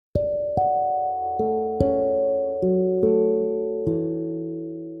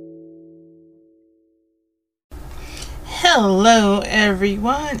Hello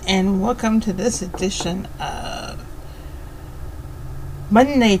everyone, and welcome to this edition of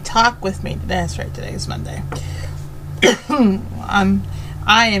Monday Talk with me. That's right, today is Monday. I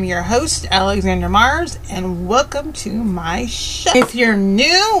am your host, Alexandra Mars, and welcome to my show. If you're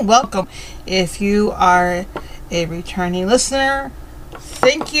new, welcome. If you are a returning listener,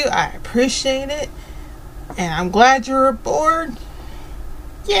 thank you. I appreciate it, and I'm glad you're aboard.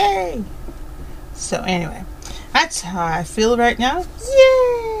 Yay! So anyway, that's how I feel right now.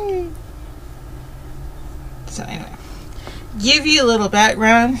 Yay! So anyway, give you a little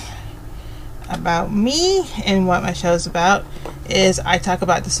background about me and what my show is about. Is I talk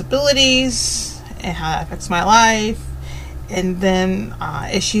about disabilities and how that affects my life, and then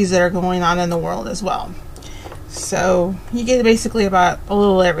issues that are going on in the world as well. So you get basically about a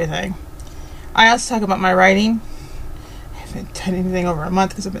little everything. I also talk about my writing. I haven't done anything over a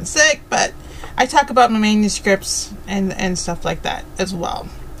month because I've been sick, but I talk about my manuscripts and stuff like that as well.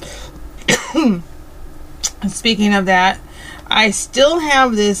 And speaking of that, I still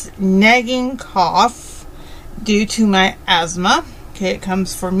have this nagging cough due to my asthma. Okay, it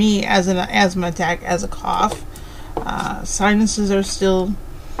comes for me as an asthma attack, as a cough. My sinuses are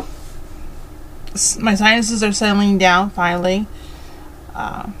settling down finally.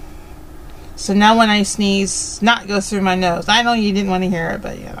 So now when I sneeze, snot goes through my nose. I know you didn't want to hear it,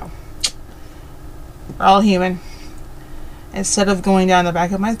 but you know, we're all human. Instead of going down the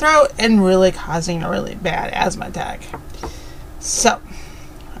back of my throat and really causing a really bad asthma attack. So,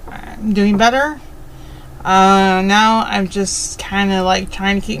 I'm doing better. Now I'm just kind of like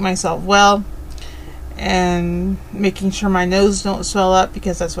trying to keep myself well and making sure my nose don't swell up,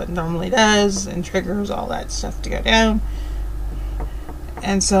 because that's what it normally does and triggers all that stuff to go down.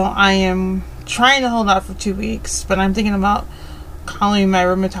 And so I am trying to hold out for 2 weeks, but I'm thinking about calling my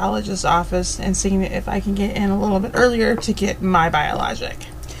rheumatologist's office and seeing if I can get in a little bit earlier to get my biologic.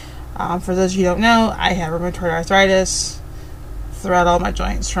 For those of you who don't know, I have rheumatoid arthritis throughout all my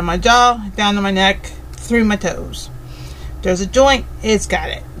joints, from my jaw down to my neck, through my toes. There's a joint, it's got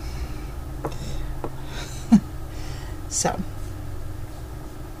it. So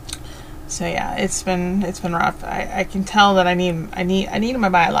yeah, it's been rough. I can tell that I need my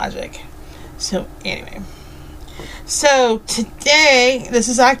biologic. So anyway. So today, this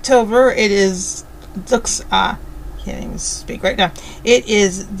is October. It is can't even speak right now. It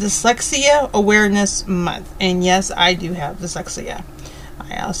is Dyslexia Awareness Month, and yes, I do have dyslexia.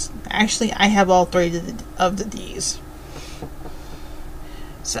 I have all three of the D's.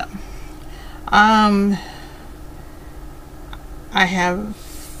 So, I have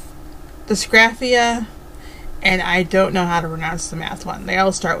dysgraphia, and I don't know how to pronounce the math one. They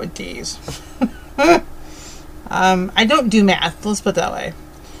all start with D's. I don't do math, let's put it that way.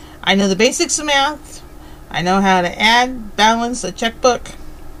 I know the basics of math. I know how to add, balance a checkbook.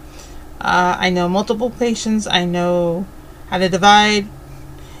 I know multiplications. I know how to divide.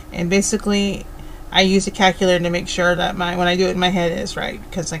 And basically, I use a calculator to make sure that when I do it in my head, it is right,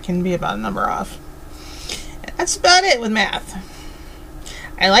 because I can be about a number off. And that's about it with math.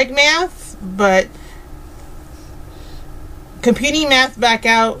 I like math, but computing math back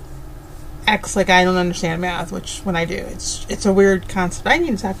out acts like I don't understand math, which when I do, it's a weird concept. I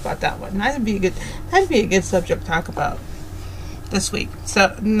need to talk about that one. That'd be a good subject to talk about this week.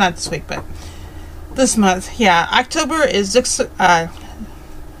 So not this week, but this month. Yeah, October is Dyslexia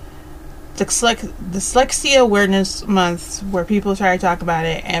Awareness Month, where people try to talk about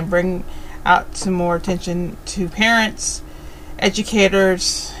it and bring out some more attention to parents,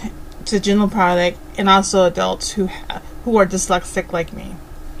 educators, to general public, and also adults who are dyslexic like me.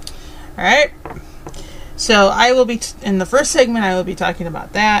 Alright, so I will be, in the first segment, I will be talking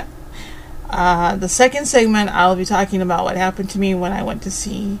about that. The second segment, I will be talking about what happened to me when I went to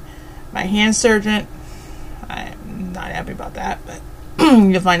see my hand surgeon. I'm not happy about that, but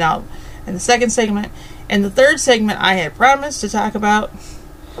you'll find out in the second segment. In the third segment, I had promised to talk about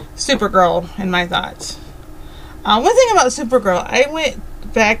Supergirl and my thoughts. One thing about Supergirl, I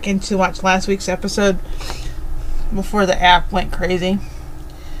went back and to watch last week's episode before the app went crazy.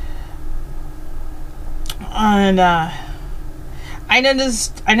 And I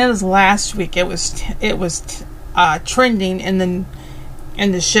noticed last week it was trending in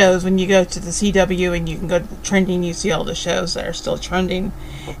the shows. When you go to the CW and you can go to the trending, you see all the shows that are still trending,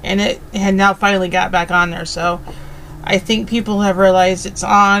 and it had now finally got back on there. So I think people have realized it's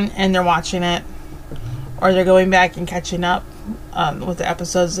on and they're watching it, or they're going back and catching up with the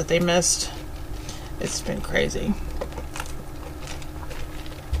episodes that they missed. It's been crazy.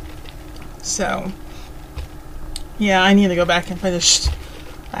 So yeah, I need to go back and finish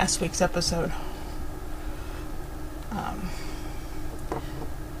last week's episode.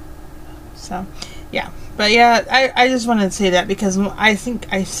 So, yeah. But yeah, I just wanted to say that because I think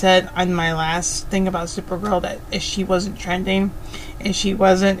I said on my last thing about Supergirl that she wasn't trending, and she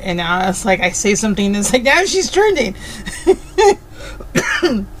wasn't, and now it's like I say something that's like, now she's trending.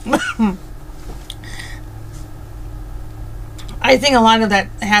 I think a lot of that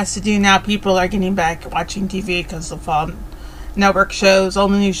has to do now. People are getting back watching TV because of network shows, all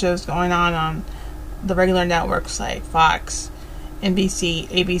the new shows going on the regular networks like Fox, NBC,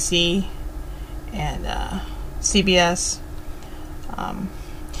 ABC, and CBS.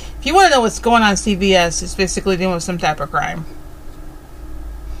 If you want to know what's going on CBS, it's basically dealing with some type of crime.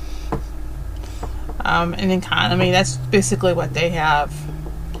 An economy, that's basically what they have.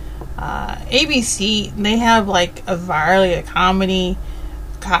 ABC, they have like a variety of comedy,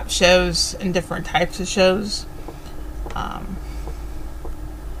 cop shows, and different types of shows.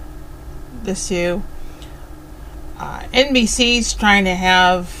 This too. NBC's trying to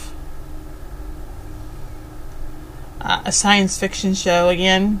have a science fiction show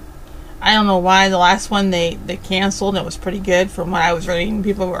again. I don't know why. The last one they canceled. It was pretty good from what I was reading.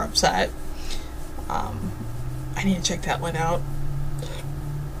 People were upset. I need to check that one out.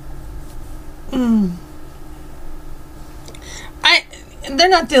 They're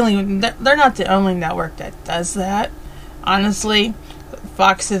not the only network that does that. Honestly,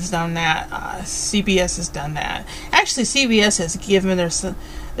 Fox has done that. CBS has done that. Actually, CBS has given their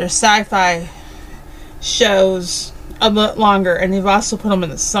sci-fi shows a bit longer, and they've also put them in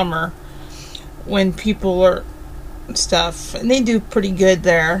the summer when people are stuff, and they do pretty good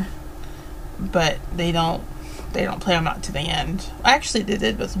there. But they don't play them out to the end. Actually, they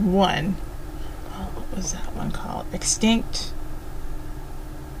did with one. What was that one called? Extinct?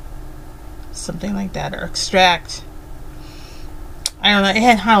 Something like that, or Extract. I don't know. It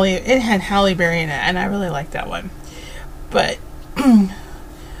had Halle Berry in it, and I really liked that one. But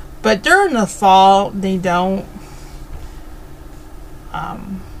during the fall, they don't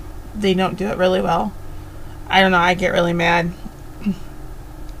do it really well. I don't know. I get really mad.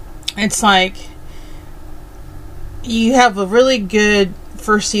 It's like you have a really good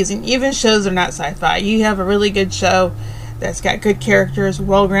first season, even shows that are not sci-fi. You have a really good show that's got good characters,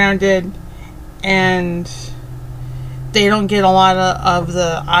 well-grounded, and they don't get a lot of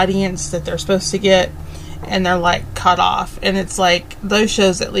the audience that they're supposed to get, and they're like cut off. And it's like those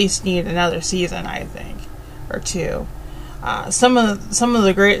shows at least need another season, I think, or two. Some of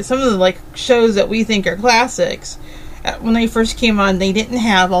the like shows that we think are classics, when they first came on, they didn't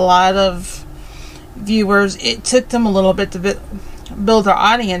have a lot of viewers. It took them a little bit to build their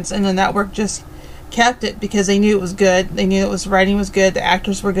audience, and the network just kept it because they knew it was good. They knew writing was good, the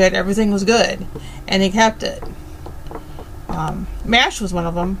actors were good, everything was good, and they kept it. MASH was one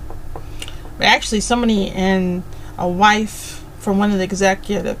of them. But actually, somebody and a wife from one of the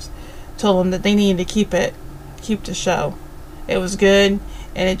executives told them that they needed to keep the show. It was good,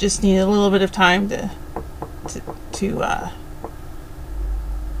 and it just needed a little bit of time to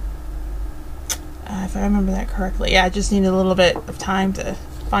if I remember that correctly, yeah, it just needed a little bit of time to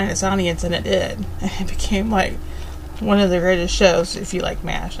find its audience, and it did. And it became like one of the greatest shows. If you like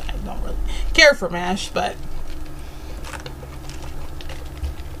MASH, I don't really care for MASH, but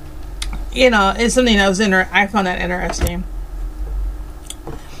you know, it's something that was I found that interesting.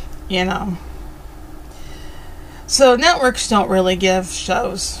 You know, so networks don't really give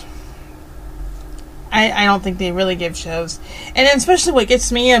shows. I don't think they really give shows. And then especially what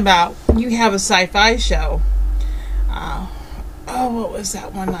gets me about, you have a sci-fi show. What was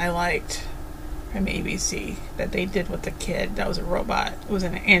that one I liked from ABC that they did with the kid that was a robot? It was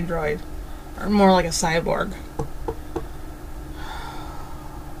an android, or more like a cyborg.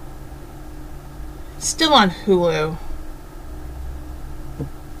 Still on Hulu.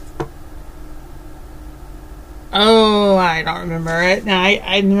 Oh, I don't remember it. Now,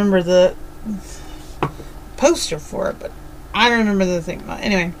 I remember the poster for it, but I don't remember the thing.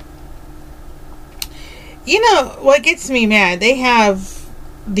 Anyway, you know what gets me mad? They have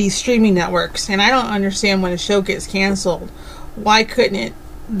these streaming networks, and I don't understand when a show gets canceled, why couldn't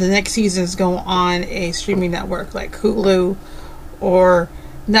the next seasons go on a streaming network like Hulu or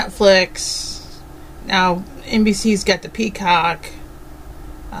Netflix? Now NBC's got the Peacock.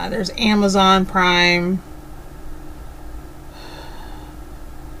 There's Amazon Prime.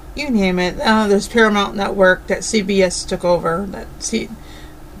 You name it. There's Paramount Network that CBS took over.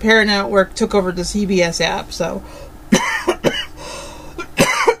 Paramount Network took over the CBS app. So,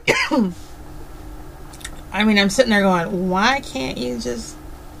 I mean, I'm sitting there going, why can't you just?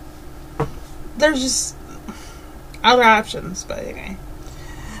 There's just other options, but anyway.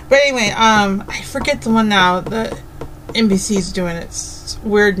 I forget the one now. NBC's doing its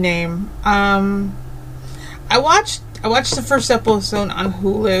weird name. I watched the first episode on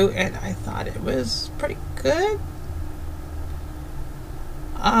Hulu, and I thought it was pretty good.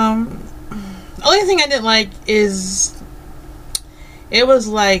 The only thing I didn't like is it was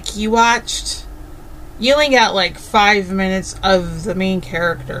like you only got like 5 minutes of the main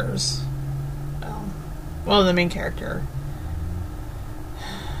characters. Well, the main character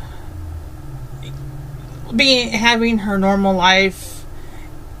having her normal life,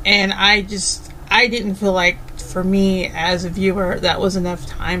 and I didn't feel like, for me as a viewer, that was enough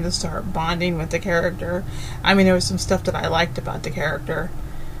time to start bonding with the character. I mean, there was some stuff that I liked about the character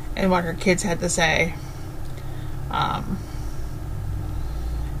and what her kids had to say.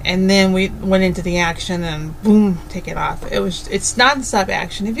 And then we went into the action and boom, take it off. It's non-stop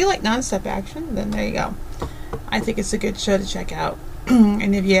action. If you like non-stop action, then there you go. I think it's a good show to check out.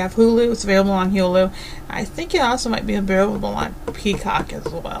 And if you have Hulu, it's available on Hulu. I think it also might be available on Peacock as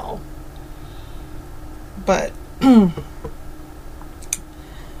well. But I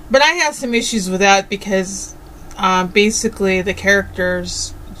have some issues with that because basically the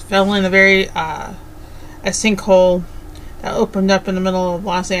characters fell in a sinkhole that opened up in the middle of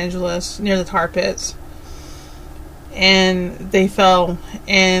Los Angeles near the tar pits, and they fell,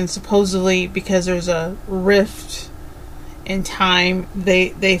 and supposedly because there's a rift in time,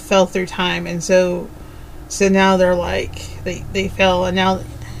 they fell through time, and so now they're like they fell, and now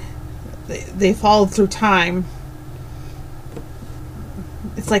they fall through time.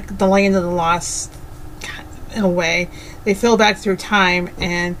 It's like the land of the lost in a way. They fell back through time,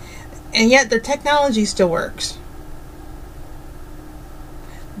 and yet their technology still works.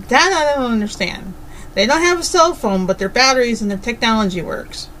 That I don't understand. They don't have a cell phone, but their batteries and their technology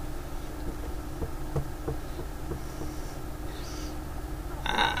works.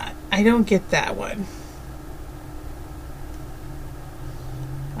 I don't get that one.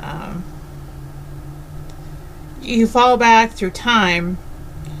 You fall back through time,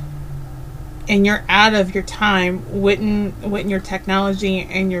 and you're out of your time. Wouldn't your technology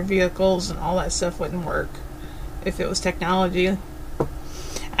and your vehicles and all that stuff wouldn't work if it was technology? I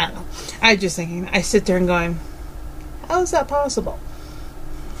don't know. I just thinking. I sit there and going, how is that possible?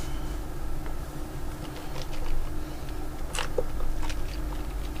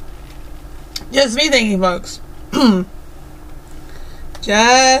 Just me thinking, folks.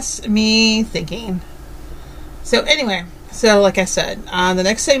 Just me thinking. So anyway, like I said, the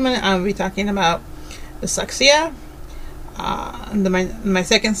next segment I'll be talking about dyslexia. My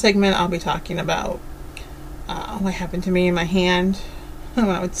second segment I'll be talking about what happened to me in my hand when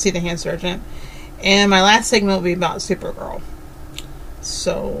I would see the hand surgeon. And my last segment will be about Supergirl.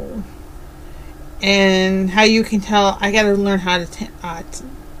 So, and how you can tell, I gotta learn how to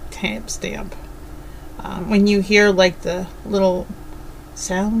timestamp. When you hear like the little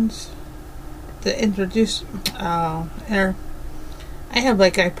sounds that introduce, I have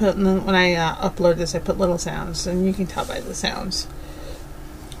like, when I upload this, I put little sounds, and you can tell by the sounds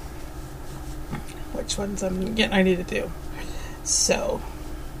which ones I'm getting ready to do. So,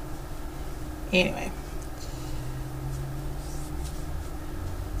 anyway.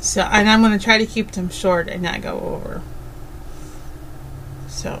 So, and I'm going to try to keep them short and not go over.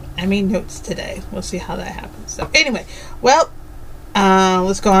 So, I made notes today. We'll see how that happens. So, anyway. Well,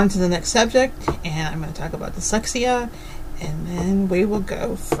 let's go on to the next subject. And I'm going to talk about dyslexia. And then we will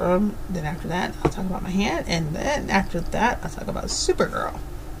go then after that, I'll talk about my hand. And then after that, I'll talk about Supergirl.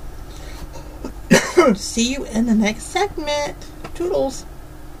 See you in the next segment. Toodles.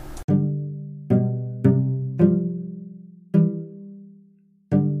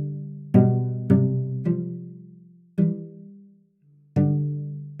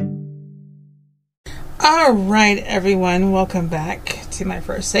 Alright, everyone. Welcome back to my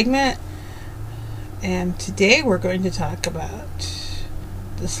first segment. And today we're going to talk about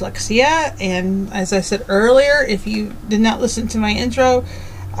dyslexia. And as I said earlier, if you did not listen to my intro,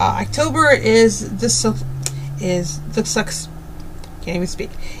 October is Dyslexia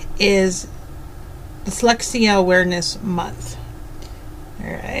Awareness Month.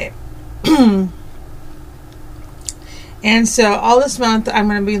 Alright. And so all this month I'm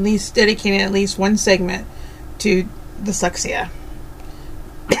going to be dedicating at least one segment to dyslexia.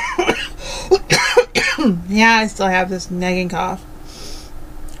 Yeah, I still have this nagging cough.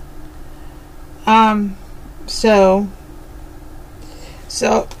 So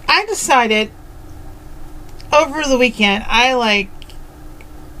I decided over the weekend, I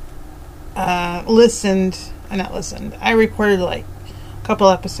I recorded like a couple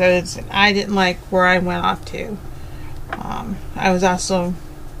episodes, and I didn't like where I went off to. I was also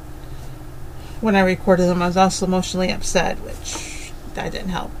when I recorded them, I was also emotionally upset, which that didn't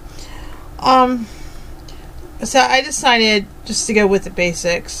help. So I decided just to go with the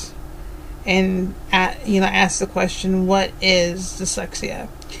basics and ask the question, what is dyslexia?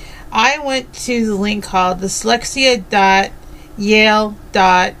 I went to the link called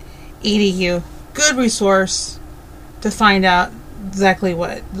dyslexia.yale.edu. Good resource to find out exactly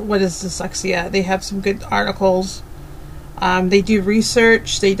what is dyslexia. They have some good articles. They do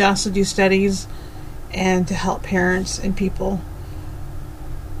research. They also do studies, and to help parents and people.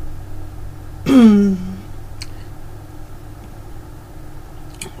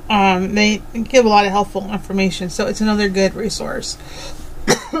 They give a lot of helpful information, so it's another good resource.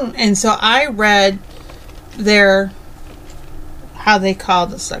 And so I read how they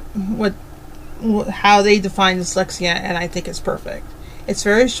call how they define dyslexia, and I think it's perfect. It's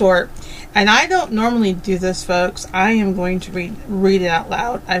very short, and I don't normally do this, folks. I am going to read it out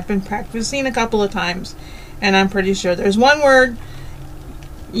loud. I've been practicing a couple of times, and I'm pretty sure there's one word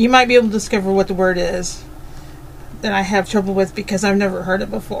you might be able to discover what the word is that I have trouble with because I've never heard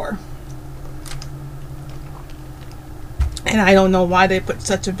it before. And I don't know why they put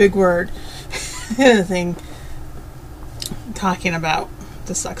such a big word in the thing talking about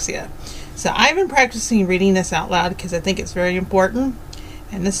dyslexia. So I've been practicing reading this out loud because I think it's very important.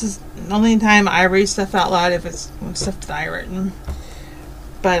 And this is the only time I read stuff out loud if it's stuff that I've written.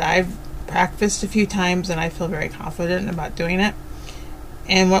 But I've practiced a few times and I feel very confident about doing it.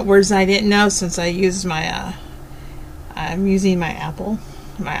 And what words I didn't know, since I use I'm using my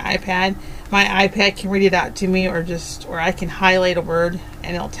iPad. My iPad can read it out to me, or I can highlight a word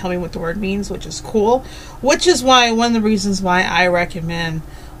and it'll tell me what the word means, which is cool. Which is one of the reasons why I recommend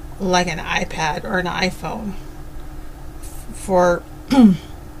like an iPad or an iPhone for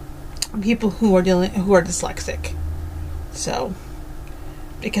people who are dyslexic. So,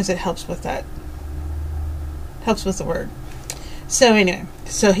 because it helps with that. Helps with the word. So anyway,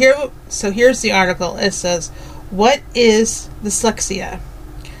 here's the article. It says, what is dyslexia?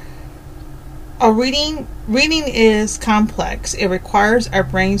 Reading is complex. It requires our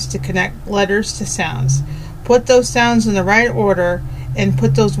brains to connect letters to sounds, put those sounds in the right order, and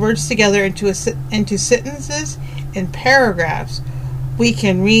put those words together into sentences and paragraphs we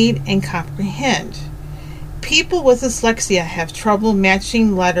can read and comprehend. People with dyslexia have trouble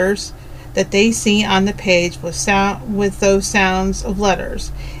matching letters that they see on the page with those sounds of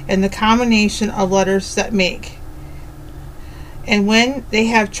letters and the combination of letters that make. And when they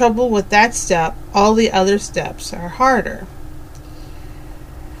have trouble with that step, all the other steps are harder.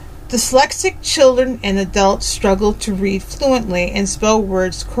 Dyslexic children and adults struggle to read fluently and spell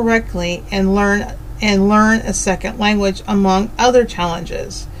words correctly and learn a second language, among other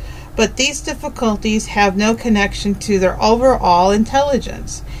challenges. But these difficulties have no connection to their overall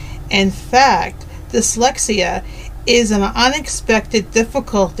intelligence. In fact, dyslexia is an unexpected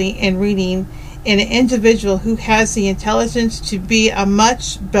difficulty in reading in an individual who has the intelligence to be a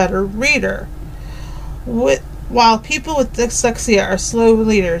much better reader. While people with dyslexia are slow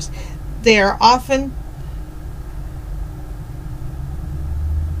readers, they are often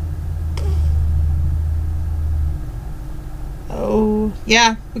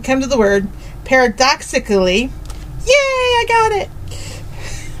we come to the word paradoxically. Yay, I got it.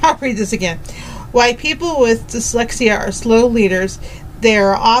 I'll read this again. While people with dyslexia are slow readers, they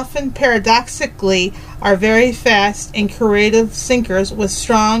are often paradoxically are very fast and creative thinkers with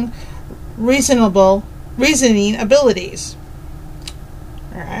strong reasoning abilities.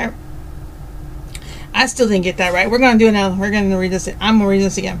 Alright. I still didn't get that right. We're going to do another. We're going to read this. I'm going to read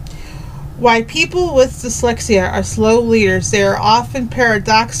this again. While people with dyslexia are slow readers, they are often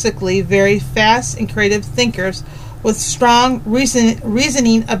paradoxically very fast and creative thinkers with strong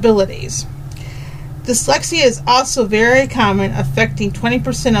reasoning abilities. Dyslexia is also very common, affecting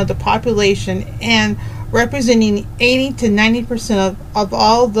 20% of the population and representing 80 to 90% of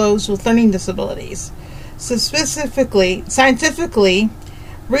all those with learning disabilities. So scientifically,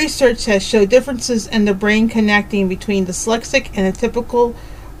 research has shown differences in the brain connecting between dyslexic and a typical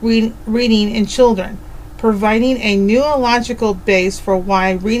reading in children, providing a neurological base for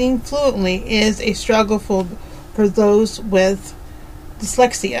why reading fluently is a struggle for those with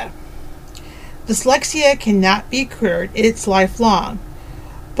dyslexia. Dyslexia cannot be cured, it's lifelong.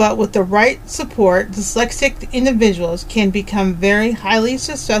 But with the right support, dyslexic individuals can become very highly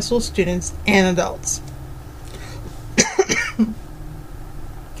successful students and adults.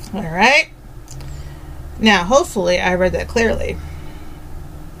 Alright. Now, hopefully I read that clearly.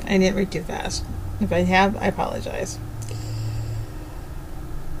 I didn't read too fast. If I have, I apologize.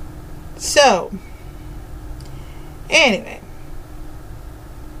 So, anyway.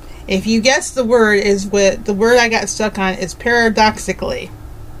 If you guess the word is what the word I got stuck on is paradoxically.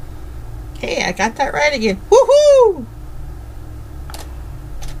 Hey, I got that right again. Woohoo!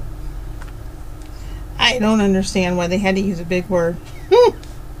 I don't understand why they had to use a big word.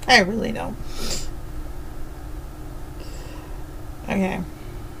 I really don't. Okay.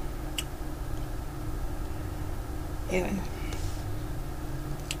 Anyway.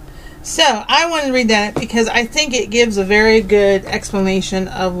 So, I want to read that because I think it gives a very good explanation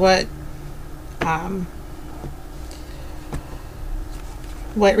of what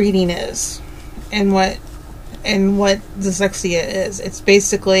reading is and what dyslexia is. It's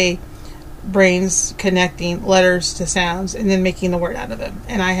basically brains connecting letters to sounds and then making the word out of them.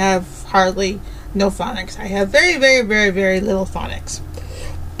 And I have hardly no phonics. I have very, very, very, very little phonics.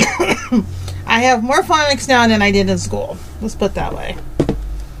 I have more phonics now than I did in school. Let's put it that way.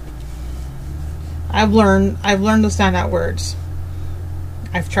 I've learned to sound out words.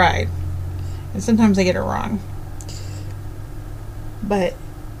 I've tried. And sometimes I get it wrong. But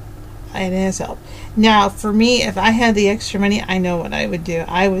it has helped. Now, for me, if I had the extra money, I know what I would do.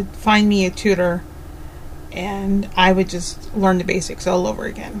 I would find me a tutor and I would just learn the basics all over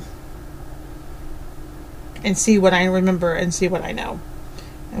again. And see what I remember and see what I know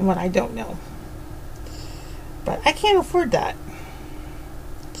and what I don't know. But I can't afford that.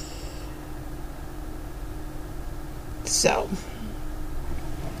 So,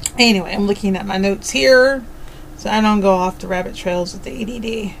 anyway, I'm looking at my notes here so I don't go off the rabbit trails with the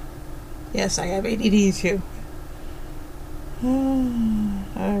ADD. Yes, I have ADD too.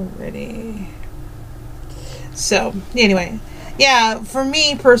 Alrighty. So, anyway, yeah, for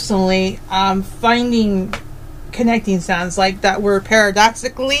me personally, finding connecting sounds like that word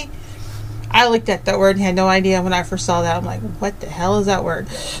paradoxically, I looked at that word and had no idea when I first saw that. I'm like, what the hell is that word?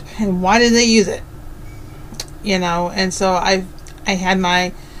 And why did they use it? You know, and so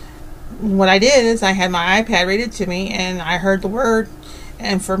what I did is I had my iPad read it to me and I heard the word,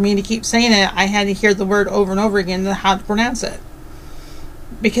 and for me to keep saying it, I had to hear the word over and over again to how to pronounce it.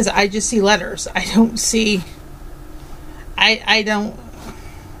 Because I just see letters. I don't see,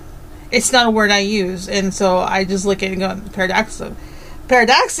 it's not a word I use, and so I just look at it and go,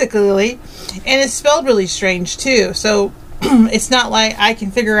 paradoxically, and it's spelled really strange too, so it's not like I can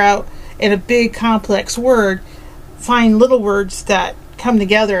figure out in a big complex word, find little words that come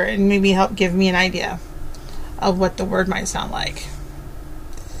together and maybe help give me an idea of what the word might sound like.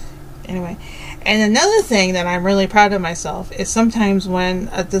 Anyway, and another thing that I'm really proud of myself is sometimes when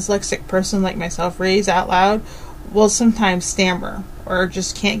a dyslexic person like myself reads out loud, will sometimes stammer or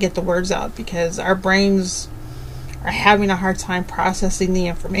just can't get the words out because our brains are having a hard time processing the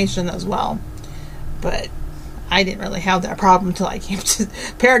information as well. But I didn't really have that problem until I came to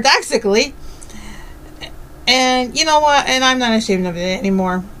paradoxically. And you know what? And I'm not ashamed of it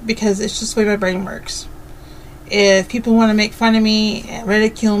anymore because it's just the way my brain works. If people want to make fun of me and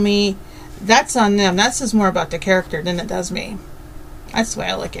ridicule me, that's on them. That says more about the character than it does me. That's the way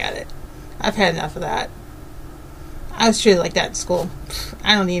I look at it. I've had enough of that. I was treated like that in school.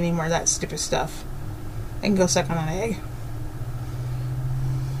 I don't need any more of that stupid stuff. I can go suck on an egg.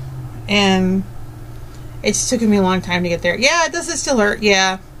 And it's taken me a long time to get there. Yeah, does it still hurt?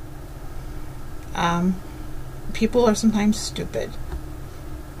 Yeah. People are sometimes stupid.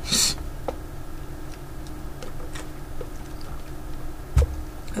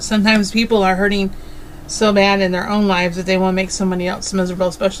 Sometimes people are hurting so bad in their own lives that they want to make somebody else miserable,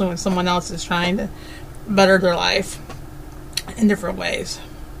 especially when someone else is trying to better their life in different ways.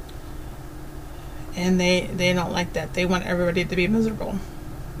 And they don't like that. They want everybody to be miserable.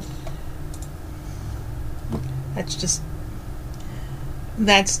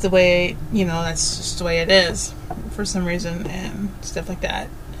 That's the way, that's just the way it is for some reason and stuff like that.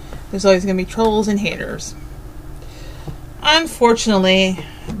 There's always going to be trolls and haters. Unfortunately,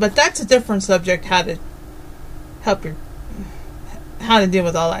 but that's a different subject, how to deal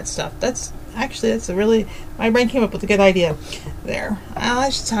with all that stuff. My brain came up with a good idea there. I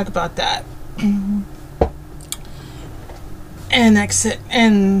should talk about that. And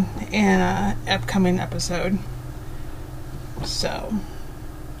upcoming episode. So,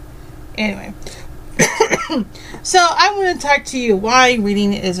 anyway. So, I want to talk to you why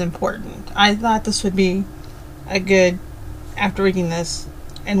reading is important. I thought this would be a good, after reading this,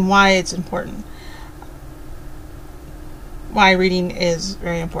 and why it's important. Why reading is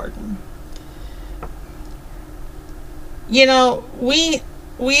very important.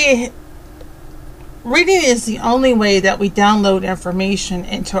 Reading is the only way that we download information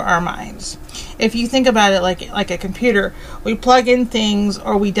into our minds. If you think about it like a computer, we plug in things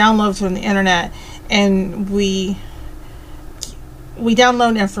or we download from the internet and we we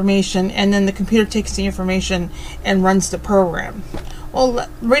download information, and then the computer takes the information and runs the program. Well,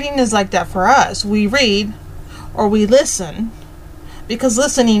 reading is like that for us. We read or we listen, because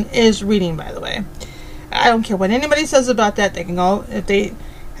listening is reading, by the way. I don't care what anybody says about that. They can go, if they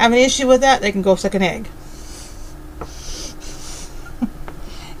have an issue with that, they can go suck an egg.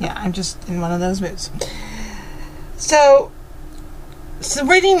 Yeah, I'm just in one of those moods. So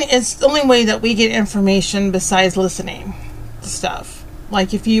reading is the only way that we get information besides listening to stuff.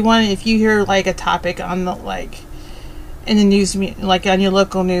 Like if you hear like a topic on the, like in the news, like on your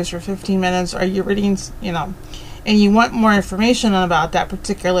local news for 15 minutes, or you're reading, and you want more information about that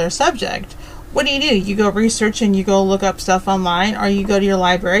particular subject, what do? You go research and you go look up stuff online, or you go to your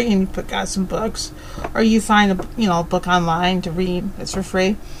library and you pick out some books, or you find a book online to read that's for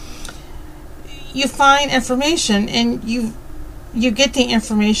free. You find information, and you get the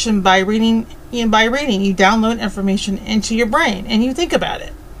information by reading. You download information into your brain and you think about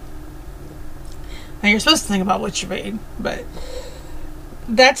it. Now you're supposed to think about what you read, but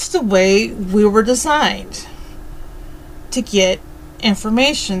that's the way we were designed to get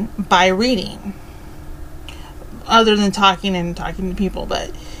information, by reading. Other than talking to people,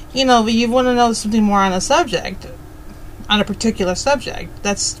 but you want to know something more on a subject, on a particular subject.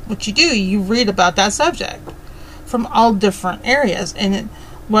 That's what you do. You read about that subject from all different areas, and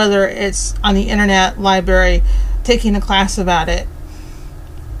whether it's on the internet, library, taking a class about it,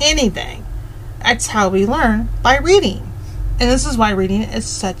 anything. That's how we learn, by reading. And this is why reading is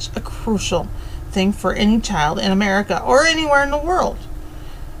such a crucial thing for any child in America or anywhere in the world.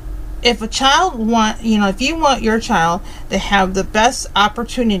 If a child if you want your child to have the best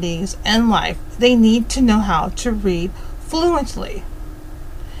opportunities in life, they need to know how to read fluently.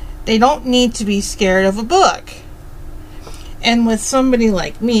 They don't need to be scared of a book. And with somebody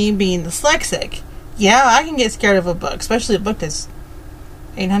like me being dyslexic, yeah, I can get scared of a book, especially a book that's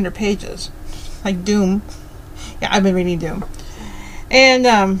 800 pages, like Doom. Yeah, I've been reading Doom.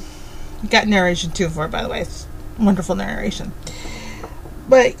 And got narration too for it, by the way. It's wonderful narration.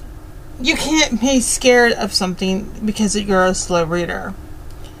 But you can't be scared of something because you're a slow reader.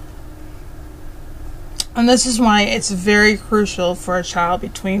 And this is why it's very crucial for a child from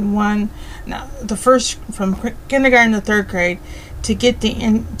kindergarten to third grade to get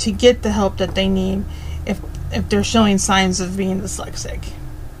the help that they need if they're showing signs of being dyslexic.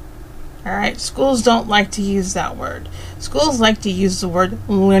 All right, schools don't like to use that word. Schools like to use the word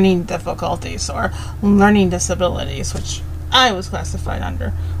learning difficulties or learning disabilities, which I was classified under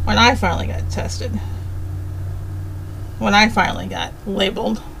when I finally got tested. When I finally got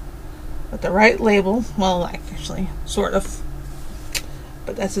labeled with the right label. Well, actually, sort of.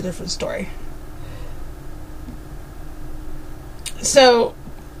 But that's a different story. So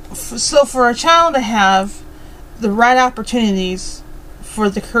for a child to have the right opportunities for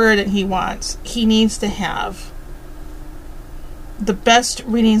the career that he wants, he needs to have the best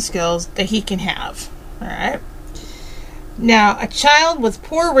reading skills that he can have. All right? Now, a child with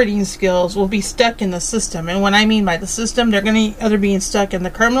poor reading skills will be stuck in the system. And what I mean by the system, they're going to either be stuck in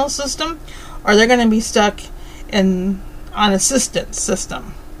the criminal system, or they're going to be stuck on assistance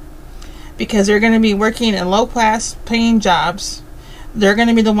system. Because they're going to be working in low-class paying jobs. They're going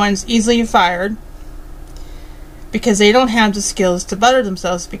to be the ones easily fired because they don't have the skills to better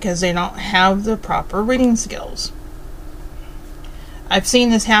themselves, because they don't have the proper reading skills. I've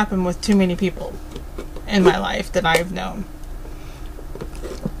seen this happen with too many people in my life that I've known.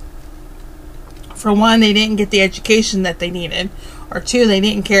 For one, they didn't get the education that they needed. Or two, they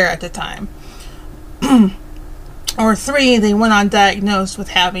didn't care at the time. Or three, they went undiagnosed with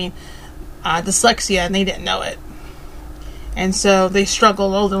having dyslexia and they didn't know it. And so they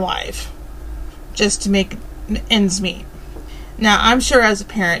struggled all their life just to make ends meet. Now, I'm sure as a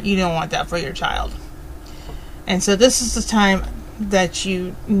parent, you don't want that for your child. And so this is the time that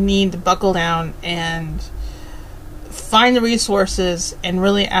you need to buckle down and find the resources and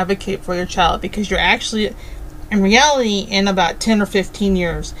really advocate for your child, because you're actually, in reality, in about 10 or 15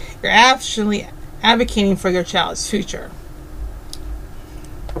 years, you're actually advocating for your child's future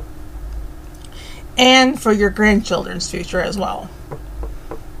and for your grandchildren's future as well.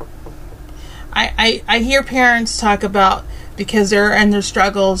 I hear parents talk about, because they're in their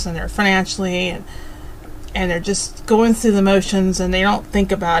struggles and they're financially and they're just going through the motions and they don't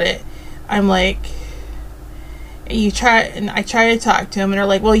think about it. I'm like, I try to talk to them and they're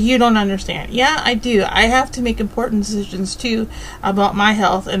like, well, you don't understand. Yeah, I do. I have to make important decisions too about my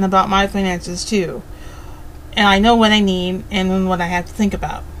health and about my finances too. And I know what I need and what I have to think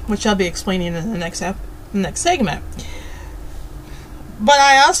about, which I'll be explaining in the next segment. But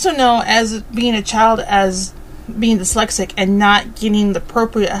I also know, as being a child as being dyslexic and not getting the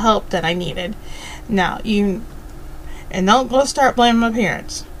appropriate help that I needed. Now, and don't go start blaming my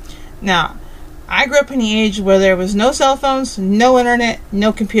parents. Now, I grew up in the age where there was no cell phones, no internet,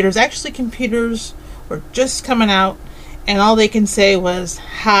 no computers. Actually, computers were just coming out, and all they can say was,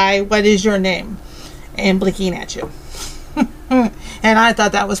 "Hi, what is your name?" and blinking at you. And I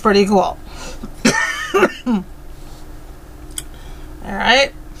thought that was pretty cool.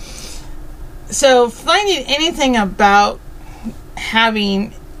 Alright. So, finding anything about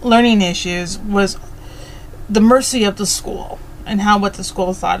having learning issues was the mercy of the school and what the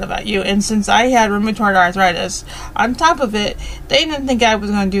school thought about you. And since I had rheumatoid arthritis, on top of it, they didn't think I was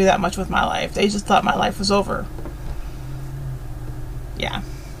going to do that much with my life. They just thought my life was over. Yeah.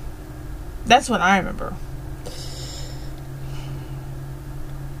 That's what I remember.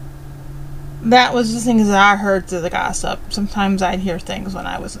 That was the things that I heard through the gossip. Sometimes I'd hear things when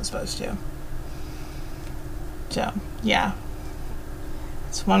I wasn't supposed to. So, yeah.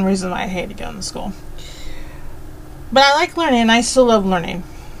 It's one reason why I hated going to school. But I like learning, and I still love learning.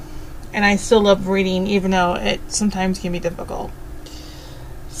 And I still love reading, even though it sometimes can be difficult.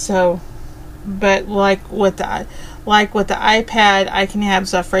 So, but like with the iPad, I can have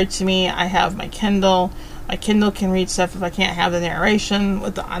stuff read to me. I have my Kindle. My Kindle can read stuff if I can't have the narration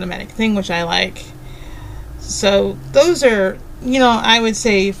with the automatic thing, which I like. So those are, I would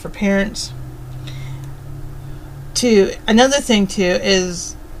say for parents. Another thing too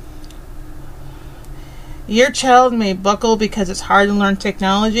is your child may buckle because it's hard to learn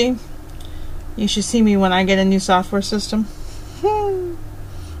technology. You should see me when I get a new software system.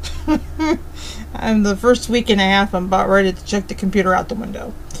 I'm the first week and a half, I'm about ready to check the computer out the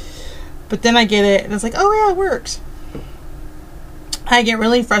window. But then I get it, and it's like, oh yeah, it works. I get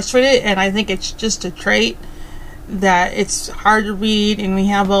really frustrated, and I think it's just a trait that it's hard to read, and we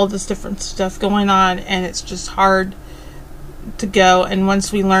have all this different stuff going on, and it's just hard to go. And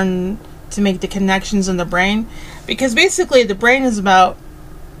once we learn to make the connections in the brain, because basically the brain is about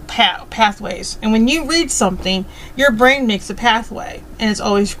pathways, and when you read something, your brain makes a pathway, and it's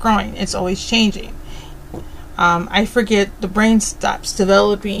always growing, it's always changing. I forget, the brain stops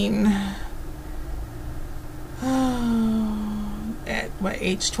developing at what,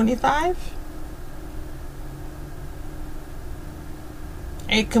 age 25?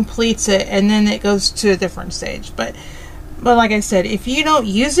 It completes it, and then it goes to a different stage. But like I said, if you don't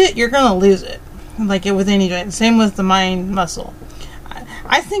use it, you're going to lose it. Like with any joint. Same with the mind muscle.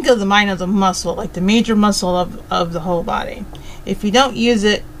 I think of the mind as a muscle, like the major muscle of the whole body. If you don't use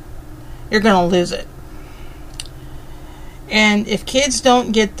it, you're going to lose it. And if kids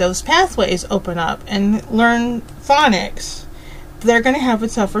don't get those pathways open up and learn phonics, they're going to have a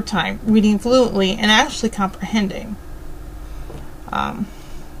tougher time reading fluently and actually comprehending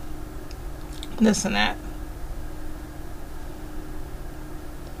this and that.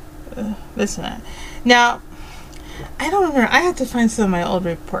 This and that. Now, I don't remember. I have to find some of my old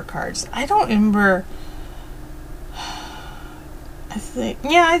report cards. I don't remember.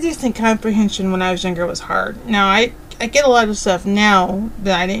 I do think comprehension when I was younger was hard. Now, I get a lot of stuff now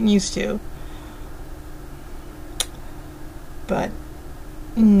that I didn't used to. But,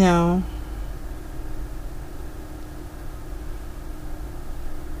 no.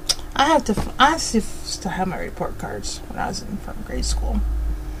 I still have my report cards when I was from grade school.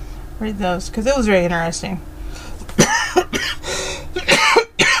 Read those, because it was very interesting.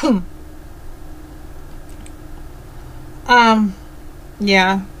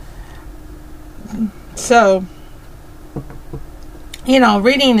 Yeah. So,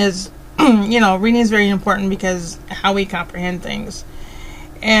 reading is, reading is very important because how we comprehend things.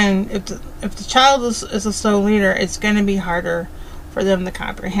 And if the child is a slow reader, it's going to be harder for them to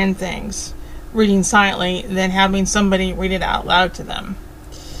comprehend things reading silently than having somebody read it out loud to them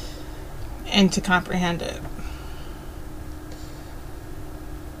and to comprehend it.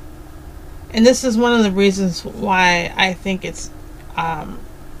 And this is one of the reasons why I think it's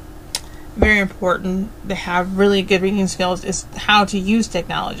very important to have really good reading skills, is how to use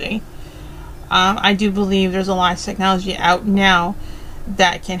technology. I do believe there's a lot of technology out now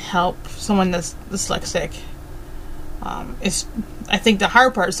that can help someone that's dyslexic. I think the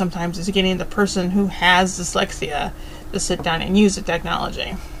hard part sometimes is getting the person who has dyslexia to sit down and use the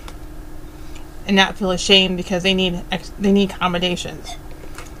technology and not feel ashamed because they need accommodations.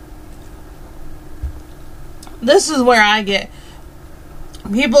 This is where I get,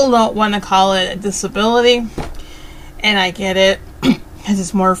 people don't want to call it a disability, and I get it, because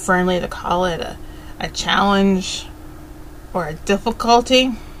it's more friendly to call it a challenge or a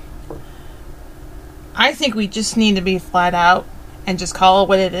difficulty. I think we just need to be flat out and just call it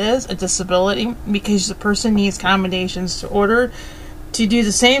what it is, a disability, because the person needs accommodations to order to do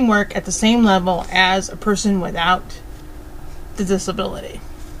the same work at the same level as a person without the disability.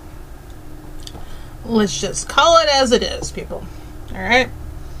 Let's just call it as it is, people. Alright?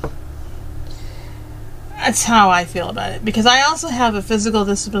 That's how I feel about it. Because I also have a physical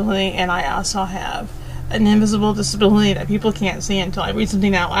disability, and I also have an invisible disability that people can't see until I read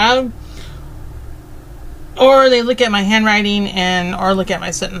something out loud. Or they look at my handwriting or look at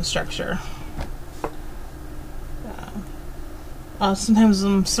my sentence structure. Sometimes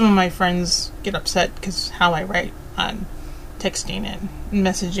some of my friends get upset because how I write on texting and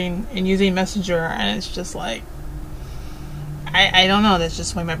messaging and using Messenger, and it's just like, I don't know, that's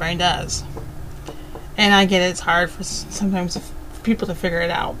just the way my brain does. And I get it's hard for sometimes for people to figure it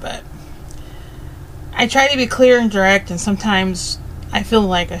out, but I try to be clear and direct, and sometimes I feel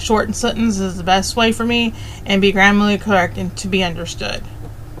like a shortened sentence is the best way for me and be grammatically correct and to be understood.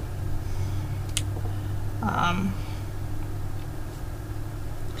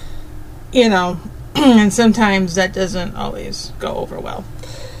 You know, and sometimes that doesn't always go over well.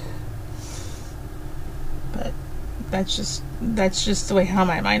 But that's just the way how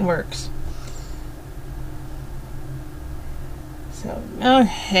my mind works. So,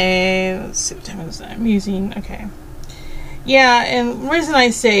 okay, let's see what time is that. I'm using, okay. Yeah, and the reason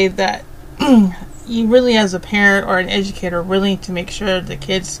I say that you really, as a parent or an educator, really need to make sure the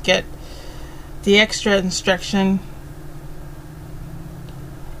kids get the extra instruction.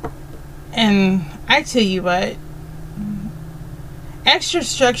 And I tell you what, extra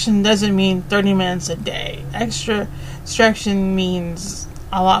instruction doesn't mean 30 minutes a day. Extra instruction means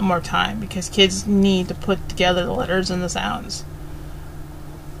a lot more time, because kids need to put together the letters and the sounds.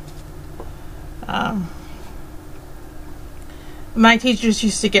 My teachers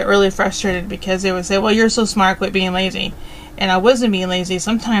used to get really frustrated because they would say, well, you're so smart, quit being lazy. And I wasn't being lazy.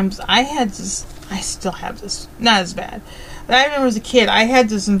 Sometimes I still have this, not as bad. But I remember as a kid, I had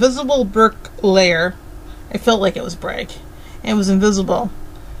this invisible brick layer. It felt like it was brick. It was invisible.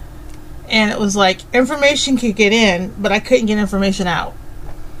 And it was like information could get in, but I couldn't get information out.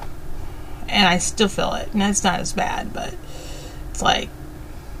 And I still feel it. And it's not as bad, but it's like...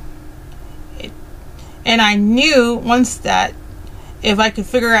 And I knew once that if I could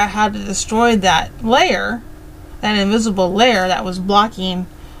figure out how to destroy that layer, that invisible layer that was blocking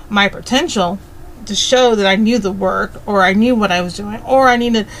my potential, to show that I knew the work, or I knew what I was doing, or I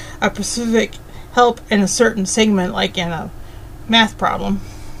needed a specific help in a certain segment, like in a math problem,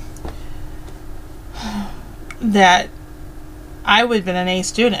 that I would have been an A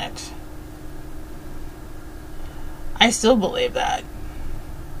student. I still believe that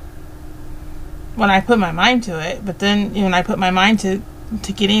when I put my mind to it. But then when I put my mind to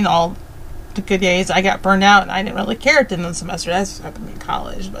getting all the good A's, I got burned out, and I didn't really care at the end of the semester. That's what happened in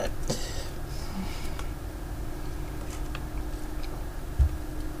college, but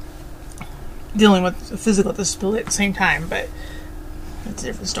dealing with a physical disability at the same time, but that's a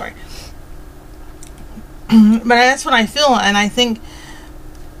different story. But that's what I feel, and I think,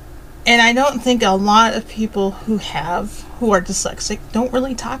 and I don't think a lot of people who are dyslexic don't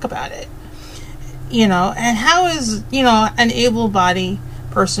really talk about it. And how is, an able-bodied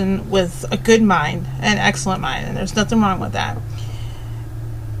person with a good mind, an excellent mind, and there's nothing wrong with that,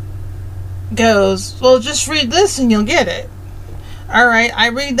 goes, well, just read this and you'll get it. Alright, I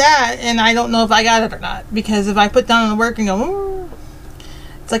read that, and I don't know if I got it or not. Because if I put down the work and go,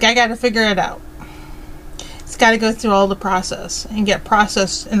 it's like I got to figure it out. It's got to go through all the process and get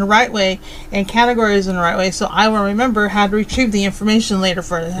processed in the right way and categorized in the right way, so I will remember how to retrieve the information later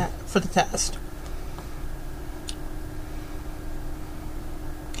for the test.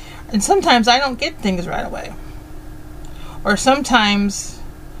 And sometimes I don't get things right away. Or sometimes,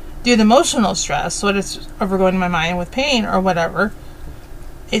 due to emotional stress, what is overgoing in my mind with pain or whatever,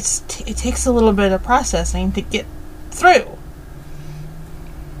 it takes a little bit of processing to get through.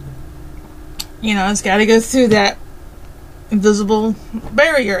 It's got to go through that invisible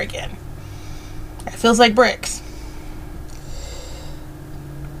barrier again. It feels like bricks.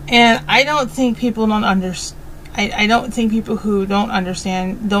 And I don't think people don't understand. I don't think people who don't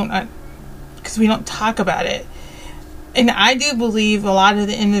understand because we don't talk about it. And I do believe a lot of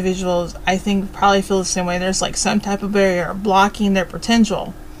the individuals, I think, probably feel the same way. There's like some type of barrier blocking their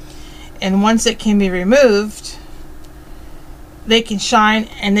potential. And once it can be removed, they can shine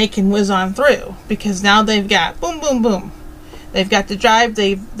and they can whiz on through. Because now they've got boom, boom, boom. They've got the drive,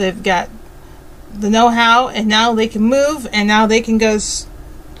 they've got the know-how, and now they can move, and now they can go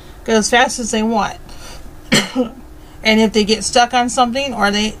as fast as they want. And if they get stuck on something or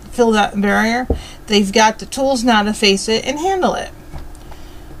they feel that barrier, They've got the tools now to face it and handle it.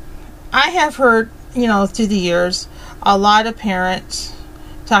 I have heard, through the years, a lot of parents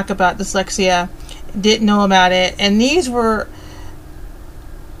talk about dyslexia, didn't know about it, and these were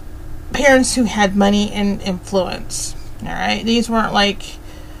parents who had money and influence. All right, these weren't like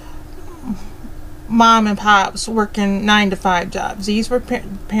mom and pops working 9-to-5 jobs. These were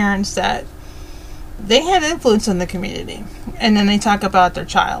parents that they had influence in the community, and then they talk about their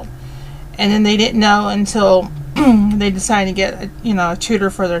child, and then they didn't know until they decided to get a tutor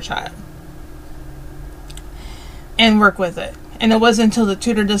for their child and work with it. And it wasn't until the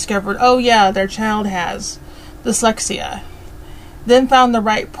tutor discovered, oh yeah, their child has dyslexia, then found the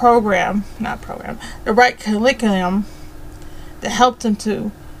right the right curriculum that helped them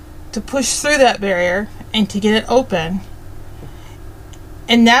to push through that barrier and to get it open.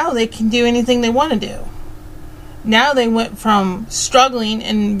 And now they can do anything they want to do. Now they went from struggling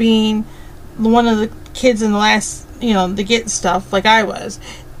and being one of the kids in the last, to get stuff like I was,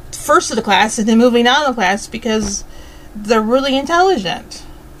 first of the class, and then moving on in the class because they're really intelligent.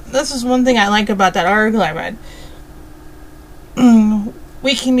 This is one thing I like about that article I read.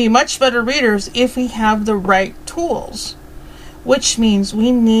 We can be much better readers if we have the right tools, which means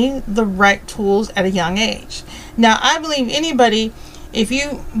we need the right tools at a young age. Now, I believe anybody, if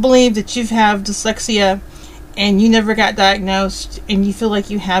you believe that you have dyslexia and you never got diagnosed and you feel like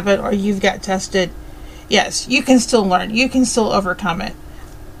you have it or you've got tested, yes, you can still learn. You can still overcome it.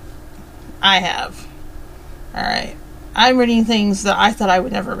 I have. All right. I'm reading things that I thought I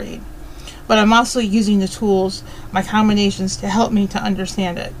would never read. But I'm also using the tools, my combinations, to help me to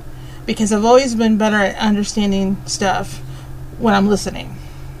understand it. Because I've always been better at understanding stuff when I'm listening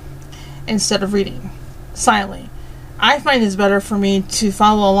instead of reading silently. I find it's better for me to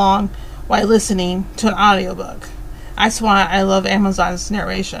follow along while listening to an audiobook. That's why I love Amazon's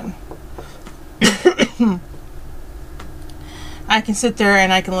narration. I can sit there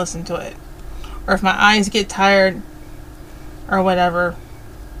and I can listen to it. Or if my eyes get tired or whatever,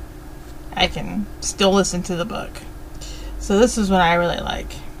 I can still listen to the book. So this is what I really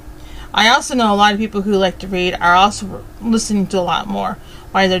like. I also know a lot of people who like to read are also listening to a lot more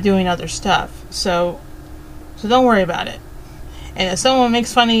while they're doing other stuff. So don't worry about it. And if someone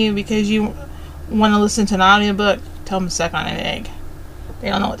makes fun of you because you want to listen to an audiobook, tell them to suck on an egg. They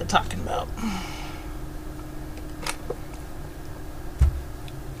don't know what they're talking about.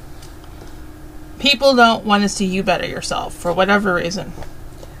 People don't want to see you better yourself for whatever reason.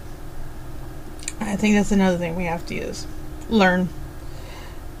 I think that's another thing we have to use. Learn.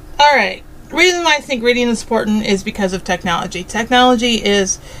 Alright. The reason why I think reading is important is because of technology. Technology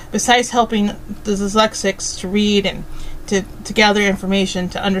is, besides helping the dyslexics to read and to gather information,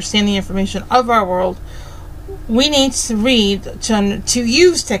 to understand the information of our world, we need to read to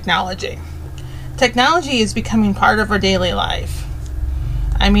use technology. Technology is becoming part of our daily life.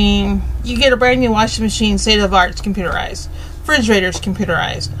 I mean, you get a brand new washing machine, state of the art, it's computerized. Refrigerator's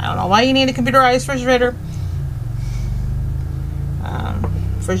computerized. I don't know why you need a computerized refrigerator.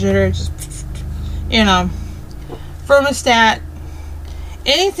 Refrigerator, just, thermostat.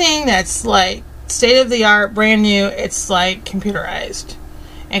 Anything that's like state of the art, brand new, it's like computerized.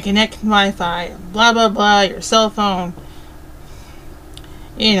 And connect to Wi-Fi, blah, blah, blah, your cell phone.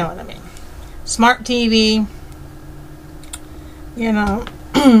 You know what I mean. Smart TV.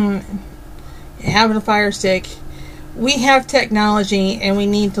 Having a Fire Stick. We have technology and we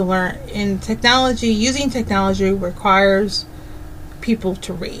need to learn. And using technology requires people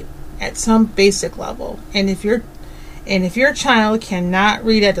to read at some basic level. And if your child cannot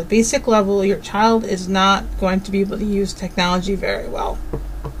read at the basic level, your child is not going to be able to use technology very well.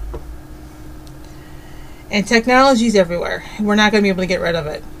 And technology is everywhere. We're not going to be able to get rid of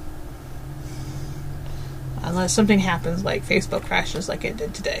it. Unless something happens like Facebook crashes like it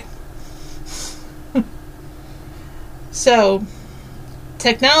did today. So,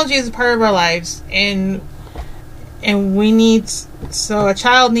 technology is a part of our lives, and a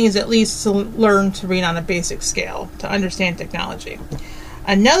child needs at least to learn to read on a basic scale to understand technology.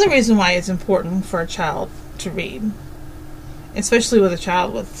 Another reason why it's important for a child to read, especially with a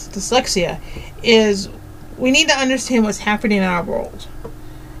child with dyslexia, is we need to understand what's happening in our world.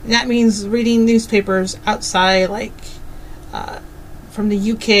 And that means reading newspapers outside, like from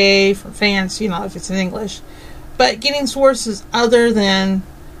the UK, from France, if it's in English. But getting sources other than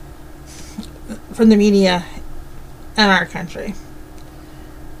from the media in our country.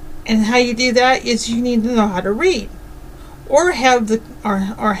 And how you do that is you need to know how to read. Or have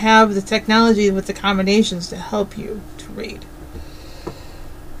the technology with the combinations to help you to read.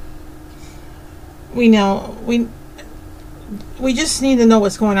 we just need to know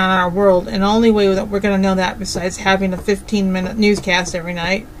what's going on in our world, and the only way that we're going to know that, besides having a 15-minute newscast every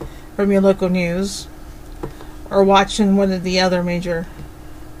night from your local news, or watching one of the other major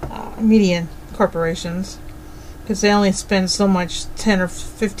media corporations, because they only spend so much 10 or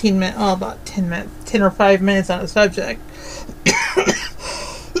 15 minutes, about 10 minutes, 10 or 5 minutes on a subject.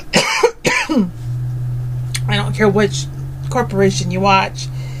 I don't care which corporation you watch.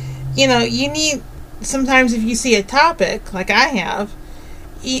 You know, you need, sometimes if you see a topic, like I have,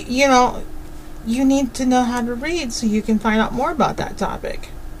 you know, you need to know how to read so you can find out more about that topic.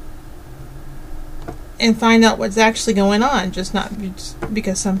 And find out what's actually going on, just not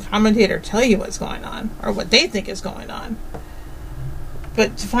because some commentator tell you what's going on, or what they think is going on.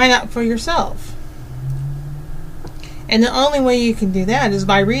 But to find out for yourself. And the only way you can do that is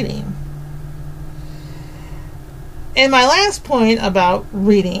by reading. And my last point about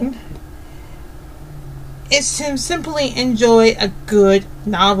reading is to simply enjoy a good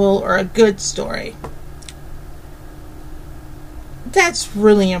novel or a good story. That's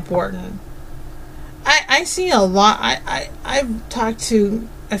really important. I see a lot. I've talked to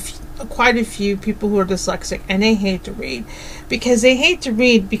quite a few people who are dyslexic, and they hate to read. Because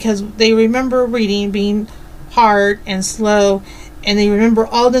they remember reading being hard and slow, and they remember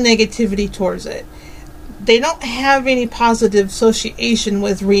all the negativity towards it. They don't have any positive association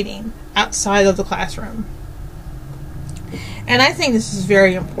with reading outside of the classroom. And I think this is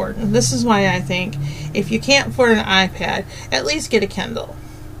very important. This is why I think if you can't afford an iPad, at least get a Kindle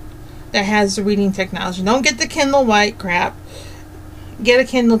that has the reading technology. Don't get the Kindle White crap. Get a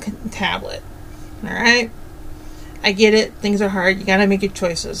Kindle tablet. Alright? I get it. Things are hard. You gotta make your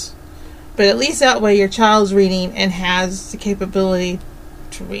choices. But at least that way your child's reading and has the capability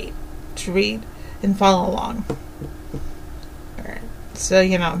to read and follow along. Alright. So,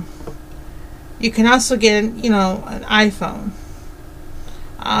 you know, you can also get, you know, an iPhone.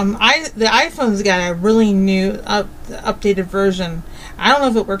 The iPhone's got a really new updated version. I don't know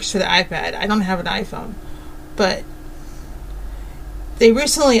if it works for the iPad. I don't have an iPhone. But they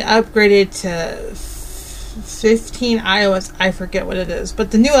recently upgraded to 15 iOS. I forget what it is.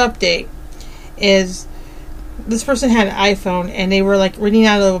 But the new update is, this person had an iPhone and they were like reading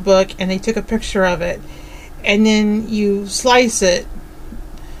out of a book and they took a picture of it. And then you slice it.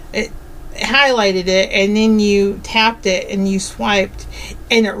 It highlighted it, and then you tapped it and you swiped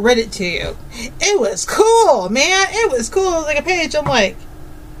and it read it to you. It was cool, man. It was cool. It was like a page. I'm like,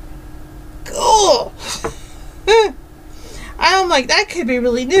 cool. I'm like, that could be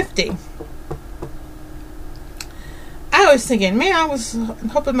really nifty. I was thinking, man, I was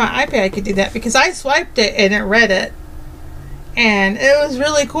hoping my iPad could do that, because I swiped it and it read it, and it was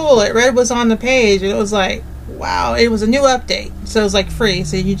really cool. It read what's on the page, and it was like, wow. It was a new update, so it was like free,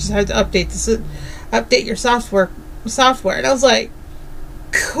 so you just had to update your software, and I was like,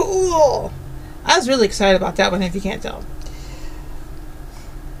 cool. I was really excited about that one, if you can't tell.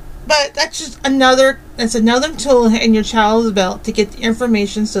 But that's just another tool in your child's belt to get the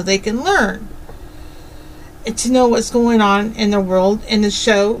information so they can learn, and to know what's going on in their world, and to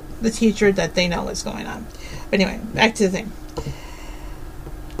show the teacher that they know what's going on. But anyway, back to the thing.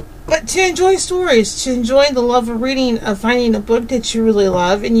 But to enjoy stories, to enjoy the love of reading, of finding a book that you really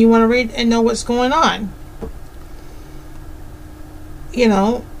love and you want to read and know what's going on. You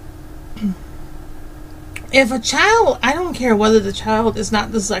know, if a child, I don't care whether the child is not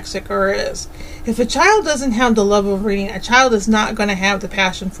dyslexic or is, if a child doesn't have the love of reading, a child is not going to have the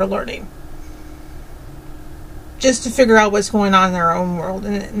passion for learning. Just to figure out what's going on in their own world,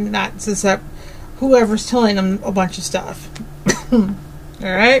 and not to accept whoever's telling them a bunch of stuff.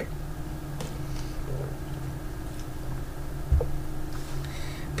 Alright?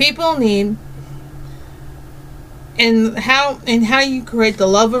 People need, and how you create the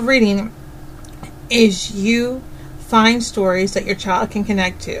love of reading is you find stories that your child can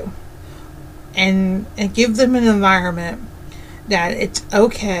connect to, and give them an environment that it's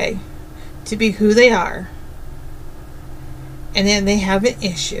okay to be who they are, and then they have an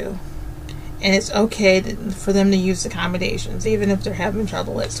issue, and it's okay for them to use accommodations even if they're having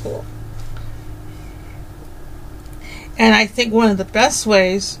trouble at school. And I think one of the best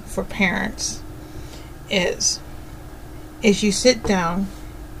ways for parents is you sit down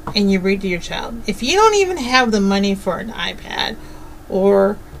and you read to your child. If you don't even have the money for an iPad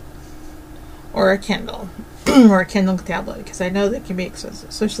or a Kindle or a Kindle tablet, because I know that can be expensive,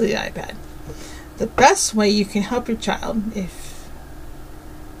 especially the iPad, the best way you can help your child, the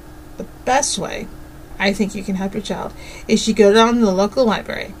best way I think you can help your child, is you go down to the local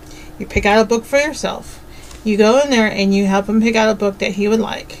library, you pick out a book for yourself, you go in there and you help him pick out a book that he would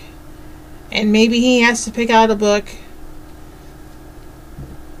like, and maybe he has to pick out a book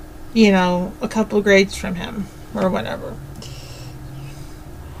a couple of grades from him or whatever.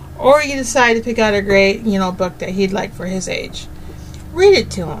 Or you decide to pick out a great, book that he'd like for his age. Read it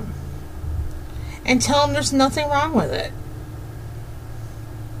to him. And tell him there's nothing wrong with it.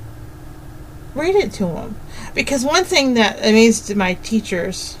 Read it to him. Because one thing that amazed my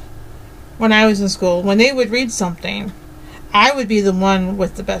teachers when I was in school, when they would read something, I would be the one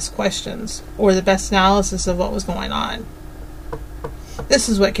with the best questions or the best analysis of what was going on. This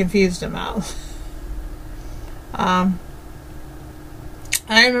is what confused them out. I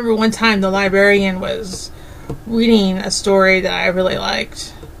remember one time the librarian was reading a story that I really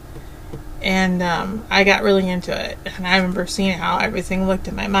liked, and I got really into it. And I remember seeing how everything looked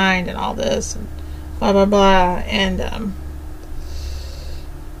in my mind and all this, and blah blah blah, and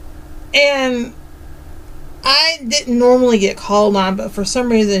I didn't normally get called on, but for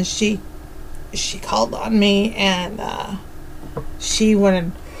some reason she called on me, and she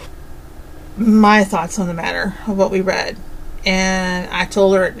wanted my thoughts on the matter of what we read. And I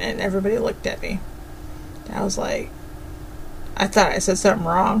told her, and everybody looked at me. I was like, I thought I said something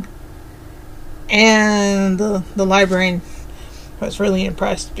wrong. And the librarian was really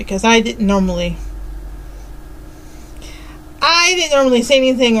impressed, because I didn't normally say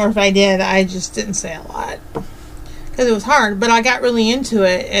anything, or if I did, I just didn't say a lot, because it was hard. But I got really into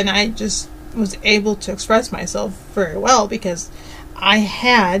it, and I just was able to express myself very well, because I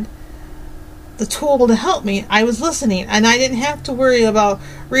had the tool to help me. I was listening, and I didn't have to worry about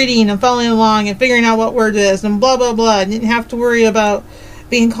reading and following along and figuring out what word it is and blah blah blah. I didn't have to worry about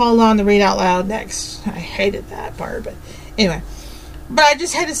being called on to read out loud next. I hated that part, but anyway. But I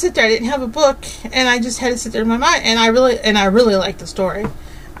just had to sit there. I didn't have a book, and I just had to sit there in my mind. And I really liked the story.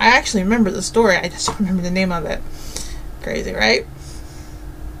 I actually remember the story. I just don't remember the name of it. Crazy, right?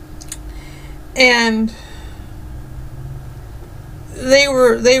 And they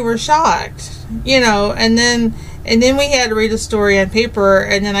were shocked, and then we had to read a story on paper,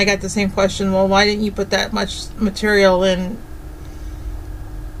 and then I got the same question, well, why didn't you put that much material in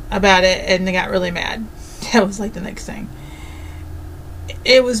about it? And they got really mad. That was like the next thing.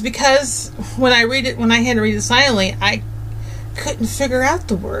 It was because when I had to read it silently, I couldn't figure out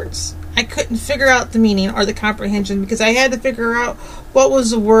the words. I couldn't figure out the meaning or the comprehension, because I had to figure out what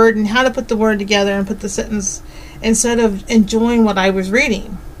was the word and how to put the word together and put the sentence, instead of enjoying what I was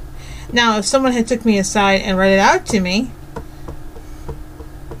reading. Now, if someone had took me aside and read it out to me,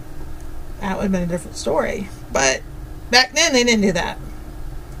 that would have been a different story. But back then, they didn't do that.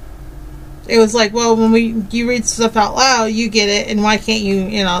 It was like, well, when you read stuff out loud, you get it, and why can't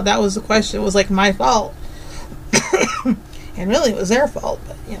you, that was the question. It was like my fault. And really, it was their fault,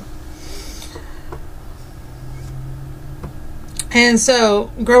 but, And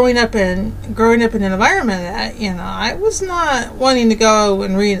so, growing up in an environment that, I was not wanting to go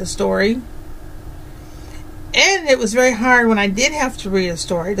and read a story. And it was very hard when I did have to read a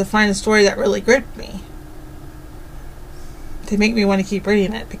story to find a story that really gripped me, to make me want to keep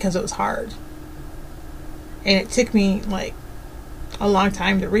reading it, because it was hard. And it took me, like, a long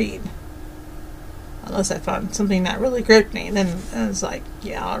time to read. Unless I found something that really gripped me. Then it was like,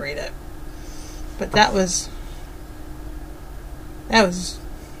 yeah, I'll read it. But that was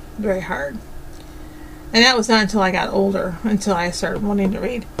very hard. And that was not until I got older, until I started wanting to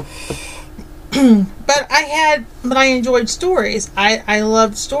read. But I enjoyed stories. I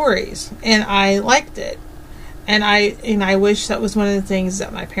loved stories, and I liked it. And I wish that was one of the things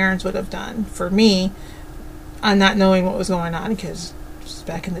that my parents would have done for me, on not knowing what was going on, because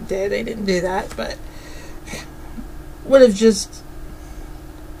back in the day they didn't do that, but would have just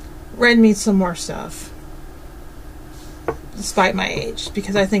read me some more stuff, despite my age,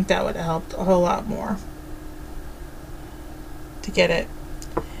 because I think that would have helped a whole lot more to get it.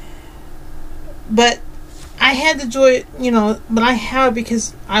 But I had the joy, but I have,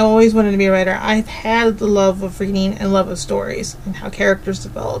 because I always wanted to be a writer, I've had the love of reading and love of stories and how characters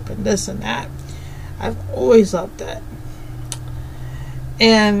develop and this and that. I've always loved that.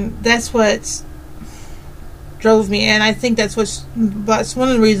 And that's what drove me, and I think that's one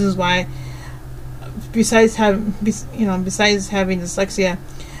of the reasons why, besides having dyslexia,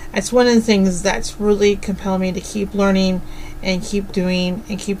 that's one of the things that's really compelled me to keep learning and keep doing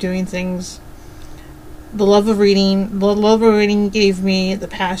things. The love of reading gave me the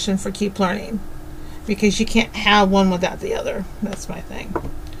passion for keep learning, because you can't have one without the other. That's my thing.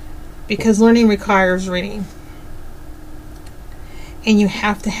 Because learning requires reading. And you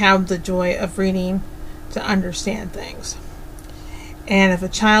have to have the joy of reading to understand things. And if a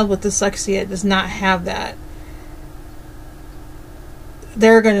child with dyslexia does not have that,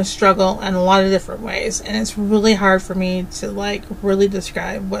 they're going to struggle in a lot of different ways, and it's really hard for me to like really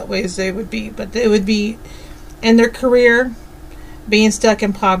describe what ways they would be, but they would be in their career, being stuck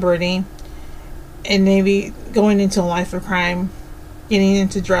in poverty, and maybe going into a life of crime, getting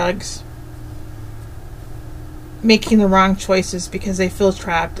into drugs, making the wrong choices because they feel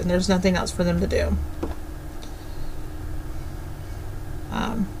trapped and there's nothing else for them to do.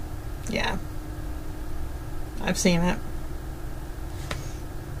 Yeah, I've seen it.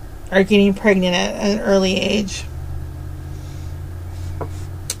 Or getting pregnant at an early age.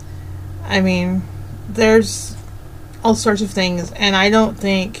 I mean, there's all sorts of things, and I don't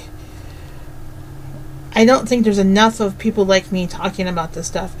think there's enough of people like me talking about this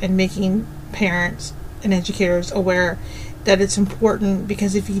stuff and making parents and educators aware that it's important,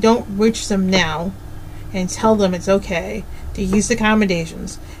 because if you don't reach them now and tell them it's okay to use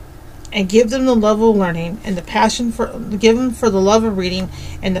accommodations and give them the love of learning and the passion for, give them for the love of reading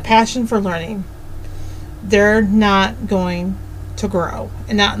and the passion for learning, they're not going to grow,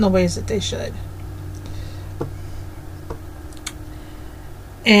 and not in the ways that they should.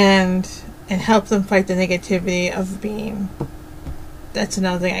 And help them fight the negativity of being, that's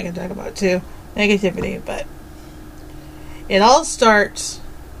another thing I can talk about too, negativity. But it all starts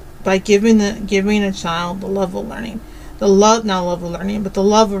by giving a child the love of learning. The love, not love of learning, but the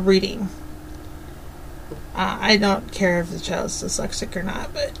love of reading. I don't care if the child is dyslexic or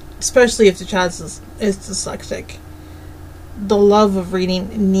not, but especially if the child is dyslexic, the love of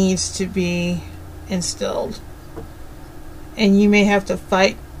reading needs to be instilled. And you may have to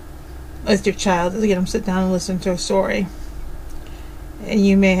fight with your child to get them to sit down and listen to a story. And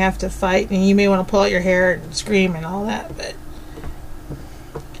you may have to fight, and you may want to pull out your hair and scream and all that, but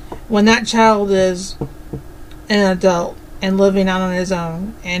when that child is an adult and living out on his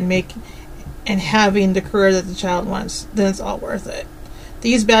own and having the career that the child wants, then it's all worth it.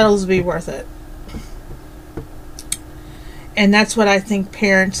 These battles will be worth it. And that's what I think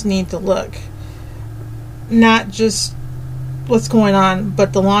parents need to look. Not just what's going on,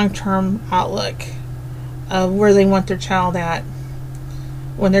 but the long-term outlook of where they want their child at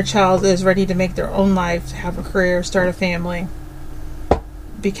when their child is ready to make their own life, have a career, start a family.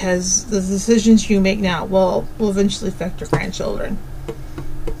 Because the decisions you make now will eventually affect your grandchildren.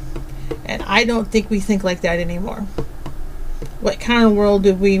 And I don't think we think like that anymore. What kind of world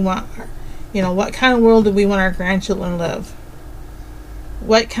do we want? What kind of world do we want our grandchildren to live?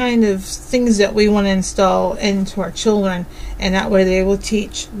 What kind of things that we want to install into our children, and that way they will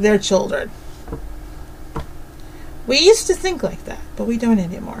teach their children. We used to think like that, but we don't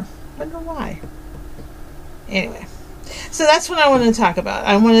anymore. I wonder why. Anyway. So that's what I wanted to talk about.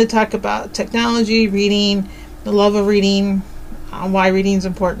 I wanted to talk about technology, reading, the love of reading, why reading is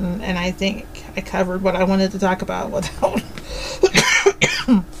important, and I think I covered what I wanted to talk about without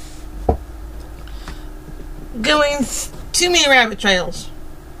going too many rabbit trails.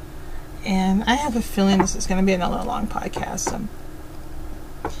 And I have a feeling this is going to be another long podcast.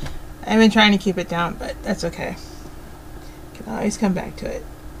 I've been trying to keep it down, but that's okay. Can always come back to it.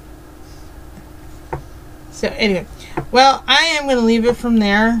 So anyway, well, I am going to leave it from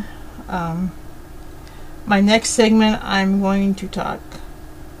there. My next segment, I'm going to talk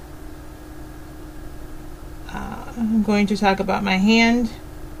about my hand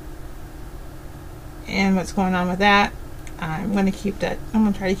and what's going on with that. I'm going to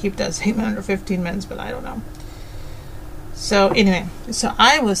try to keep that segment under 15 minutes, but I don't know. So anyway,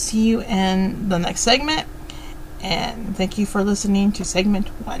 I will see you in the next segment, and thank you for listening to segment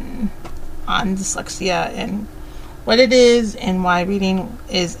 1 on dyslexia and what it is and why reading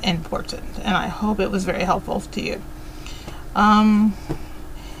is important. And I hope it was very helpful to you.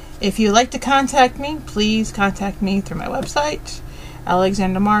 If you'd like to contact me, please contact me through my website,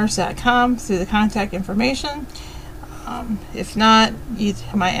 alexandramars.com, through the contact information. If not,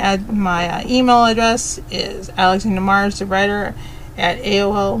 my email address is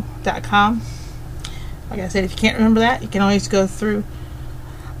alexandramars@aol.com. Like I said, if you can't remember that, you can always go through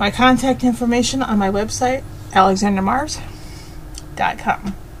my contact information on my website,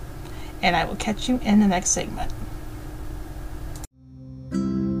 alexandramars.com. And I will catch you in the next segment.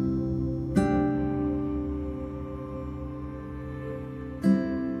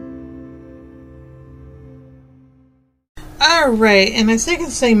 Alright, in my second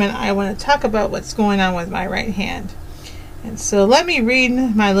segment, I want to talk about what's going on with my right hand. And so let me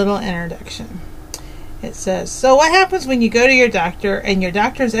read my little introduction. It says, so what happens when you go to your doctor and your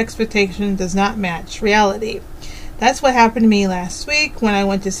doctor's expectation does not match reality? That's what happened to me last week when I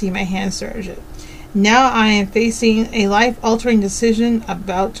went to see my hand surgeon. Now I am facing a life-altering decision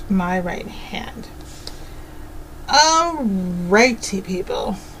about my right hand. Alrighty,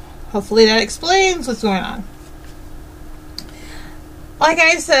 people. Hopefully that explains what's going on. Like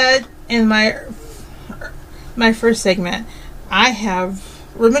I said in my first segment, I have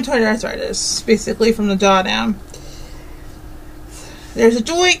rheumatoid arthritis, basically from the jaw down. There's a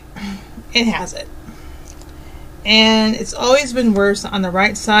joint, it has it. And it's always been worse on the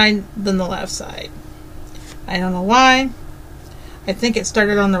right side than the left side. I don't know why. I think it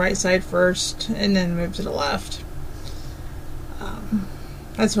started on the right side first and then moved to the left.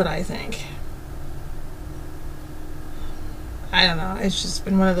 That's what I think. I don't know. It's just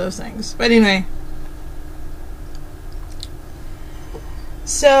been one of those things. But anyway.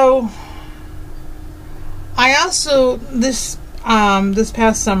 So, I also, this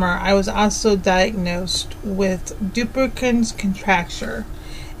past summer, I was also diagnosed with Dupuytren's contracture.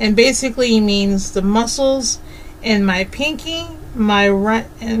 And basically means the muscles in my pinky, my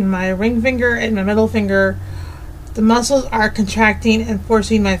ring finger, and my middle finger, the muscles are contracting and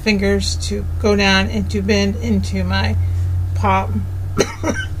forcing my fingers to go down and to bend into my palm.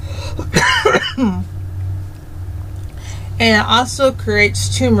 And it also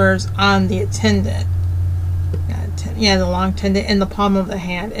creates tumors on the tendon. Yeah, the long tendon in the palm of the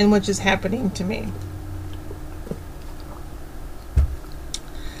hand, and which is happening to me.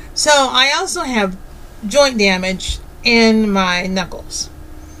 So I also have joint damage in my knuckles.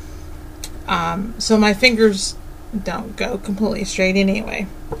 So my fingers don't go completely straight anyway.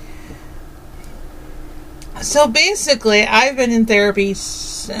 So basically, I've been in therapy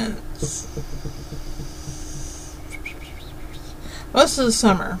since most of the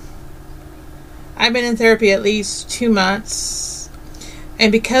summer. I've been in therapy at least 2 months. And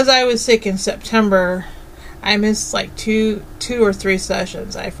because I was sick in September, I missed like two or three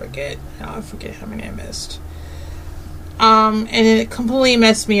sessions. I forget how many I missed. And it completely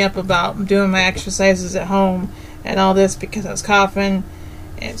messed me up about doing my exercises at home and all this because I was coughing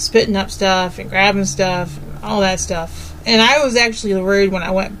and spitting up stuff and grabbing stuff and all that stuff. And I was actually worried when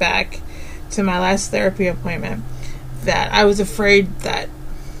I went back to my last therapy appointment that I was afraid that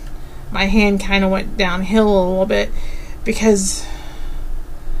my hand kind of went downhill a little bit because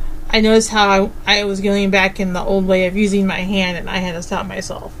I noticed how I was going back in the old way of using my hand and I had to stop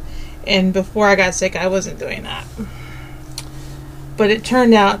myself. And before I got sick, I wasn't doing that. But it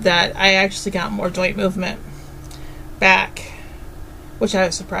turned out that I actually got more joint movement back, which I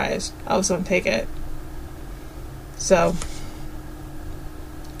was surprised. I was going to take it. So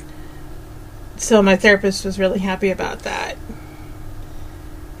my therapist was really happy about that.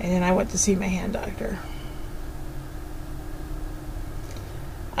 And then I went to see my hand doctor.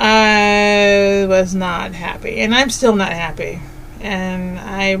 I was not happy. And I'm still not happy. And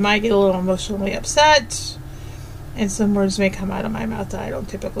I might get a little emotionally upset. And some words may come out of my mouth that I don't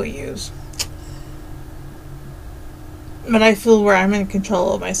typically use. But I feel where I'm in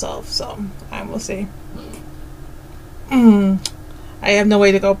control of myself. So, I will see. I have no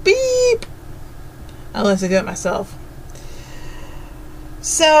way to go beep. Unless I do it myself.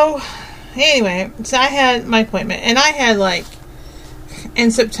 So, anyway. So I had my appointment. And I had like,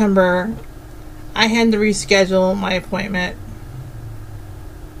 in September, I had to reschedule my appointment.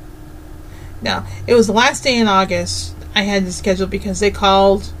 No, it was the last day in August I had to schedule because they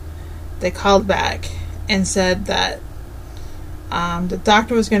called back and said that the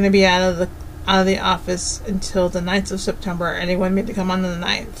doctor was going to be out of the office until the 9th of September, and they wanted me to come on the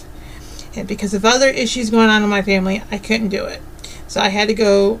 9th. And because of other issues going on in my family, I couldn't do it. So I had to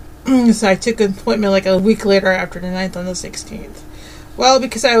go, so I took an appointment like a week later after the 9th on the 16th. Well,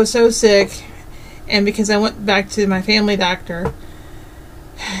 because I was so sick, and because I went back to my family doctor,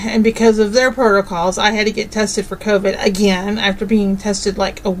 and because of their protocols, I had to get tested for COVID again after being tested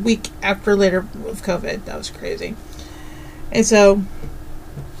like a week after later with COVID. That was crazy. And so,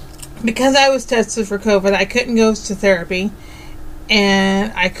 because I was tested for COVID, I couldn't go to therapy,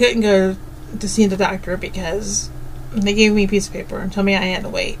 and I couldn't go to see the doctor because they gave me a piece of paper and told me I had to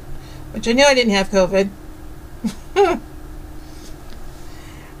wait, which I knew I didn't have COVID.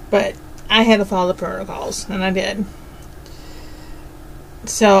 But I had to follow the protocols, and I did.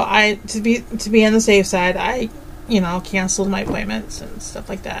 So to be on the safe side, I canceled my appointments and stuff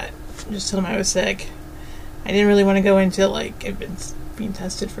like that. Just told them I was sick. I didn't really want to go into like being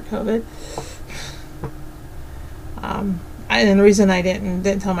tested for COVID. And the reason I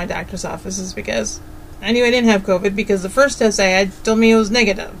didn't tell my doctor's office is because I knew I didn't have COVID because the first test I had told me it was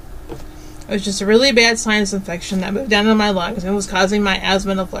negative. It was just a really bad sinus infection that moved down into my lungs and was causing my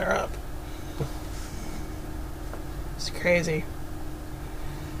asthma to flare up. It's crazy.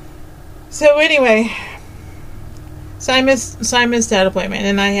 So anyway, so I missed that appointment,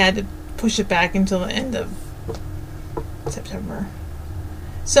 and I had to push it back until the end of September.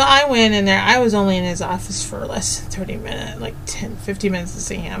 So I went in there. I was only in his office for less than 30 minutes, like 10, 15 minutes to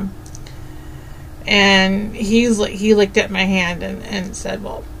see him. And he looked at my hand and said,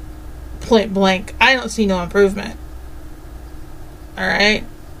 well, point blank, I don't see no improvement. Alright?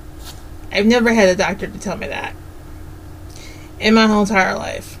 I've never had a doctor to tell me that in my whole entire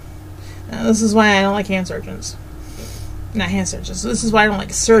life. Now, this is why I don't like hand surgeons. Not hand surgeons. This is why I don't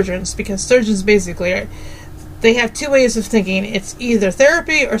like surgeons, because surgeons basically they have two ways of thinking. It's either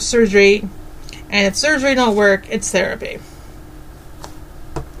therapy or surgery, and if surgery don't work, it's therapy.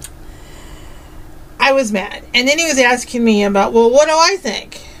 I was mad. And then he was asking me about, well, what do I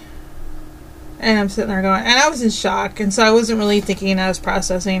think? And I'm sitting there going, and I was in shock, and so I wasn't really thinking, I was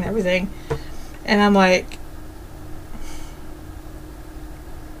processing everything. And I'm like,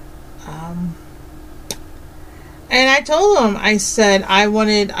 and I told him, I said, I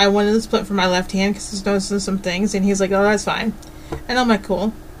wanted the split for my left hand because he's noticing some things, and he's like, oh, that's fine. And I'm like,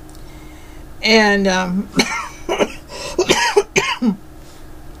 cool. And, and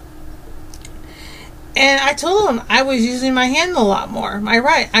I told him I was using my hand a lot more.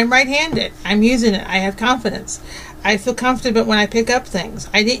 I'm right-handed. I'm using it. I have confidence. I feel confident when I pick up things.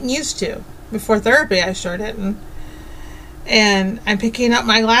 I didn't used to. Before therapy, I sure didn't. And I'm picking up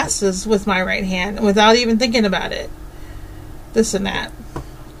my glasses with my right hand without even thinking about it. This and that.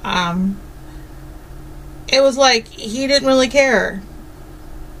 It was like he didn't really care.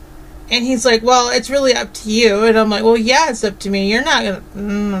 And he's like, well, it's really up to you. And I'm like, well, yeah, it's up to me. You're not going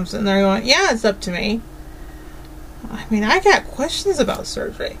to... I'm sitting there going, yeah, it's up to me. I mean, I got questions about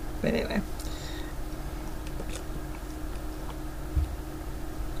surgery. But anyway.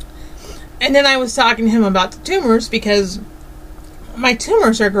 And then I was talking to him about the tumors because my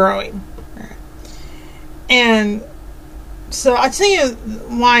tumors are growing. And so I'll tell you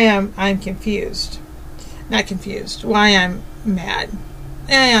why I'm confused. Not confused. Why I'm mad.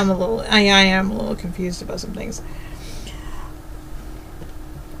 I am a little confused about some things.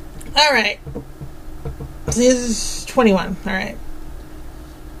 Alright. So this is 21. Alright.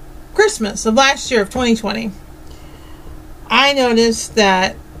 Christmas of last year of 2020. I noticed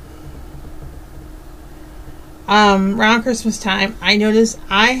that around Christmas time, I noticed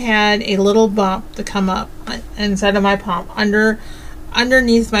I had a little bump to come up inside of my palm,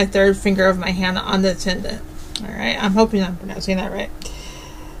 underneath my third finger of my hand on the tendon. Alright, I'm hoping I'm pronouncing that right.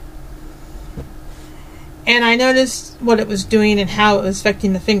 And I noticed what it was doing and how it was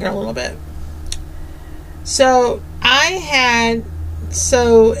affecting the finger a little bit. So in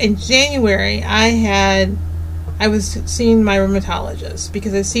January, I was seeing my rheumatologist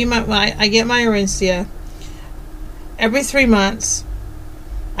because I get my Orencia every 3 months.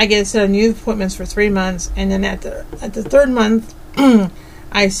 I get a set of new appointments for 3 months, and then at the third month,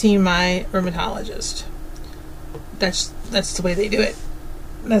 I see my rheumatologist. That's the way they do it.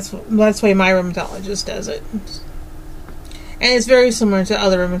 That's the way my rheumatologist does it. And it's very similar to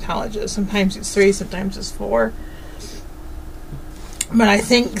other rheumatologists. Sometimes it's 3, sometimes it's 4. But I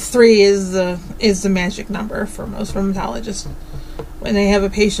think 3 is the magic number for most rheumatologists when they have a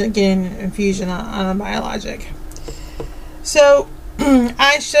patient getting an infusion on a biologic. So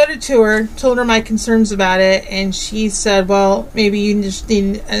I showed it to her, told her my concerns about it, and she said, well, maybe you just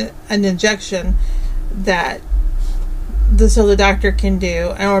need an injection that this other doctor can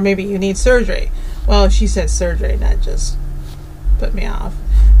do, or maybe you need surgery. Well, she said surgery, not just put me off.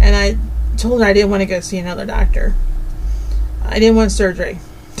 And I told her I didn't want to go see another doctor. I didn't want surgery.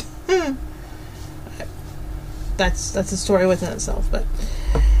 That's a story within itself. But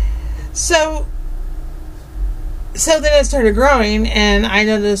so then it started growing, and I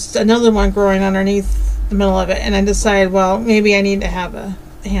noticed another one growing underneath the middle of it, and I decided, well, maybe I need to have a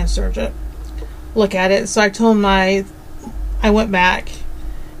hand surgeon look at it. So I went back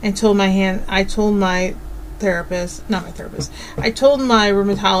and told my therapist, not my therapist, I told my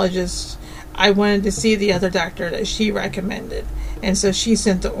rheumatologist I wanted to see the other doctor that she recommended. And so she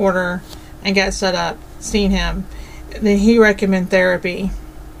sent the order and got set up, seen him. Then he recommended therapy.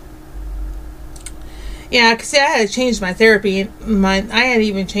 Yeah, because I had to change my therapy. I had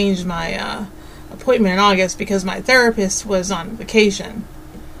even changed my appointment in August because my therapist was on vacation.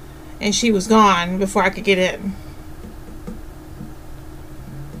 And she was gone before I could get in.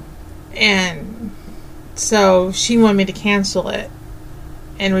 And so she wanted me to cancel it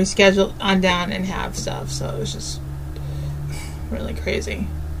and reschedule on down and have stuff. So it was just really crazy.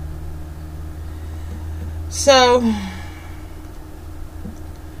 So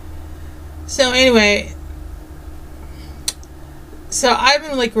anyway, so I've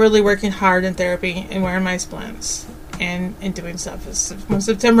been really working hard in therapy and wearing my splints and doing stuff. When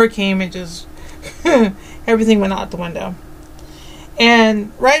September came, it just Everything went out the window.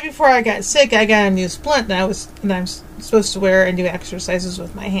 And right before I got sick, I got a new splint that I'm supposed to wear and do exercises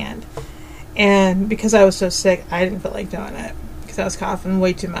with my hand. And because I was so sick, I didn't feel like doing it because I was coughing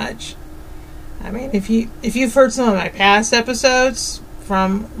way too much. I mean, if you've heard some of my past episodes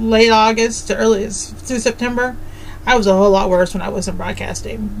from late August to through September, I was a whole lot worse when I wasn't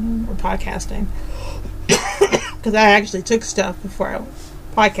broadcasting or podcasting. Because I actually took stuff before I was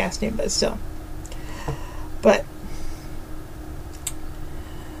podcasting, but still. But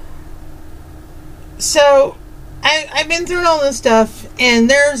so I've been through all this stuff, and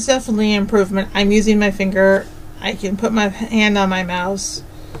there's definitely improvement. I'm using my finger. I can put my hand on my mouse.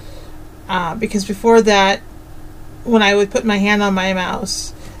 Because before that, when I would put my hand on my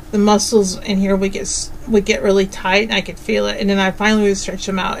mouse, the muscles in here would get really tight, and I could feel it. And then I finally would stretch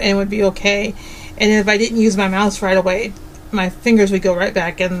them out, and it would be okay. And if I didn't use my mouse right away, my fingers would go right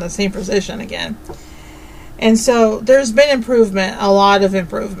back in the same position again. And so there's been improvement, a lot of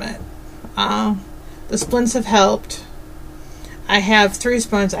improvement. The splints have helped. I have 3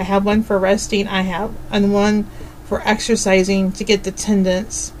 splints. I have one for resting. And one for exercising to get the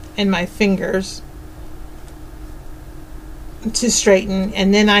tendons in my fingers to straighten.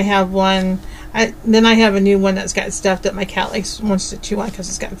 And then I have a new one that's got stuff that my cat wants to chew on because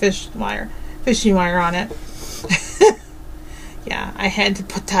it's got fishing wire on it. Yeah, I had to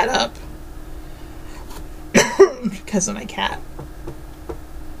put that up because of my cat.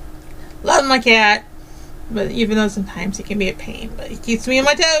 Love my cat, but even though sometimes he can be a pain, but he keeps me on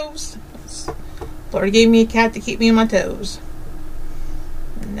my toes. Lord gave me a cat to keep me on my toes.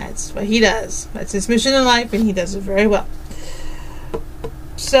 And that's what he does. That's his mission in life, and he does it very well.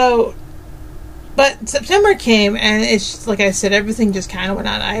 So, but September came, and it's like I said, everything just kind of went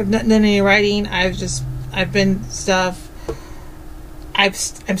on. I have not done any writing. I've been stuff. I'm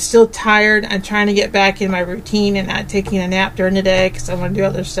still tired. I'm trying to get back in my routine and not taking a nap during the day because I want to do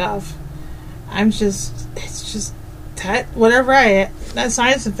other stuff. It's just that that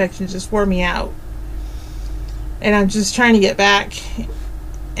sinus infection just wore me out. And I'm just trying to get back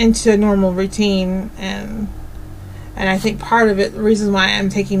into a normal routine, and I think part of it, the reason why I'm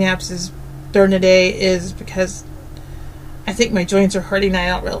taking naps is during the day is because I think my joints are hurting and I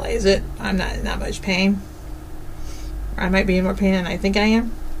don't realize it. I'm not in that much pain. I might be in more pain than I think I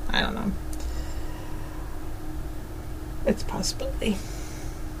am. I don't know. It's a possibility.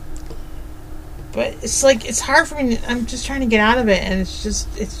 But it's hard for me. I'm just trying to get out of it, and it's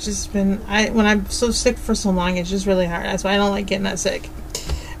just been, when I'm so sick for so long, it's just really hard. That's why I don't like getting that sick.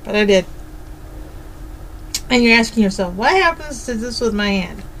 But I did. And you're asking yourself, what happens to this with my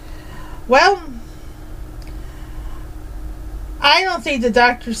hand? Well, I don't think the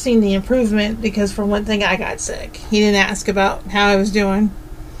doctor's seen the improvement because, for one thing, I got sick. He didn't ask about how I was doing.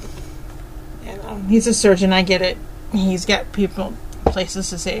 You know, he's a surgeon. I get it. He's got places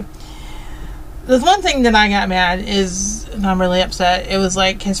to see. The one thing that I got mad is, and I'm really upset, it was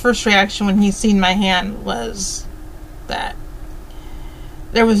like his first reaction when he seen my hand was that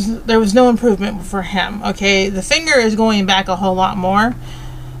there was no improvement for him. Okay, the finger is going back a whole lot more.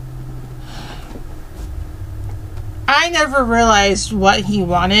 I never realized what he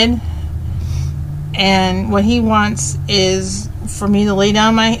wanted, and what he wants is for me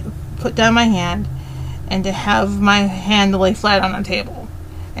to put down my hand, and to have my hand lay flat on the table,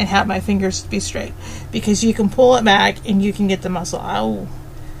 and have my fingers be straight, because you can pull it back and you can get the muscle. Oh,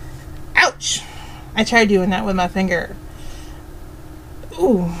 ouch! I tried doing that with my finger.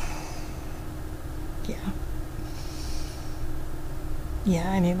 Ooh, yeah.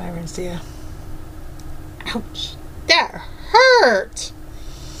 I need my rinsea. Ouch! That hurt,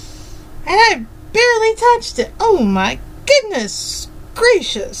 and I barely touched it. Oh my goodness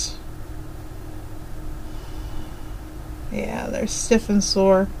gracious! Yeah, they're stiff and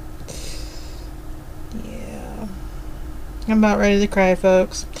sore. Yeah. I'm about ready to cry,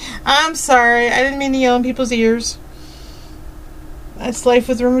 folks. I'm sorry. I didn't mean to yell in people's ears. That's life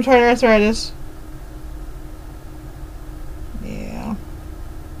with rheumatoid arthritis. Yeah.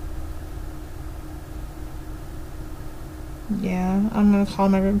 Yeah, I'm going to call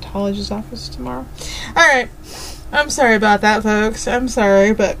my rheumatologist's office tomorrow. Alright. I'm sorry about that, folks. I'm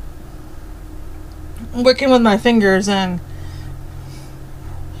sorry, but working with my fingers, and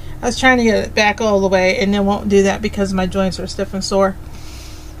I was trying to get it back all the way, and it won't do that because my joints are stiff and sore.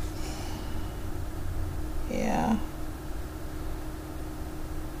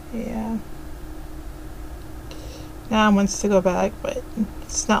 Yeah. Now it wants to go back, but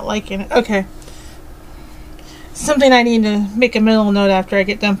it's not liking it. Okay. Something I need to make a mental note after I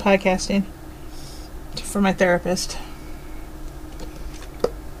get done podcasting for my therapist.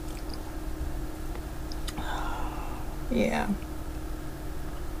 Yeah.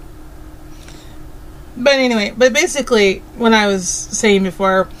 But anyway, basically, what I was saying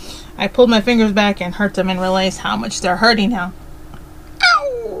before, I pulled my fingers back and hurt them and realized how much they're hurting now.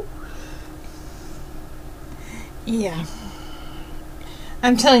 Ow! Yeah.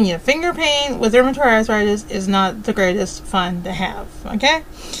 I'm telling you, finger pain with rheumatoid arthritis is not the greatest fun to have, okay?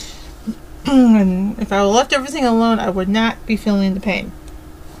 And if I left everything alone, I would not be feeling the pain.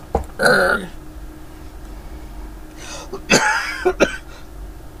 Urgh.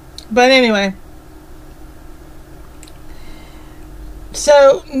 But anyway,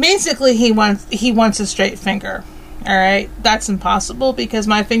 so basically he wants a straight finger. All right, that's impossible because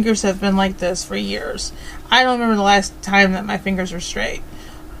my fingers have been like this for years. I don't remember the last time that my fingers were straight.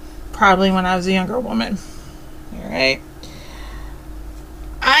 Probably when I was a younger woman. All right.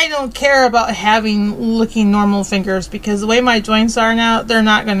 I don't care about looking normal fingers because the way my joints are now, they're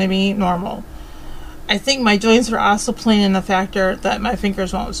not going to be normal. I think my joints are also playing in the factor that my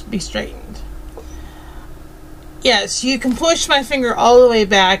fingers won't be straightened. Yes, you can push my finger all the way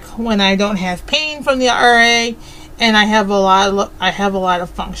back when I don't have pain from the RA, and I have a lot of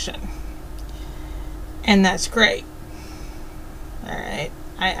function, and that's great. All right,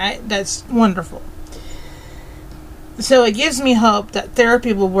 that's wonderful. So it gives me hope that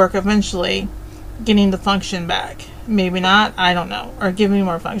therapy will work eventually, getting the function back. Maybe not, I don't know, or give me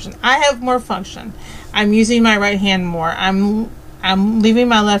more function. I have more function. I'm using my right hand more. I'm leaving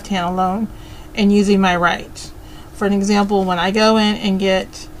my left hand alone and using my right. For an example, when I go in and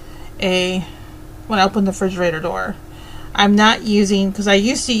when I open the refrigerator door, I'm not using, because I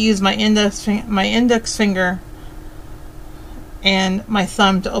used to use my index finger and my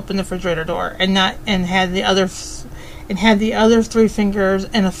thumb to open the refrigerator door, and had the other 3 fingers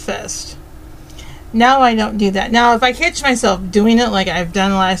in a fist. Now I don't do that. Now if I catch myself doing it like I've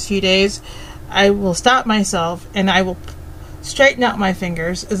done the last few days, I will stop myself and I will straighten out my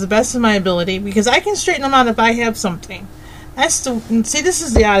fingers as the best of my ability, because I can straighten them out if I have something. See, this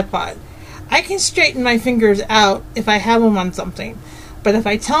is the odd part. I can straighten my fingers out if I have them on something, but if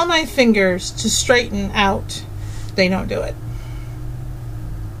I tell my fingers to straighten out, they don't do it.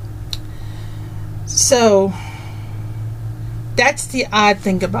 So that's the odd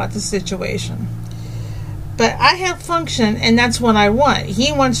thing about the situation. But I have function, and that's what I want.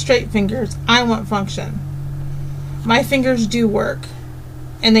 He wants straight fingers. I want function. My fingers do work,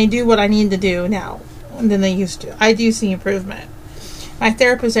 and they do what I need to do now than they used to. I do see improvement. My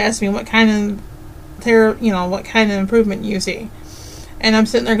therapist asked me what kind of improvement you see, and I'm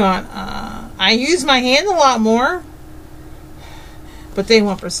sitting there going, I use my hand a lot more, but they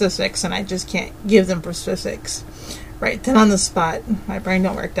want specifics, and I just can't give them specifics right then on the spot. My brain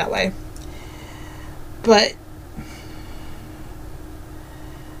don't work that way. But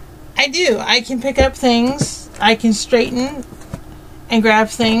I do. I can pick up things. I can straighten and grab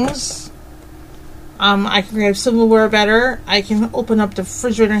things. I can grab silverware better. I can open up the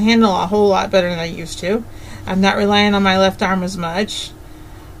refrigerator handle a whole lot better than I used to. I'm not relying on my left arm as much.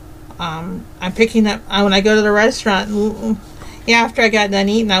 I'm picking up when I go to the restaurant. Yeah, after I got done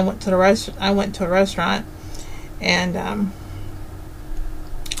eating, I went to a restaurant, and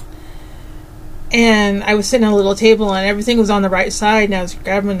I was sitting at a little table, and everything was on the right side, and I was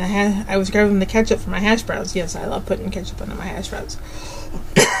grabbing the ketchup for my hash browns. Yes, I love putting ketchup on my hash browns.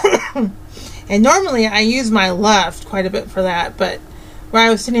 And normally I use my left quite a bit for that, but where I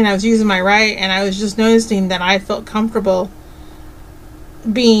was sitting, I was using my right, and I was just noticing that I felt comfortable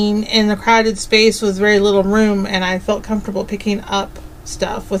being in a crowded space with very little room, and I felt comfortable picking up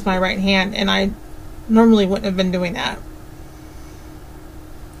stuff with my right hand, and I normally wouldn't have been doing that.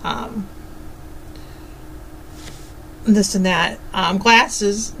 This and that.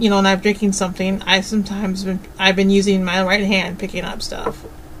 Glasses, when I'm drinking something, I've been using my right hand picking up stuff.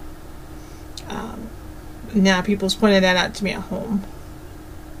 Now people's pointed that out to me at home.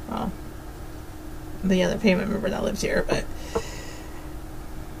 Well, the other payment member that lives here, but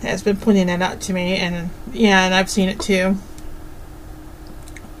has been pointing that out to me, and and I've seen it too.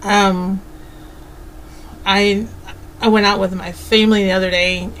 I went out with my family the other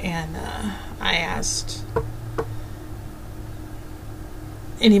day, and I asked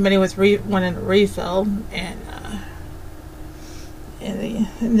anybody wanted a refill, and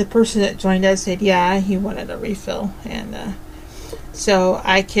the person that joined us said, yeah, he wanted a refill, and so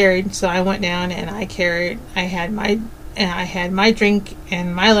I went down and I had my drink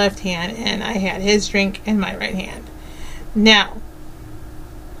in my left hand, and I had his drink in my right hand. Now,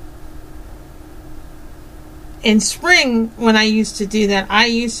 in spring, when I used to do that, I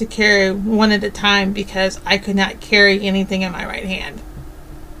used to carry one at a time because I could not carry anything in my right hand.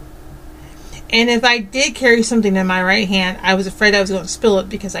 And if I did carry something in my right hand, I was afraid I was going to spill it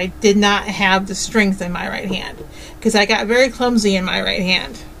because I did not have the strength in my right hand. Because I got very clumsy in my right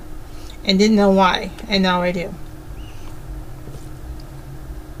hand. And didn't know why. And now I do.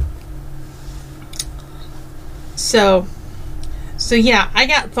 So yeah, I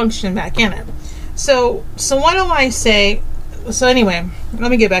got function back in it. So what do I say? So anyway,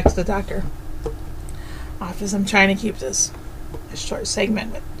 let me get back to the doctor office. I'm trying to keep this a short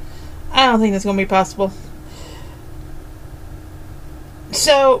segment, but I don't think that's going to be possible.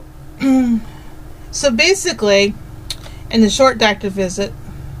 So basically, in the short doctor visit,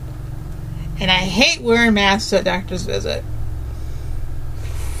 and I hate wearing masks to a doctor's visit.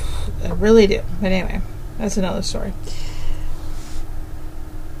 I really do. But anyway, that's another story.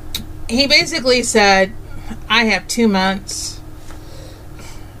 He basically said, I have 2 months.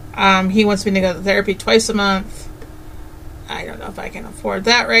 He wants me to go to therapy twice a month. I don't know if I can afford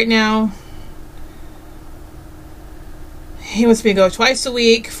that right now. He wants me to go twice a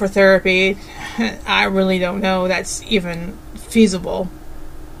week for therapy. I really don't know that's even feasible.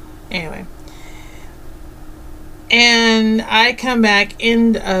 Anyway. And I come back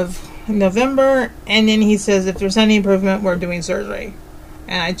end of November, and then he says if there's any improvement, we're doing surgery.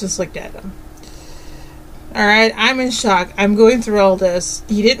 And I just looked at him. Alright, I'm in shock. I'm going through all this.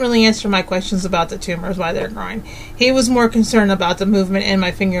 He didn't really answer my questions about the tumors, why they're growing. He was more concerned about the movement in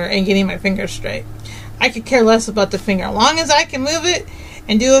my finger and getting my finger straight. I could care less about the finger. As long as I can move it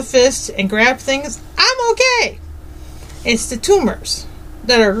and do a fist and grab things, I'm okay. It's the tumors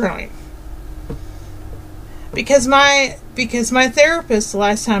that are growing. Because my therapist, the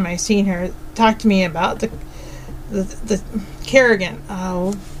last time I seen her, talked to me about the Kerrigan.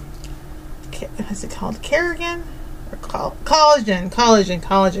 Oh, is it called Kerrigan? Or collagen.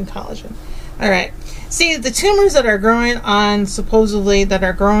 Alright. See, the tumors that are growing on, supposedly, that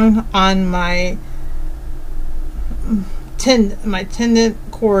are growing on my tendon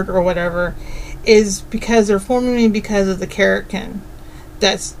cord or whatever, is because they're forming because of the keratin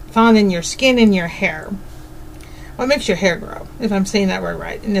that's found in your skin and your hair. What makes your hair grow, if I'm saying that word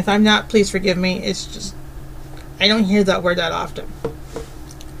right. And if I'm not, please forgive me. It's just, I don't hear that word that often.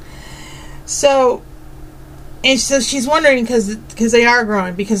 So she's wondering because they are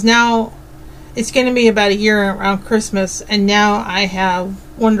growing. Because now it's going to be about a year around Christmas, and now I have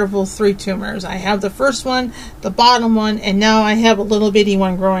wonderful 3 tumors. I have the first one, the bottom one, and now I have a little bitty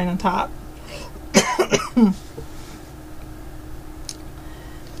one growing on top.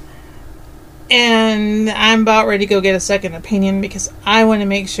 And I'm about ready to go get a second opinion because I want to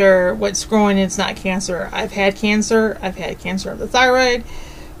make sure what's growing is not cancer. I've had cancer. I've had cancer of the thyroid.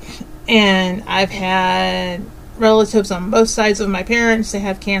 And I've had relatives on both sides of my parents that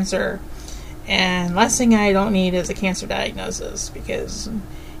have cancer. And last thing I don't need is a cancer diagnosis because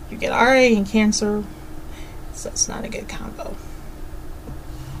you get RA and cancer. So it's not a good combo.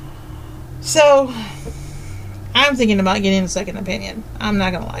 So I'm thinking about getting a second opinion. I'm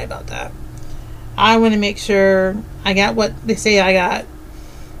not going to lie about that. I want to make sure I got what they say I got.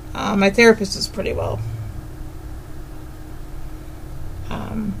 My therapist is pretty well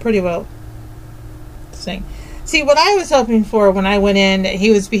saying. See, what I was hoping for when I went in, that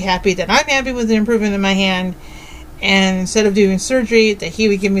he would be happy that I'm happy with the improvement in my hand, and instead of doing surgery, that he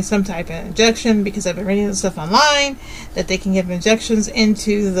would give me some type of injection, because I've been reading the stuff online, that they can give injections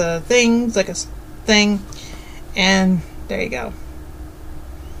into the things, like a thing, and there you go.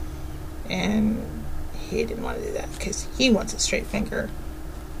 And he didn't want to do that because he wants a straight finger.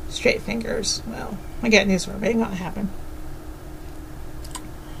 Straight fingers. Well, I got news for him. It ain't gonna happen.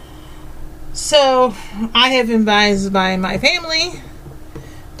 So I have been advised by my family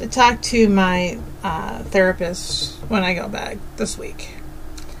to talk to my therapist when I go back this week.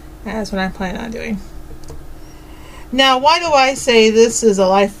 That's what I'm planning on doing. Now, why do I say this is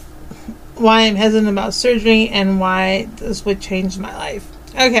why I'm hesitant about surgery and why this would change my life?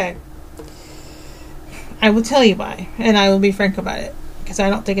 Okay. I will tell you why, and I will be frank about it, because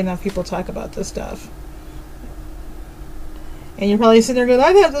I don't think enough people talk about this stuff. And you're probably sitting there going,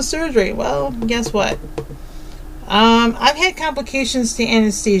 I'd have the surgery. Well, guess what? I've had complications to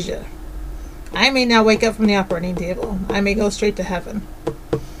anesthesia. I may not wake up from the operating table. I may go straight to heaven.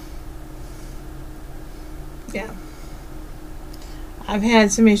 Yeah. I've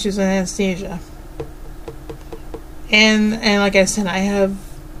had some issues with anesthesia. And like I said, I have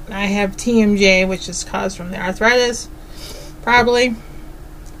TMJ, which is caused from the arthritis, probably.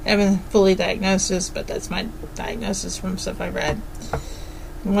 I haven't fully diagnosed this, but that's my diagnosis from stuff I read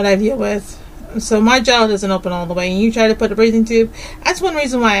and what I deal with. So my jaw doesn't open all the way, and you try to put a breathing tube. That's one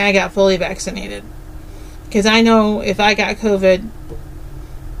reason why I got fully vaccinated, because I know if I got COVID,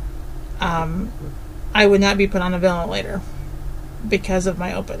 I would not be put on a ventilator because of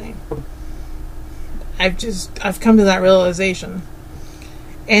my opening. I've come to that realization.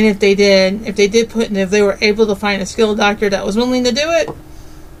 And if they were able to find a skilled doctor that was willing to do it,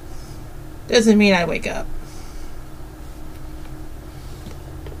 doesn't mean I wake up.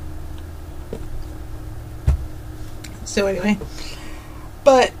 So anyway,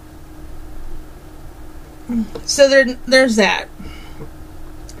 but so there's that.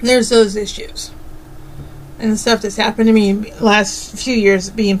 There's those issues and the stuff that's happened to me last few years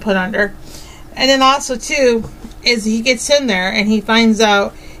being put under. And then also too is he gets in there and he finds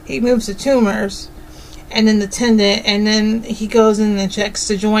out he moves the tumors and then the tendon, and then he goes in and checks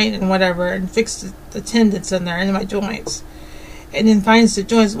the joint and whatever and fixes the tendons in there in my joints and then finds the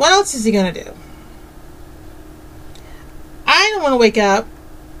joints. What else is he going to do? I don't want to wake up,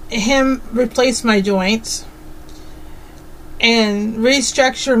 him replace my joints and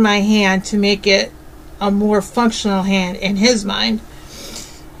restructure my hand to make it a more functional hand in his mind.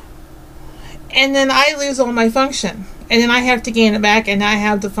 And then I lose all my function. And then I have to gain it back and I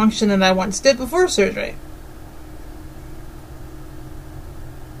have the function that I once did before surgery.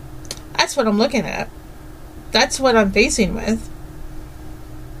 That's what I'm looking at. That's what I'm facing with.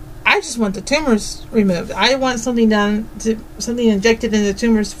 I just want the tumors removed. I want something injected into the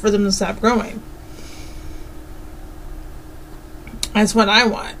tumors for them to stop growing. That's what I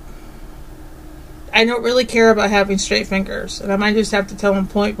want. I don't really care about having straight fingers. And I might just have to tell them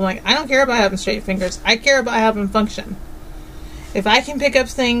point blank, I don't care about having straight fingers. I care about having function. If I can pick up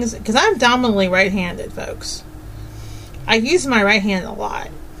things, because I'm dominantly right-handed, folks. I use my right hand a lot.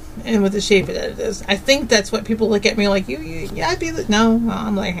 And with the shape that it is. I think that's what people look at me like, yeah, I'd be, no,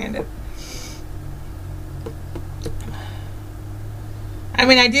 I'm right-handed. I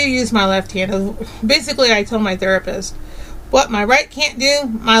mean, I do use my left hand. Basically, I tell my therapist, what my right can't do,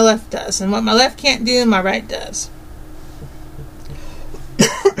 my left does. And what my left can't do, my right does.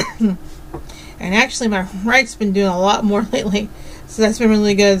 And actually, my right's been doing a lot more lately. So that's been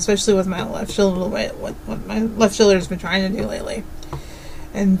really good, especially with my left shoulder, what my left shoulder has been trying to do lately.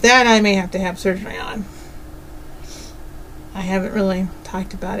 And that I may have to have surgery on. I haven't really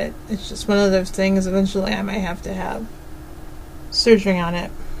talked about it. It's just one of those things, eventually I may have to have surgery on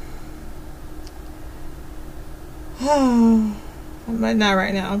it. But not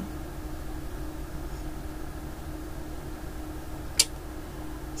right now.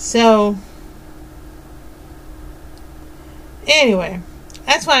 So, anyway,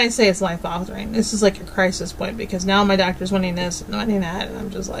 that's why I say it's life altering. This is like a crisis point because now my doctor's wanting this and wanting that, and I'm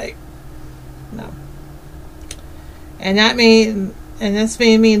just like, no. And this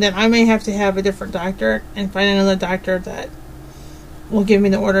may mean that I may have to have a different doctor and find another doctor that will give me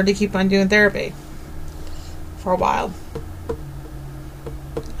the order to keep on doing therapy for a while.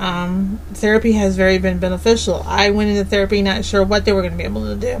 Therapy has been beneficial. I went into therapy not sure what they were going to be able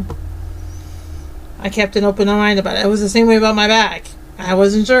to do. I kept an open mind about it. It was the same way about my back. I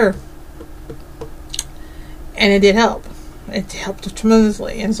wasn't sure. And it did help. It helped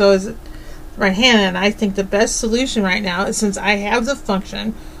tremendously. And so is it right hand. And I think the best solution right now is, since I have the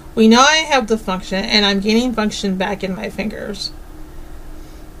function, we know I have the function, and I'm gaining function back in my fingers,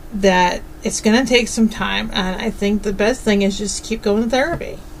 that it's going to take some time. And I think the best thing is just keep going to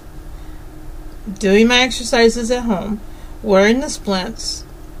therapy. Doing my exercises at home, wearing the splints,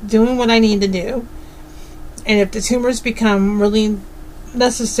 doing what I need to do. And if the tumors become really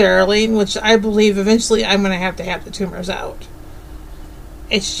necessarily, which I believe eventually I'm going to have the tumors out.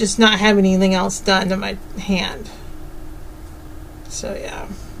 It's just not having anything else done to my hand. So, yeah.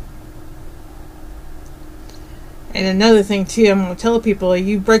 And another thing, too, I'm going to tell people,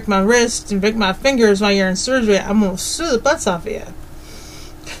 you break my wrist and break my fingers while you're in surgery, I'm going to sue the butts off of you.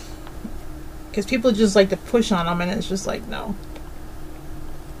 Because people just like to push on them, and it's just like, no.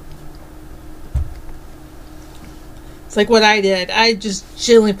 It's like what I did. I just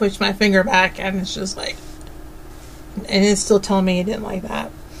gently pushed my finger back, and it's just like, and it's still telling me it didn't like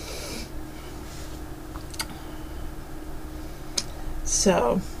that.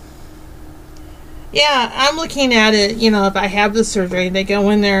 So, yeah, I'm looking at it, if I have the surgery, they go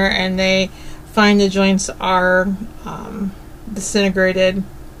in there and they find the joints are disintegrated,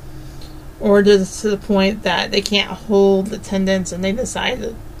 or to the point that they can't hold the tendons, and they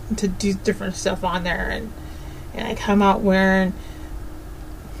decide to do different stuff on there, and I come out wearing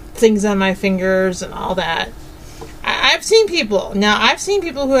things on my fingers and all that. I've seen people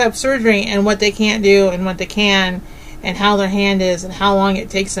who have surgery and what they can't do and what they can, and how their hand is and how long it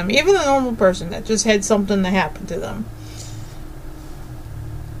takes them. Even a normal person that just had something that happened to them.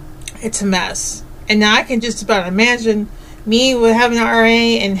 It's a mess. And now I can just about imagine Me with having an RA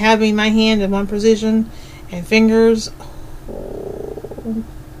and having my hand in one position and fingers, oh,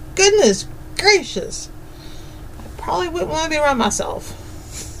 goodness gracious, I probably wouldn't want to be around myself.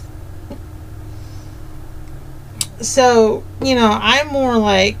 So, you know, I'm more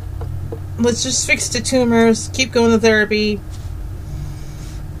like, let's just fix the tumors, keep going to therapy.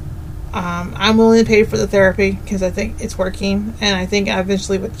 I'm willing to pay for the therapy because I think it's working, and I think I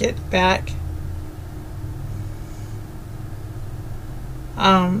eventually would get back.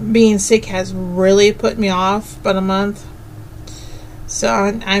 Being sick has really put me off about a month, so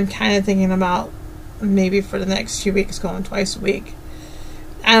I'm kind of thinking about maybe for the next few weeks going twice a week.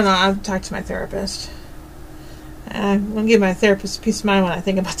 I don't know. I've talked to my therapist. I'm going to give my therapist peace of mind when I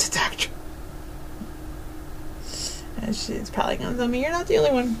think about the doctor. And she's probably going to tell me, you're not the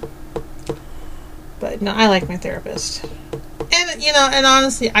only one. But no, I like my therapist. And, you know, and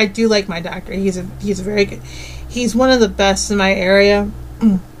honestly, I do like my doctor. He's a very good, he's one of the best in my area.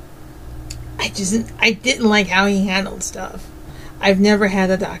 I didn't like how he handled stuff. I've never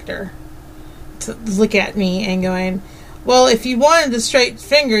had a doctor to look at me and going, well, if you wanted a straight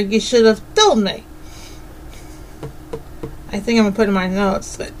finger, you should have told me. I think I'm going to put in my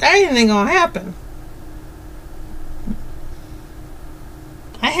notes that ain't going to happen.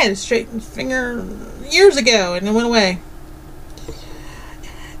 I had a straight finger years ago and it went away.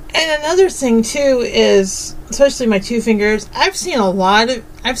 And another thing too is, especially my two fingers, I've seen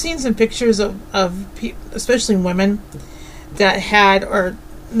some pictures of people, especially women that had, or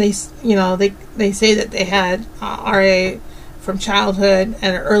they say that they had RA from childhood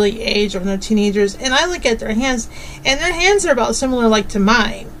at an early age or when they're teenagers, and I look at their hands, and their hands are about similar like to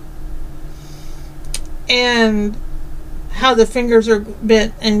mine, and how the fingers are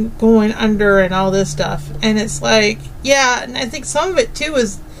bent and going under and all this stuff, and it's like, yeah, and I think some of it too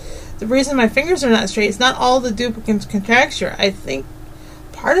is the reason my fingers are not straight. It's not all the duplicate contracture. I think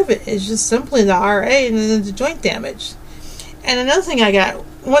part of it is just simply the RA and then the joint damage. And another thing I got,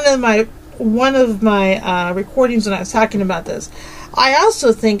 one of my recordings when I was talking about this, I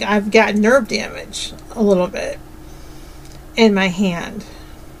also think I've got nerve damage a little bit in my hand.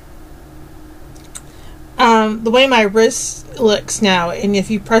 The way my wrist looks now, and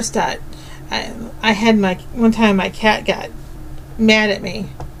if you press that, I had one time my cat got mad at me.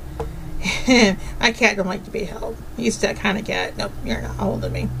 My cat don't like to be held. He's that kind of cat. Nope, you're not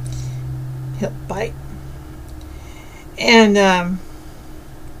holding me. He'll bite. And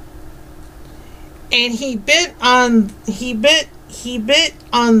he bit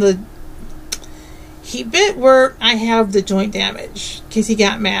where I have the joint damage because he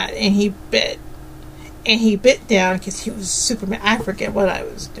got mad and he bit down because he was super mad. I forget what I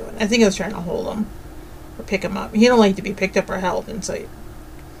was doing. I think I was trying to hold him or pick him up. He don't like to be picked up or held, and so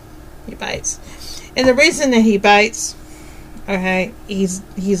he bites. And the reason that he bites, okay, he's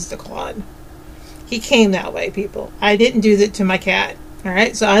the clawed. He came that way, people. I didn't do that to my cat.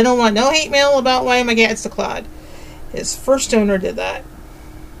 Alright, so I don't want no hate mail about why my cat's the clawed. His first owner did that.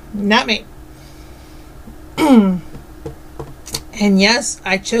 Not me. And yes,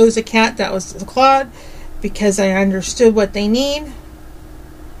 I chose a cat that was the clawed because I understood what they need.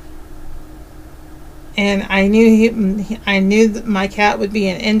 And I knew that my cat would be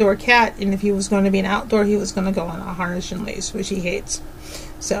an indoor cat, and if he was going to be an outdoor, he was going to go on a harness and leash, which he hates.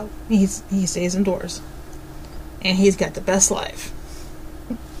 So he stays indoors, and he's got the best life.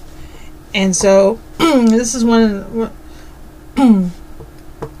 And so this is one. And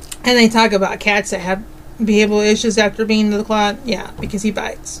they talk about cats that have behavioral issues after being the clawed. Yeah, because he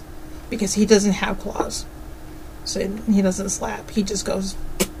bites, because he doesn't have claws, so he doesn't slap. He just goes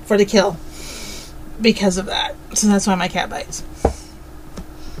for the kill. Because of that. So that's why my cat bites.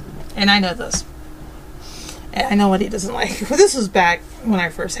 And I know this. And I know what he doesn't like. This was back when I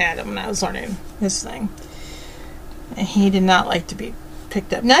first had him, when I was learning this thing. And he did not like to be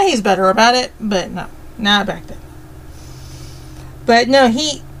picked up. Now he's better about it, but no. Not back then. But no,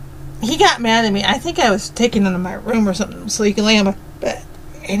 he got mad at me. I think I was taking him to my room or something so he could lay on my bed.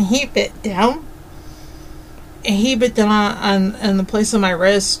 And he bit down. And he bit down on the place on my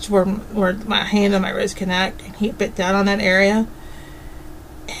wrist where my hand and my wrist connect, and he bit down on that area.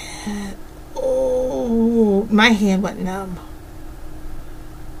 And oh, my hand went numb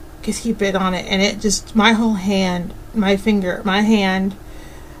because he bit on it, and it just, my whole hand, my finger, my hand,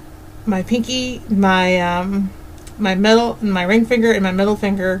 my pinky, my my ring finger, and my middle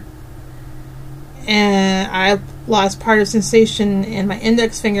finger, and I lost part of sensation in my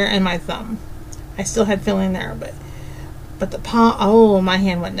index finger and my thumb. I still had feeling there, but the palm, oh, my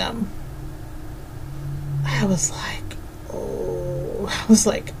hand went numb. I was like,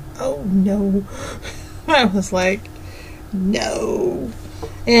 oh no. I was like, no.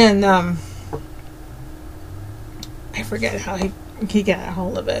 And I forget how he got a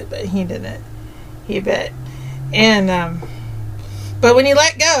hold of it, but he didn't. He bit. And but when he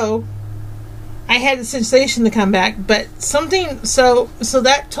let go, I had the sensation to come back, but something, so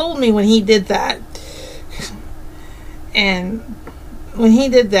that told me when he did that, and when he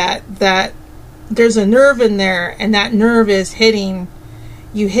did that there's a nerve in there, and that nerve is hitting,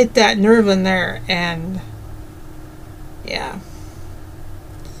 you hit that nerve in there, and yeah,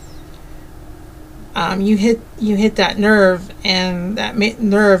 you hit that nerve, and that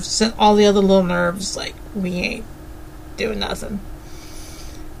nerve sent all the other little nerves like, we ain't doing nothing.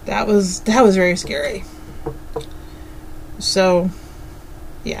 That was very scary. So,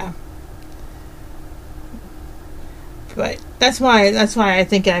 yeah. But that's why I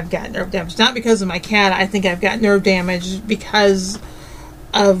think I've got nerve damage. Not because of my cat. I think I've got nerve damage because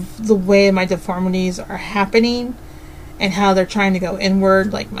of the way my deformities are happening and how they're trying to go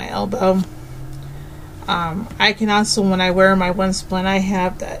inward, like my elbow. I can also, when I wear my one splint I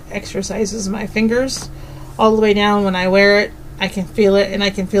have that exercises my fingers all the way down. When I wear it, I can feel it, and I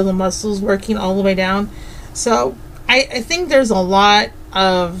can feel the muscles working all the way down. So I think there's a lot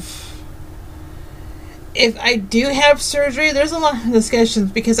of, if I do have surgery, there's a lot of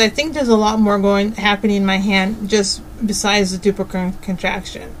discussions, because I think there's a lot more happening in my hand just besides the duplicate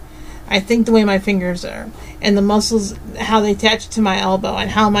contraction. I think the way my fingers are, and the muscles, how they attach to my elbow,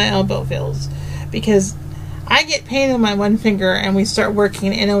 and how my elbow feels. Because I get pain in my one finger, and we start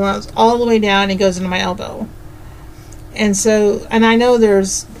working, and it goes all the way down and goes into my elbow. And so, and I know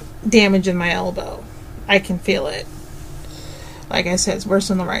there's damage in my elbow. I can feel it. Like I said, it's worse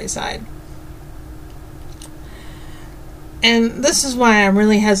on the right side. And this is why I'm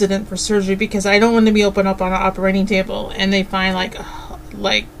really hesitant for surgery, because I don't want to be open up on an operating table and they find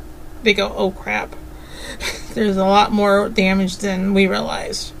like they go, oh crap, there's a lot more damage than we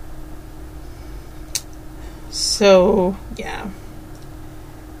realized. So, yeah.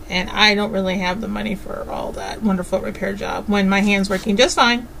 And I don't really have the money for all that wonderful repair job when my hand's working just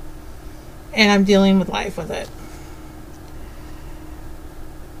fine and I'm dealing with life with it.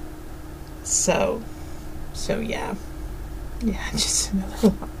 So yeah. Yeah, just another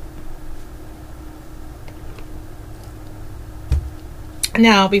one.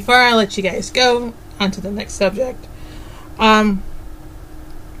 Now, before I let you guys go on to the next subject,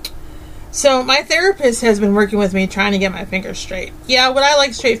 so my therapist has been working with me trying to get my fingers straight. Yeah, would I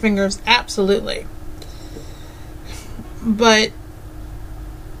like straight fingers? Absolutely. But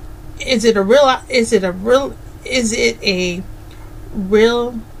is it a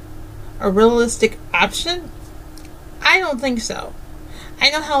realistic option? I don't think so. I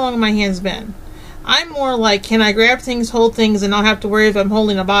know how long my hand's been. I'm more like, can I grab things, hold things, and not have to worry if I'm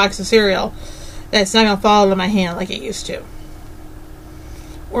holding a box of cereal that's not going to fall out of my hand like it used to.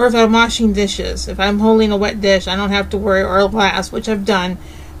 Or if I'm washing dishes, if I'm holding a wet dish, I don't have to worry, or a glass, which I've done,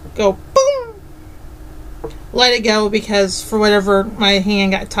 go boom, let it go because for whatever, my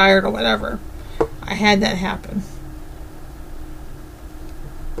hand got tired or whatever. I had that happen.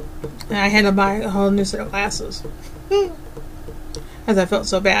 And I had to buy a whole new set of glasses. Because I felt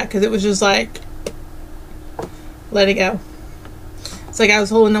so bad, because it was just like, let it go. It's like I was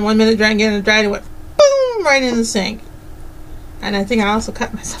holding it 1 minute, getting it dried, and went boom, right in the sink. And I think I also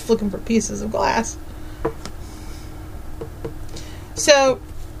cut myself looking for pieces of glass. So,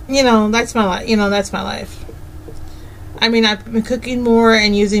 that's my life. That's my life. I mean, I've been cooking more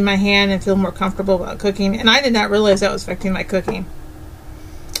and using my hand and feel more comfortable about cooking. And I did not realize that was affecting my cooking.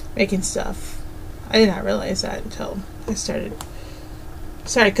 Making stuff. I did not realize that until I started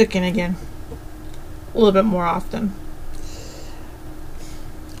cooking again. A little bit more often.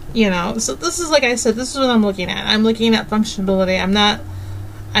 So this is, like I said, this is what I'm looking at. I'm looking at functionality.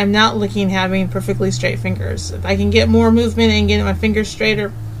 I'm not looking having perfectly straight fingers. If I can get more movement and get my fingers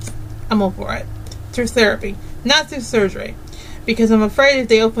straighter, I'm all for it. Through therapy, not through surgery. Because I'm afraid if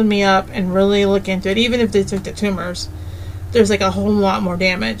they open me up and really look into it, even if they took the tumors, there's like a whole lot more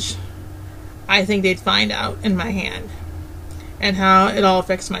damage. I think they'd find out in my hand. And how it all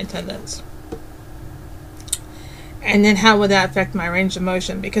affects my tendons. And then how would that affect my range of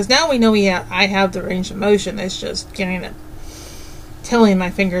motion? Because now we know I have the range of motion. It's just telling my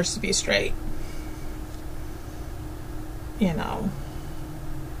fingers to be straight.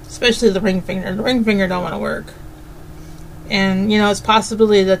 Especially the ring finger. The ring finger don't want to work. And, it's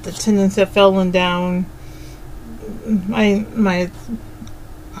possibility that the tendons have fallen down. My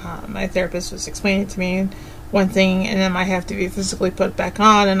therapist was explaining to me one thing, and then I have to be physically put back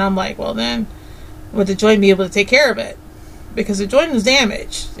on, and I'm like, well then, would the joint be able to take care of it? Because the joint is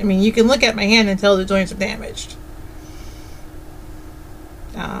damaged. I mean, you can look at my hand and tell the joints are damaged.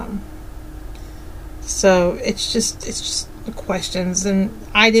 So it's just questions, and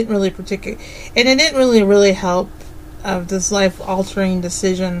I didn't really and it didn't really help of this life-altering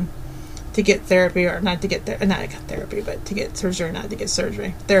decision to get therapy or not to get therapy, but to get surgery or not to get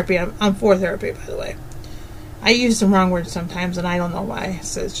surgery. Therapy, I'm for therapy, by the way. I use the wrong words sometimes, and I don't know why.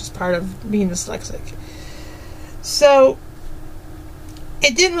 So it's just part of being dyslexic. So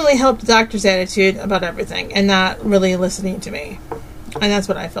it didn't really help the doctor's attitude about everything and not really listening to me. And that's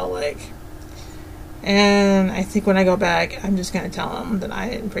what I felt like. And I think when I go back, I'm just going to tell him that I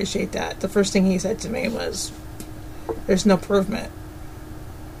didn't appreciate that. The first thing he said to me was, there's no improvement.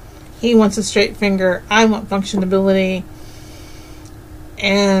 He wants a straight finger. I want functionability.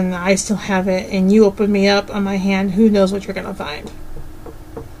 And I still have it. And you open me up on my hand, who knows what you're going to find.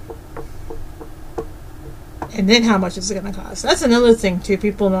 And then how much is it going to cost? That's another thing, too,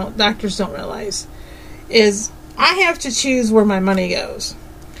 doctors don't realize, is I have to choose where my money goes.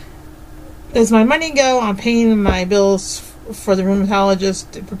 Does my money go on paying my bills for the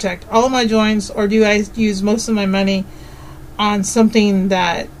rheumatologist to protect all my joints, or do I use most of my money on something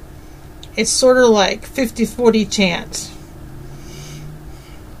that it's sort of like 50-40 chance?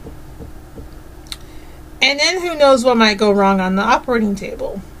 And then who knows what might go wrong on the operating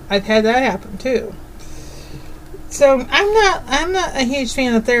table. I've had that happen too. So I'm not a huge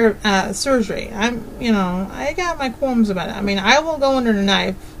fan of surgery. I got my qualms about it. I mean, I will go under the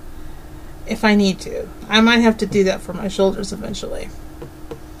knife if I need to. I might have to do that for my shoulders eventually.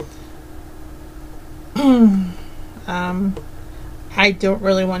 I don't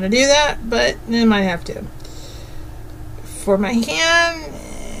really want to do that, but I might have to. For my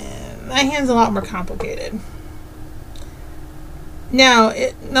hand's a lot more complicated. Now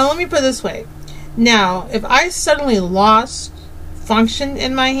let me put it this way. Now, if I suddenly lost function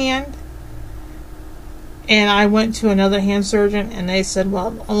in my hand, and I went to another hand surgeon, and they said,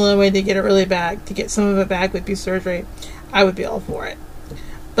 well, the only way to get it really back, to get some of it back, would be surgery, I would be all for it.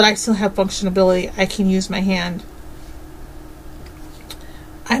 But I still have functionability. I can use my hand.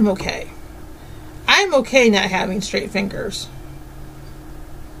 I'm okay. I'm okay not having straight fingers.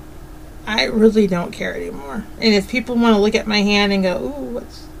 I really don't care anymore. And if people want to look at my hand and go, ooh,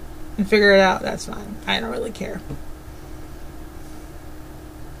 and figure it out, that's fine. I don't really care.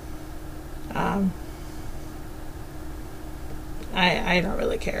 I don't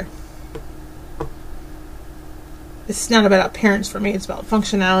really care. It's not about appearance for me. It's about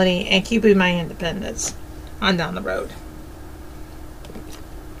functionality and keeping my independence on down the road.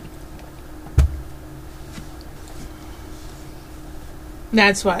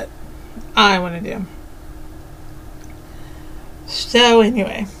 That's what I want to do. So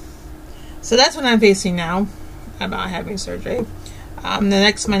anyway, so that's what I'm facing now about having surgery. My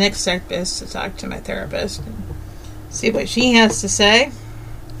next step is to talk to my therapist and see what she has to say.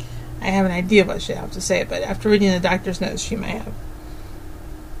 I have an idea of what she has to say, but after reading the doctor's notes, she might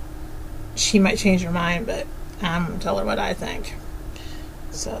change her mind, but I'm going to tell her what I think.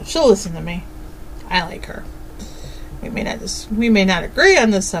 So she'll listen to me. I like her. We may not agree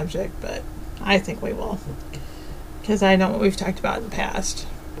on this subject, but I think we will, because I know what we've talked about in the past.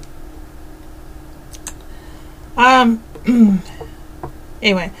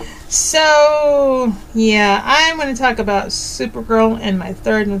 Anyway, so yeah, I'm going to talk about Supergirl in my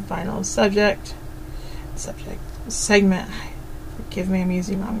third and final segment. Forgive me, I'm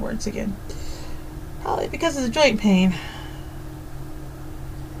using wrong words again. Probably because of the joint pain.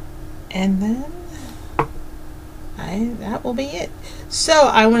 And then that will be it. So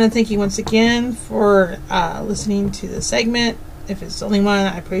I want to thank you once again for listening to the segment. If it's the only one,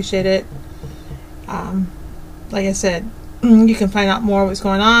 I appreciate it. Like I said, you can find out more what's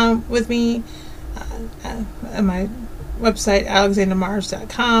going on with me at my website,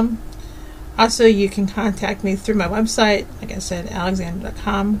 alexandramars.com. Also, you can contact me through my website, like I said,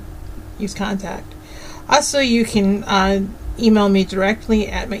 alexandra.com. Use contact. Also, you can email me directly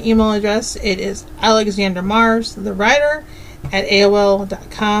at my email address. It is Alexandra Mars, the writer, at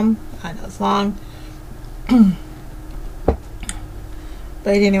AOL.com. I know it's long. But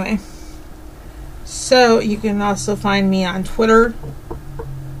anyway. So, you can also find me on Twitter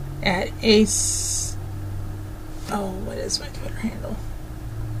at Ace. Oh, what is my Twitter handle?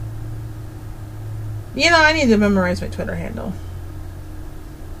 I need to memorize my Twitter handle.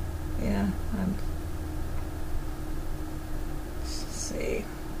 Yeah, let's see.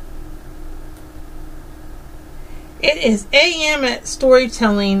 It is AM at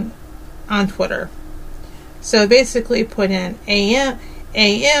Storytelling on Twitter. So basically put in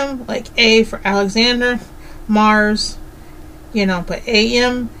AM, like A for Alexander, Mars, put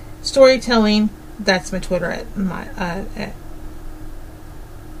AM Storytelling. That's my Twitter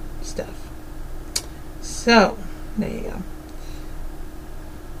stuff. So, there you go.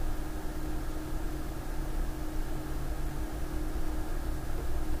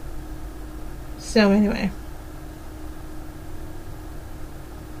 So anyway.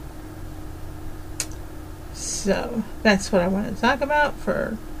 So, that's what I wanted to talk about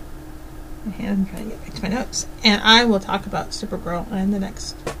for... And I'm trying to get back to my notes. And I will talk about Supergirl in the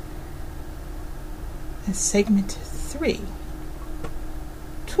next segment 3.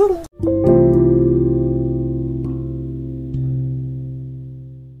 Toodle.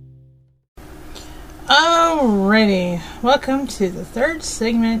 Alrighty. Welcome to the third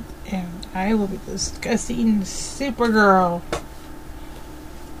segment, and I will be discussing Supergirl.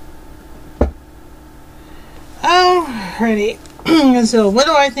 Alrighty. So, what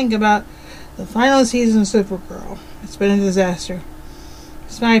do I think about the final season of Supergirl? It's been a disaster.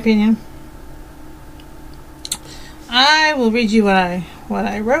 It's my opinion. I will read you what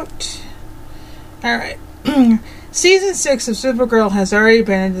I wrote. Alright. Season 6 of Supergirl has already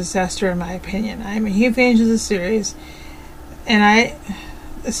been a disaster in my opinion. I'm a huge fan of the series, and I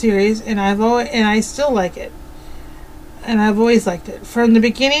still like it. And I've always liked it from the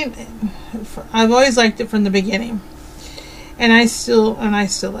beginning. I've always liked it from the beginning. And I still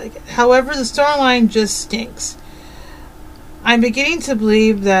like it. However, the storyline just stinks. I'm beginning to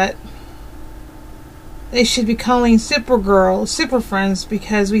believe that they should be calling Supergirl Super Friends,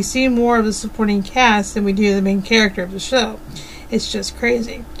 because we see more of the supporting cast than we do the main character of the show. It's just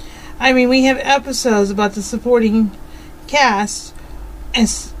crazy. I mean, we have episodes about the supporting cast, and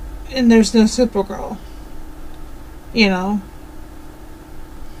there's no Supergirl. You know?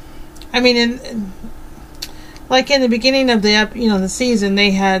 I mean, like in the beginning of the season,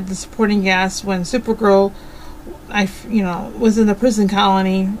 they had the supporting cast when Supergirl, was in the prison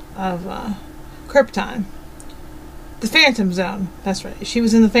colony of Krypton. The Phantom Zone. That's right. She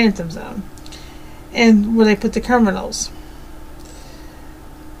was in the Phantom Zone. And where they put the criminals.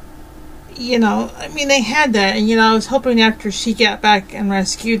 I mean, they had that. And, I was hoping after she got back and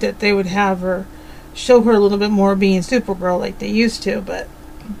rescued that they would have her, show her a little bit more being Supergirl like they used to. But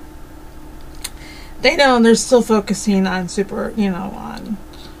they don't. They're still focusing on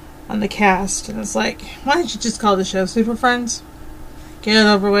on the cast. And it's like, why don't you just call the show Super Friends? Get it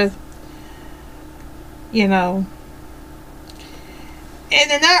over with. And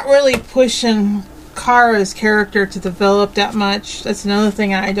they're not really pushing Kara's character to develop that much. That's another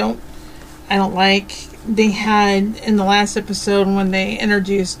thing I don't like. They had in the last episode when they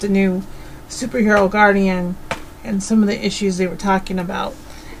introduced the new superhero Guardian and some of the issues they were talking about.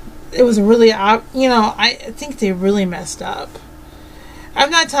 It was really, I think they really messed up. I'm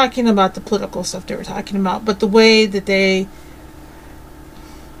not talking about the political stuff they were talking about, but the way that they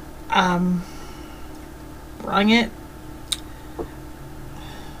brung it.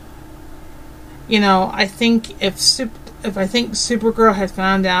 I think if Supergirl had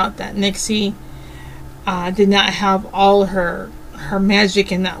found out that Nixie did not have all her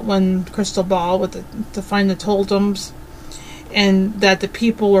magic in that one crystal ball to find the totems, and that the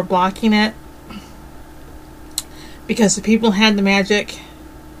people were blocking it because the people had the magic,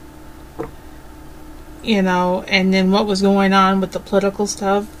 and then what was going on with the political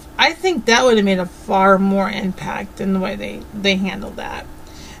stuff, I think that would have made a far more impact than the way they handled that.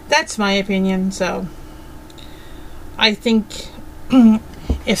 That's my opinion. So I think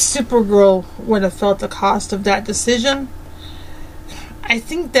if Supergirl would have felt the cost of that decision, I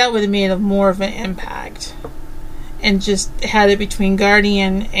think that would have made more of an impact, and just had it between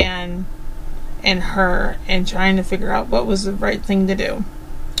Guardian and her, and trying to figure out what was the right thing to do.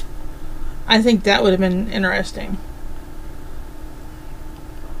 I think that would have been interesting.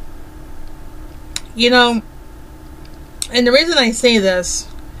 And the reason I say this,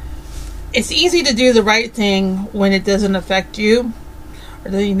 it's easy to do the right thing when it doesn't affect you,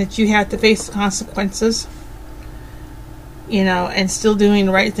 or that you have to face the consequences, and still doing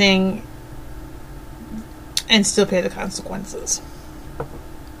the right thing and still pay the consequences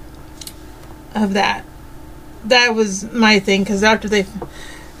of that. That was my thing, because after they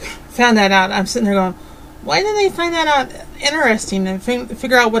found that out, I'm sitting there going, why didn't they find that out interesting and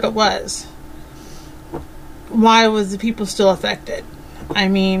figure out what it was? Why was the people still affected? I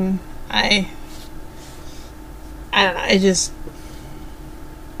mean, I don't know.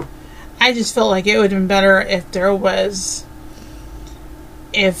 I just felt like it would have been better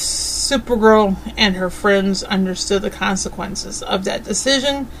if Supergirl and her friends understood the consequences of that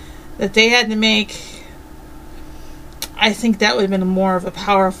decision that they had to make. I think that would have been more of a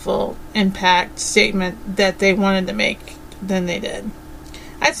powerful impact statement that they wanted to make than they did.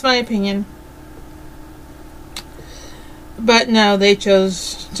 That's my opinion. But no, they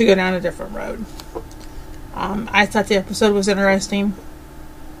chose to go down a different road. I thought the episode was interesting.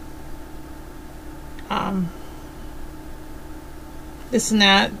 This and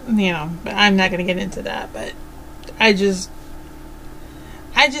that, but I'm not going to get into that. But I just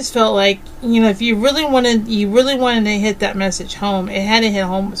felt like, if you really wanted to hit that message home, it had to hit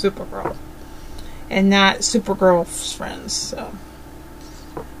home with Supergirl, and not Supergirl's friends. So,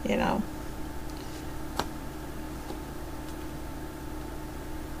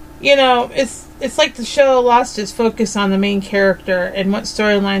 it's like the show lost its focus on the main character and what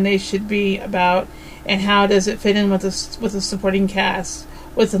storyline they should be about, and how does it fit in with the supporting cast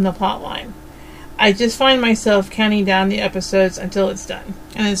within the plot line. I just find myself counting down the episodes until it's done,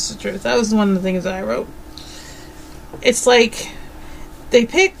 and it's the truth. That was one of the things that I wrote. It's like they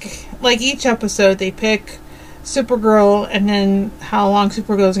pick, like each episode, they pick Supergirl, and then how long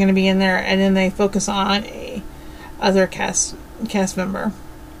Supergirl is going to be in there, and then they focus on a other cast member.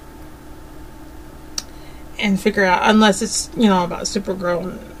 And figure out, unless it's, about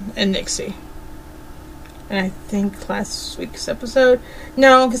Supergirl and Nixie. And I think last week's episode,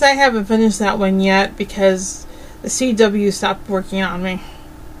 no, because I haven't finished that one yet, because the CW stopped working on me.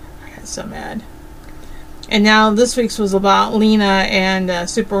 I got so mad. And now this week's was about Lena and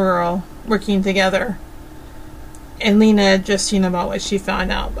Supergirl working together. And Lena just, about what she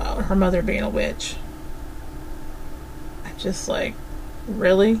found out about her mother being a witch. I'm just like,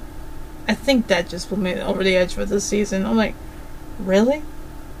 really? I think that just put me over the edge for this season. I'm like, really?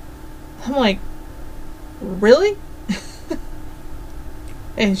 Really?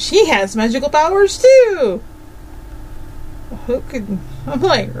 And she has magical powers too. Who could? I'm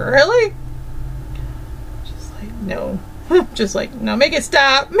like, really? Just like, no. Just like, no, make it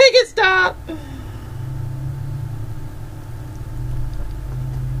stop. Make it stop.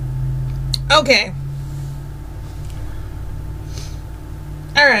 Okay.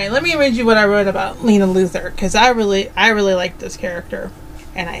 Alright, let me read you what I wrote about Lena Luthor, because I really like this character,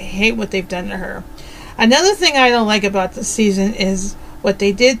 and I hate what they've done to her. Another thing I don't like about this season is what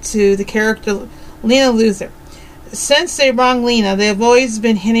they did to the character Lena Luthor. Since they wronged Lena, they've always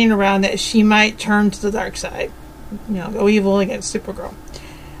been hinting around that she might turn to the dark side. Go evil against Supergirl.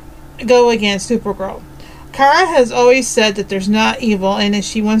 Kara has always said that there's not evil, and that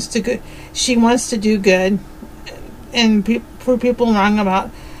she wants to do good, and prove people wrong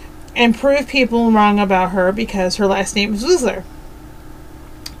about her because her last name is Luthor.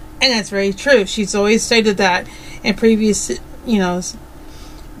 And that's very true. She's always stated that in previous,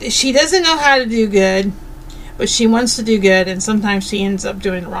 she doesn't know how to do good, but she wants to do good, and sometimes she ends up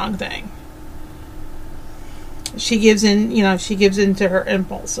doing the wrong thing. She gives in to her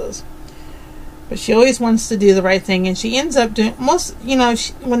impulses. But she always wants to do the right thing, and she ends up doing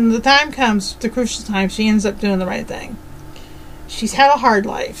when the time comes, the crucial time, she ends up doing the right thing. She's had a hard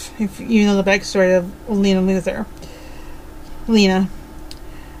life, if you know the backstory of Lena Luthor. Lena.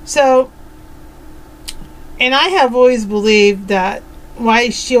 So, and I have always believed that why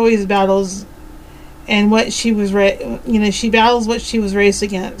she always battles and what she was she battles what she was raised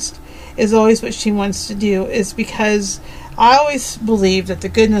against is always what she wants to do, is because I always believed that the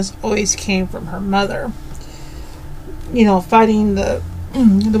goodness always came from her mother. Fighting the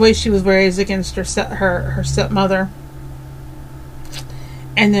way she was raised against her stepmother.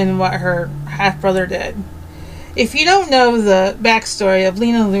 And then what her half-brother did. If you don't know the backstory of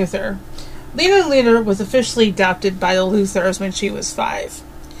Lena Luthor was officially adopted by the Luthors when she was 5.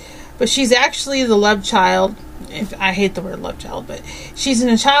 But she's actually the love child. I hate the word love child, but she's in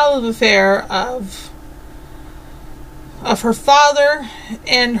a child affair of her father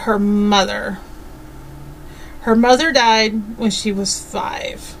and her mother. Her mother died when she was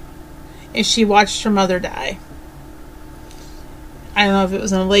 5. And she watched her mother die. I don't know if it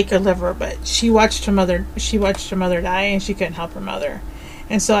was in a lake or liver, but she watched her mother die, and she couldn't help her mother.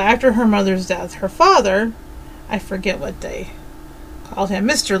 And so after her mother's death, her father, I forget what they called him,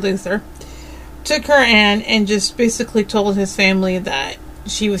 Mr. Luthor, took her in and just basically told his family that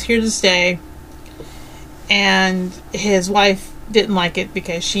she was here to stay, and his wife didn't like it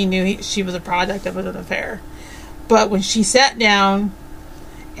because she knew she was a product of an affair. But when she sat down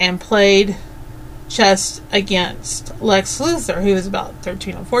and played chess against Lex Luthor, who was about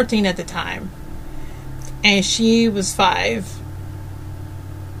 13 or 14 at the time, and she was 5,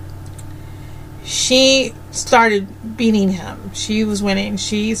 she started beating him. She was winning.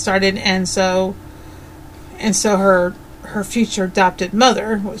 She started, and so her future adopted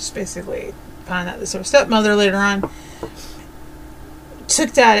mother, which basically found out this was her stepmother later on,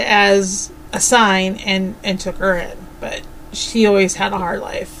 took that as a sign and took her in. But she always had a hard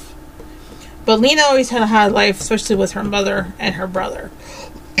life. But Lena always had a hard life, especially with her mother and her brother.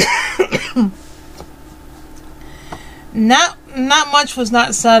 Not much was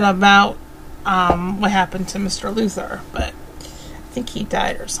not said about what happened to Mr. Luther, but I think he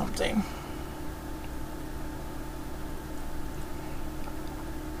died or something.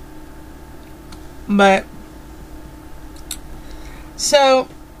 But so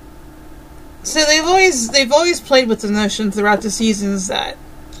they've always played with the notion throughout the seasons that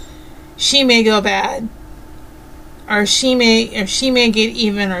she may go bad, or she may get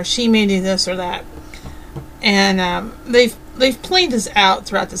even, or she may do this or that, and they've played this out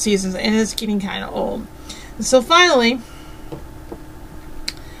throughout the seasons, and it's getting kind of old. And so finally,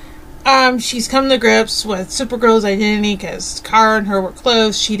 she's come to grips with Supergirl's identity because Kara and her were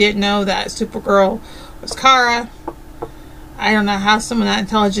close. She didn't know that Supergirl was Kara. I don't know how someone that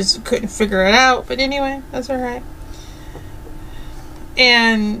intelligent couldn't figure it out, but anyway, that's alright.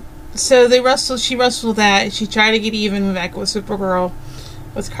 And so she wrestled that. She tried to get even back with Supergirl,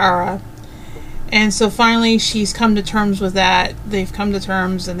 with Kara. And so finally she's come to terms with that. They've come to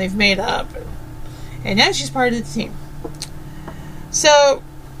terms and they've made up. And now she's part of the team. So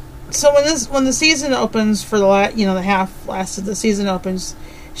when the season opens for the last of the season opens,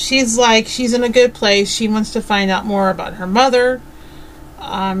 she's in a good place. She wants to find out more about her mother.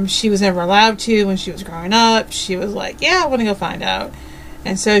 She was never allowed to when she was growing up. She was like, yeah, I want to go find out.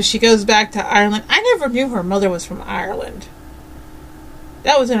 And so she goes back to Ireland. I never knew her mother was from Ireland.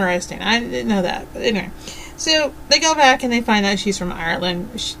 That was interesting. I didn't know that. But anyway. So they go back and they find out she's from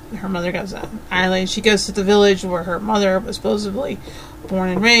Ireland. Her mother goes to Ireland. She goes to the village where her mother was supposedly born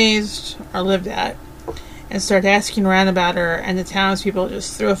and raised or lived at, and started asking around about her, and the townspeople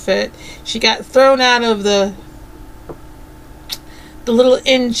just threw a fit. She got thrown out of the little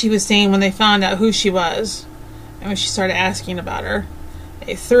inn she was staying when they found out who she was, and when she started asking about her,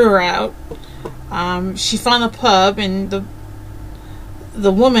 they threw her out. She found a pub, and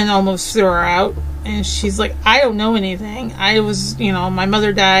the woman almost threw her out, and she's like, I don't know anything. I was, my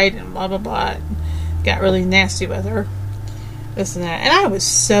mother died, and blah, blah, blah. Got really nasty with her. This and that. And I was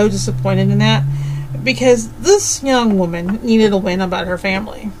so disappointed in that, because this young woman needed a win about her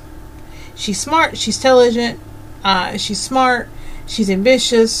family. She's smart. She's intelligent. She's smart. She's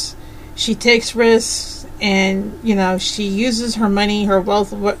ambitious. She takes risks. And, she uses her money, her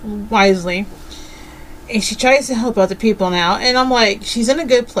wealth wisely. And she tries to help other people now. And I'm like, she's in a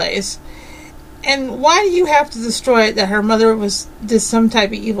good place. And why do you have to destroy it that her mother did some type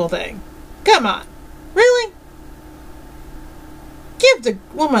of evil thing? Come on. Really? Give the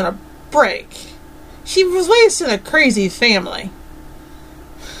woman a break. She was raised in a crazy family.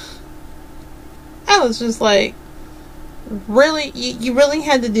 I was just like, really? You really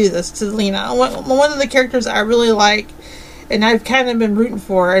had to do this to Lena? One of the characters I really like, and I've kind of been rooting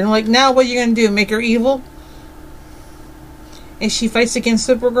for her. And like, now what are you going to do? Make her evil? And she fights against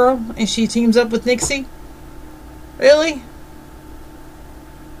Supergirl? And she teams up with Nixie? Really?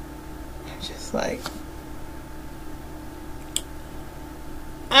 I'm just like...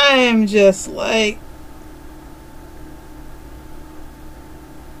 I am just like...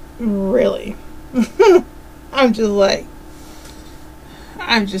 Really? I'm just like...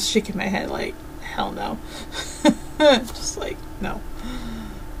 I'm just shaking my head like, hell no. Just like, no.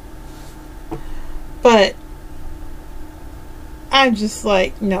 But... I'm just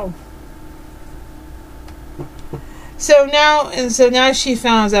like, no. So now she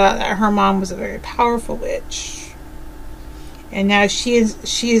found out that her mom was a very powerful witch. And now she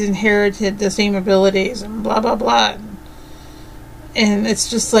has inherited the same abilities and blah, blah, blah. And it's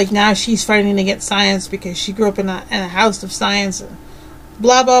just like now she's fighting against science because she grew up in a house of science and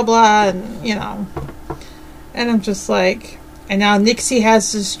blah, blah, blah. And, and I'm just like, and now Nixie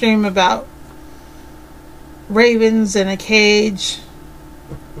has this dream about ravens in a cage.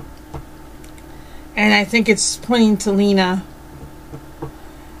 And I think it's pointing to Lena.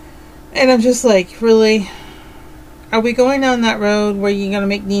 And I'm just like, really? Are we going down that road where you're going to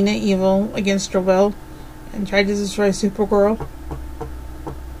make Lena evil against her will and try to destroy Supergirl?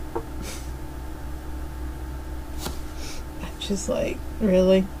 I'm just like,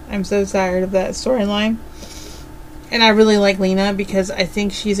 really? I'm so tired of that storyline. And I really like Lena because I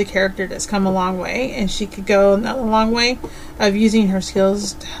think she's a character that's come a long way, and she could go another long way of using her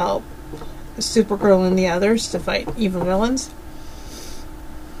skills to help Supergirl and the others to fight evil villains.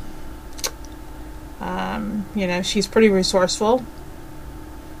 She's pretty resourceful.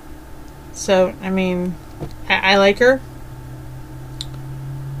 So, I mean, I like her.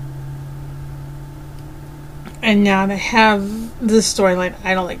 And now to have this storyline,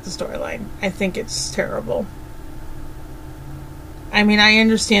 I don't like the storyline. I think it's terrible. I mean, I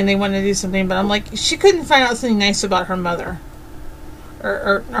understand they want to do something, but I'm like, she couldn't find out something nice about her mother,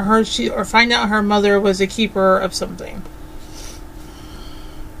 or find out her mother was a keeper of something.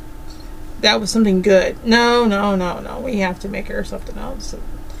 That was something good. No. We have to make her something else.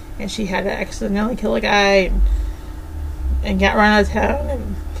 And she had to accidentally kill a guy and got run out of town.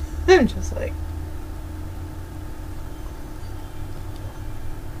 And I'm just like,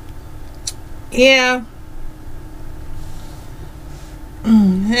 yeah.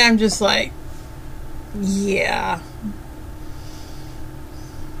 And I'm just like, yeah.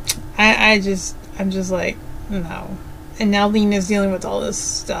 I'm just like, no. And now Lena's dealing with all this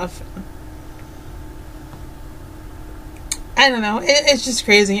stuff. I don't know. It's just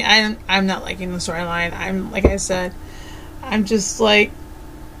crazy. I'm not liking the storyline. Like I said, I'm just like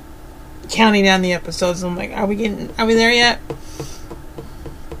counting down the episodes. I'm like, are we there yet?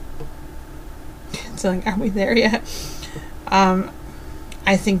 So like, are we there yet?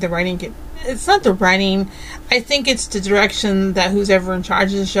 I think the writing it's not the writing. I think it's the direction that who's ever in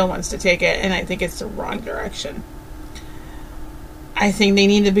charge of the show wants to take it, and I think it's the wrong direction. I think they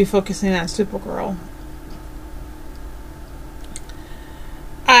need to be focusing on Supergirl.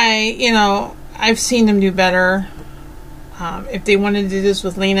 I've seen them do better. If they wanted to do this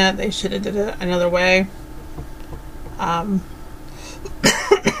with Lena, they should have did it another way. And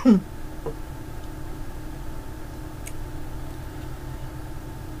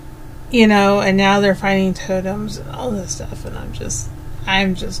now they're fighting totems and all this stuff, and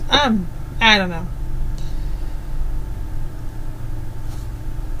I don't know.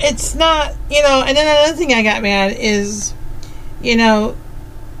 It's not, and then another thing I got mad is,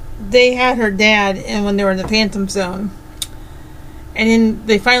 they had her dad, and when they were in the Phantom Zone, and then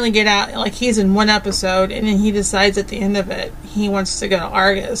they finally get out, like he's in one episode, and then he decides at the end of it, he wants to go to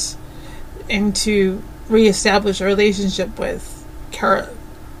Argus, and to reestablish a relationship with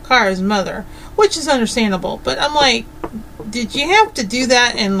Kara's mother, which is understandable, but I'm like, did you have to do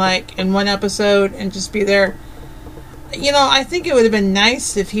that in one episode and just be there? I think it would have been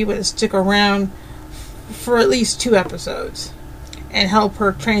nice if he would have stuck around for at least 2 episodes and help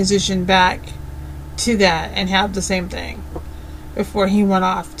her transition back to that and have the same thing before he went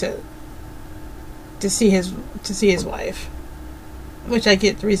off to see his wife. Which I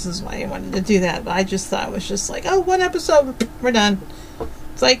get the reasons why he wanted to do that, but I just thought it was just like, 1 episode, we're done.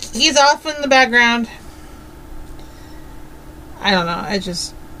 It's like he's off in the background. I don't know. It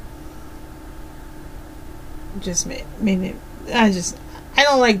just made me. I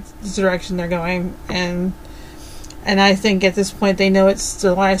don't like the direction they're going, and I think at this point they know it's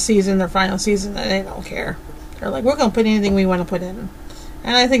the last season, their final season, and they don't care. They're like, we're gonna put anything we want to put in,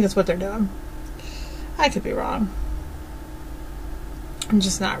 and I think that's what they're doing. I could be wrong. I'm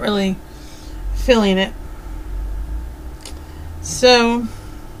just not really feeling it. So,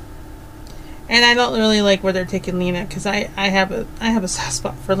 and I don't really like where they're taking Lena, because I have a soft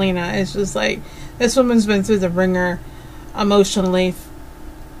spot for Lena. It's just like, this woman's been through the ringer emotionally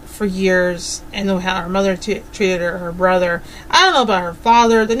for years, and know how her mother treated her brother. I don't know about her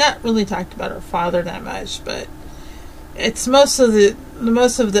father. They're not really talked about her father that much, but it's most of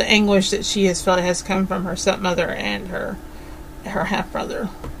the anguish that she has felt has come from her stepmother and her half brother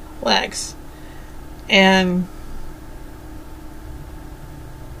Lex, and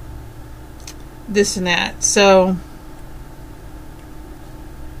this and that. So,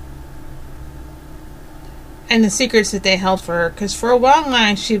 and the secrets that they held for her, because for a long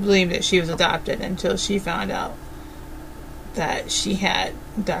time she believed that she was adopted until she found out that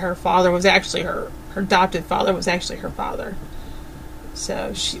her father was actually her adopted father was actually her father.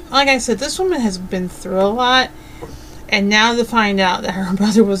 So she, like I said, this woman has been through a lot, and now to find out that her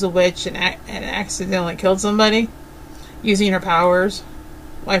brother was a witch and accidentally killed somebody using her powers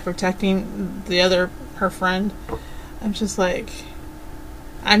while protecting her friend, I'm just like,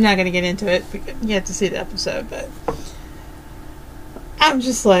 I'm not going to get into it because you have to see the episode, but I'm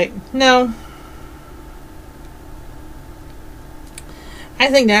just like, no. I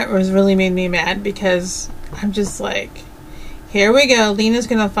think that was really made me mad, because I'm just like, here we go, Lena's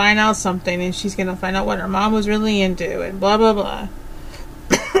going to find out something, and she's going to find out what her mom was really into, and blah, blah, blah.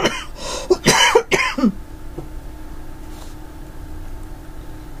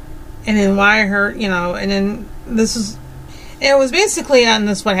 And then why her, and then it was basically on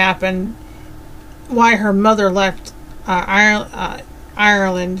this what happened, why her mother left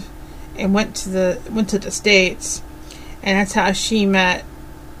Ireland and went to the States, and that's how she met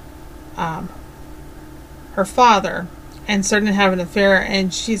her father and started having an affair.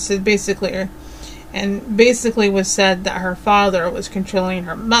 And she said basically was said that her father was controlling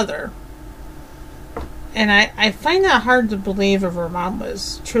her mother, And I find that hard to believe if her mom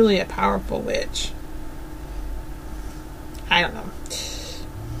was truly a powerful witch. I don't know.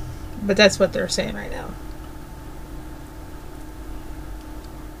 But that's what they're saying right now.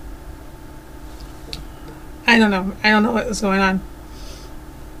 I don't know. I don't know what was going on.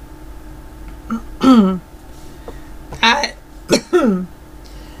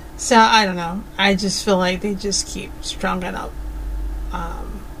 So, I don't know. I just feel like they just keep stronging up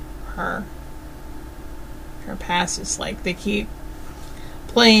her past. It's like they keep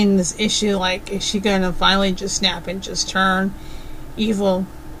playing this issue like, is she going to finally just snap and just turn evil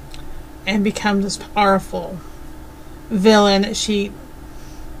and become this powerful villain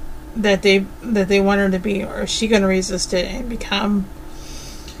that they want her to be, or is she going to resist it and become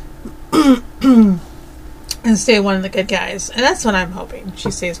and stay one of the good guys? And that's what I'm hoping.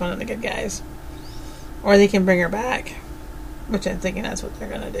 She stays one of the good guys, or they can bring her back, which I'm thinking that's what they're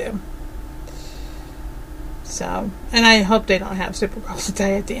going to do. So, and I hope they don't have Supergirl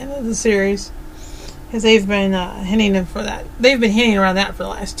die at the end of the series, because they've been hinting for that. They've been hinting around that for the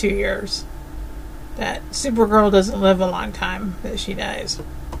last 2 years, that Supergirl doesn't live a long time, that she dies.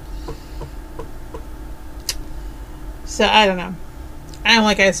 So, I don't know. And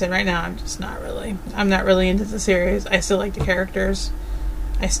like I said, right now, I'm not really into the series. I still like the characters.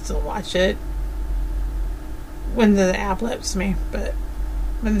 I still watch it when the app lets me, but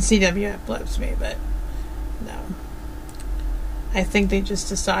when the CW app lets me, but no. I think they just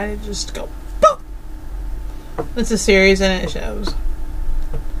decided just to go, boom! It's a series and it shows.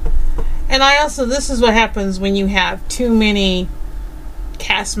 And this is what happens when you have too many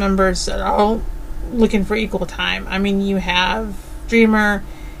cast members that are all looking for equal time. I mean, you have Dreamer,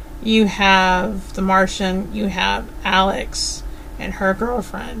 you have the Martian, you have Alex and her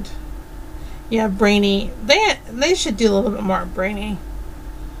girlfriend, you have Brainy. They should do a little bit more of Brainy.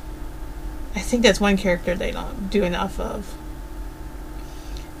 I think that's one character they don't do enough of.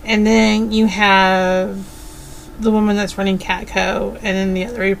 And then you have the woman that's running Catco, and then the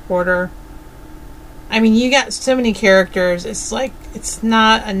other reporter. I mean, you got so many characters. It's like it's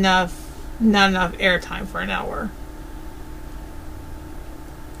not enough airtime for an hour.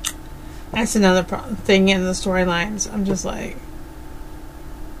 That's another thing in the storylines. I'm just like,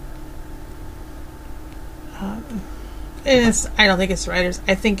 I don't think it's the writers.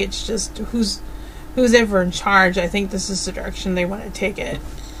 I think it's just who's ever in charge. I think this is the direction they want to take it,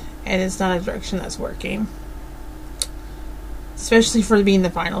 and it's not a direction that's working, especially for being the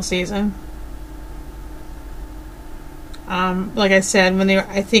final season. Like I said, when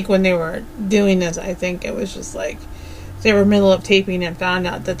they were doing this, I think it was just like they were middle of taping and found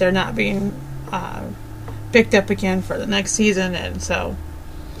out that they're not being picked up again for the next season, and so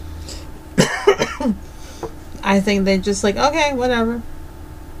I think they just like, okay, whatever,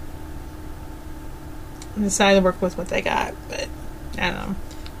 and decided to work with what they got. But I don't know.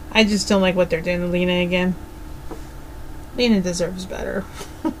 I just don't like what they're doing to Lena again. Lena deserves better.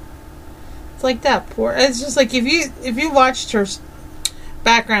 It's like that poor. It's just like if you watched her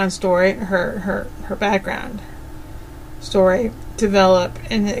background story, her background story develop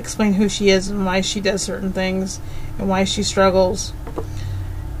and explain who she is and why she does certain things and why she struggles.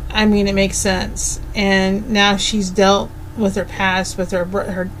 I mean, it makes sense. And now she's dealt with her past, with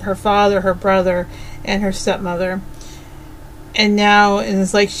her father, her brother, and her stepmother. And now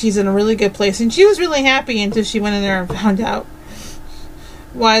it's like she's in a really good place. And she was really happy until she went in there and found out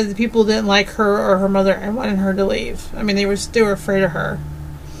why the people didn't like her or her mother and wanted her to leave. I mean, they were afraid of her.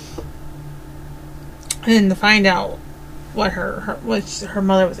 And then to find out what her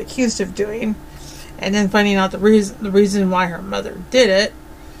mother was accused of doing, and then finding out the reason why her mother did it.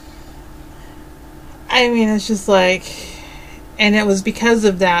 I mean, it's just like, and it was because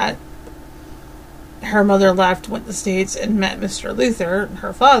of that her mother left, went to the States, and met Mr. Luther,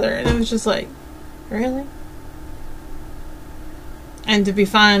 her father, and it was just like, really? And to be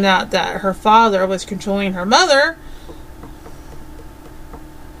found out that her father was controlling her mother.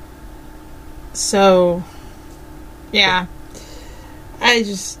 So, yeah. I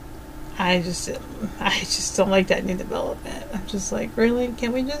just don't like that new development. I'm just like, really?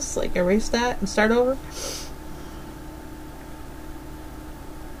 Can't we just like erase that and start over?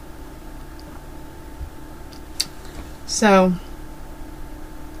 So,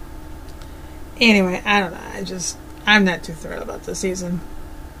 anyway, I don't know. I'm not too thrilled about this season.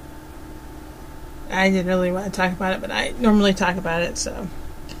 I didn't really want to talk about it, but I normally talk about it, so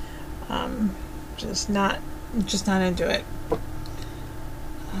just not into it.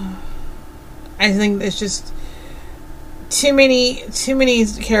 I think it's just too many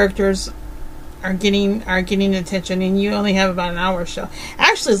characters are getting attention, and you only have about an hour show.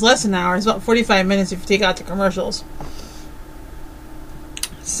 Actually, it's less than an hour. It's about 45 minutes if you take out the commercials.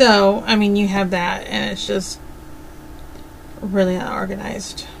 So, I mean, you have that, and it's just really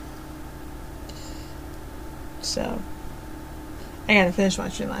unorganized. So, I gotta finish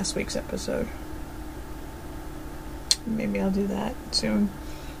watching last week's episode. Maybe I'll do that soon.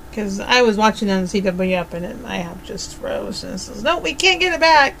 Because I was watching on the CW Up, and my app just froze. And it says, no, we can't get it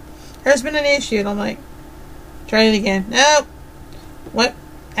back. There's been an issue. And I'm like, try it again. Nope. What?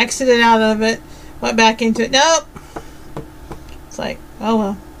 Exited out of it. Went back into it. Nope. It's like, oh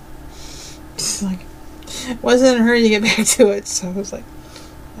well. It's like, wasn't in a hurry to get back to it. So I was like,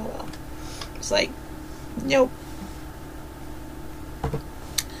 oh well. It's like, nope.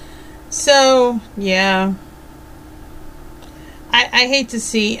 So, yeah. I hate to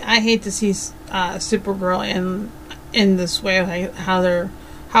see Supergirl in this way, like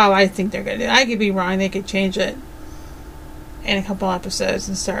how I think they're gonna do it. I could be wrong. They could change it in a couple episodes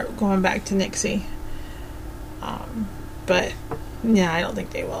and start going back to Nixie. But yeah, I don't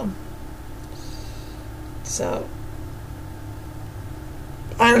think they will. So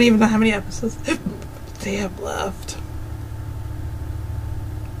I don't even know how many episodes they have left.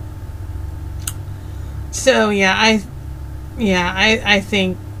 So yeah, I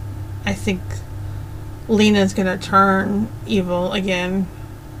think Lena's gonna turn evil again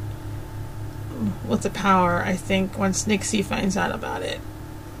with the power. I think once Nixie finds out about it,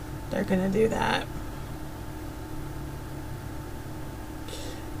 they're gonna do that.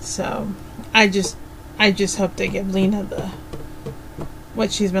 So I just hope they give Lena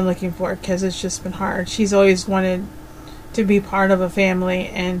what she's been looking for, because it's just been hard. She's always wanted to be part of a family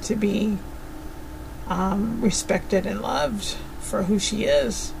and to be respected and loved for who she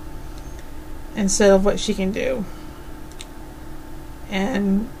is instead of what she can do.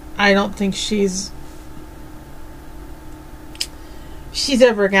 And I don't think she's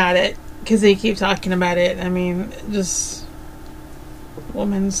ever got it, because they keep talking about it. I mean, just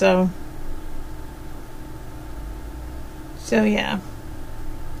woman. So yeah.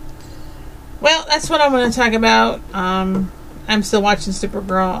 Well, that's what I want to talk about. I'm still watching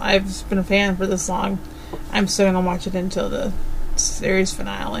Supergirl. I've been a fan for this long. I'm still going to watch it until the series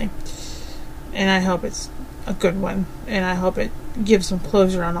finale. And I hope it's a good one. And I hope it gives some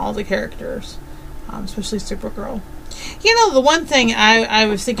closure on all the characters. Especially Supergirl. You know, the one thing I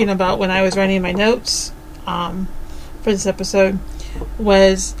was thinking about when I was writing my notes for this episode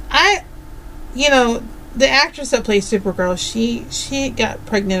was the actress that plays Supergirl, she got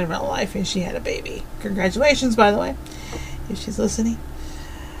pregnant in real life and she had a baby. Congratulations, by the way, if she's listening.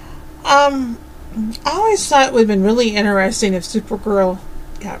 I always thought it would have been really interesting if Supergirl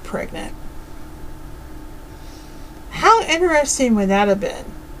got pregnant. How interesting would that have been?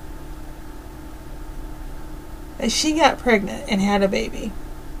 That she got pregnant and had a baby.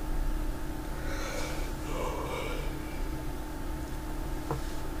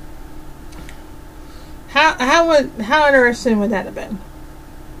 How interesting would that have been?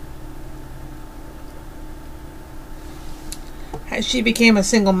 As she became a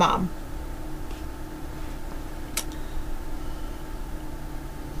single mom.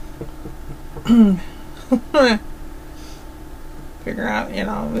 Figure out,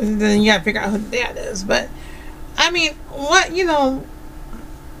 then you gotta figure out who the dad is. But I mean,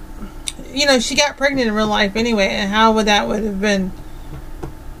 she got pregnant in real life anyway, and how would have been?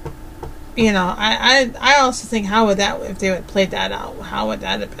 I also think if they would played that out, how would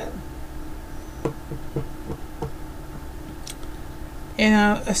that have been?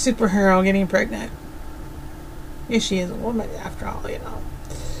 A superhero getting pregnant. Yes, she is a woman after all,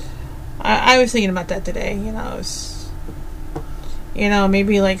 I was thinking about that today,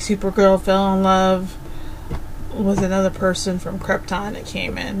 maybe like Supergirl fell in love with another person from Krypton that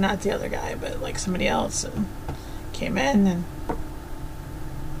came in, not the other guy, but like somebody else, and came in, and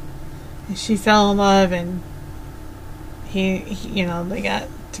she fell in love, and he they got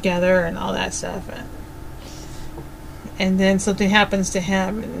together and all that stuff, and then something happens to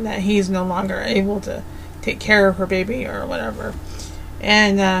him and that he's no longer able to take care of her baby or whatever,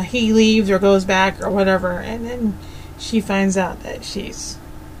 and he leaves or goes back or whatever, and then she finds out that she's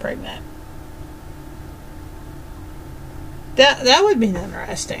pregnant. That would be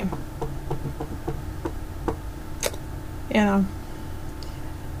interesting,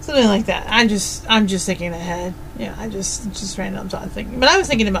 something like that. I'm just thinking ahead. I just random thought thinking, but I was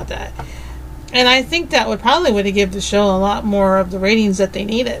thinking about that, and I think that would have given the show a lot more of the ratings that they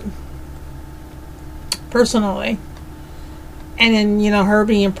needed, personally. And then her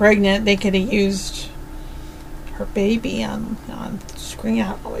being pregnant, they could have used her baby on screen.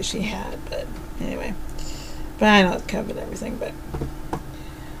 I don't know what she had, but anyway. But I know it covered everything, but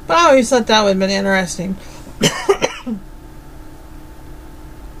I always thought that would have been interesting.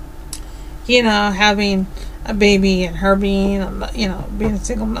 You know, having a baby and her being, you know, being a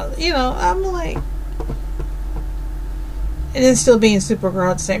single mother. You know, I'm like, and then still being Supergirl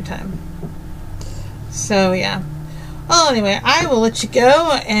at the same time. So yeah. Well, anyway, I will let you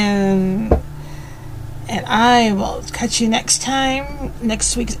go, and I will catch you next time,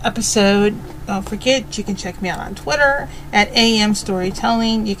 next week's episode. Don't forget, you can check me out on Twitter at AM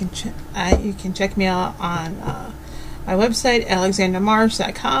Storytelling. You can check me out on my website,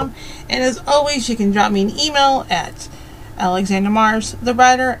 alexandramars.com. And as always, you can drop me an email at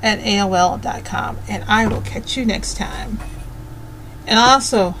alexandramars@aol.com. And I will catch you next time. And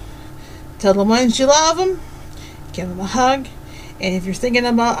also, tell the ones you love them, give them a hug. And if you're thinking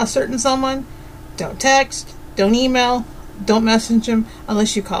about a certain someone, don't text, don't email, don't message them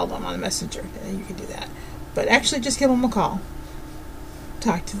unless you call them on a messenger. Then you can do that. But actually, just give them a call.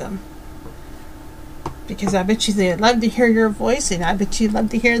 Talk to them. Because I bet you they'd love to hear your voice, and I bet you'd love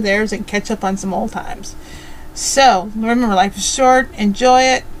to hear theirs and catch up on some old times. So, remember, life is short. Enjoy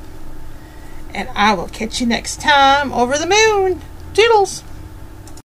it. And I will catch you next time over the moon. Toodles!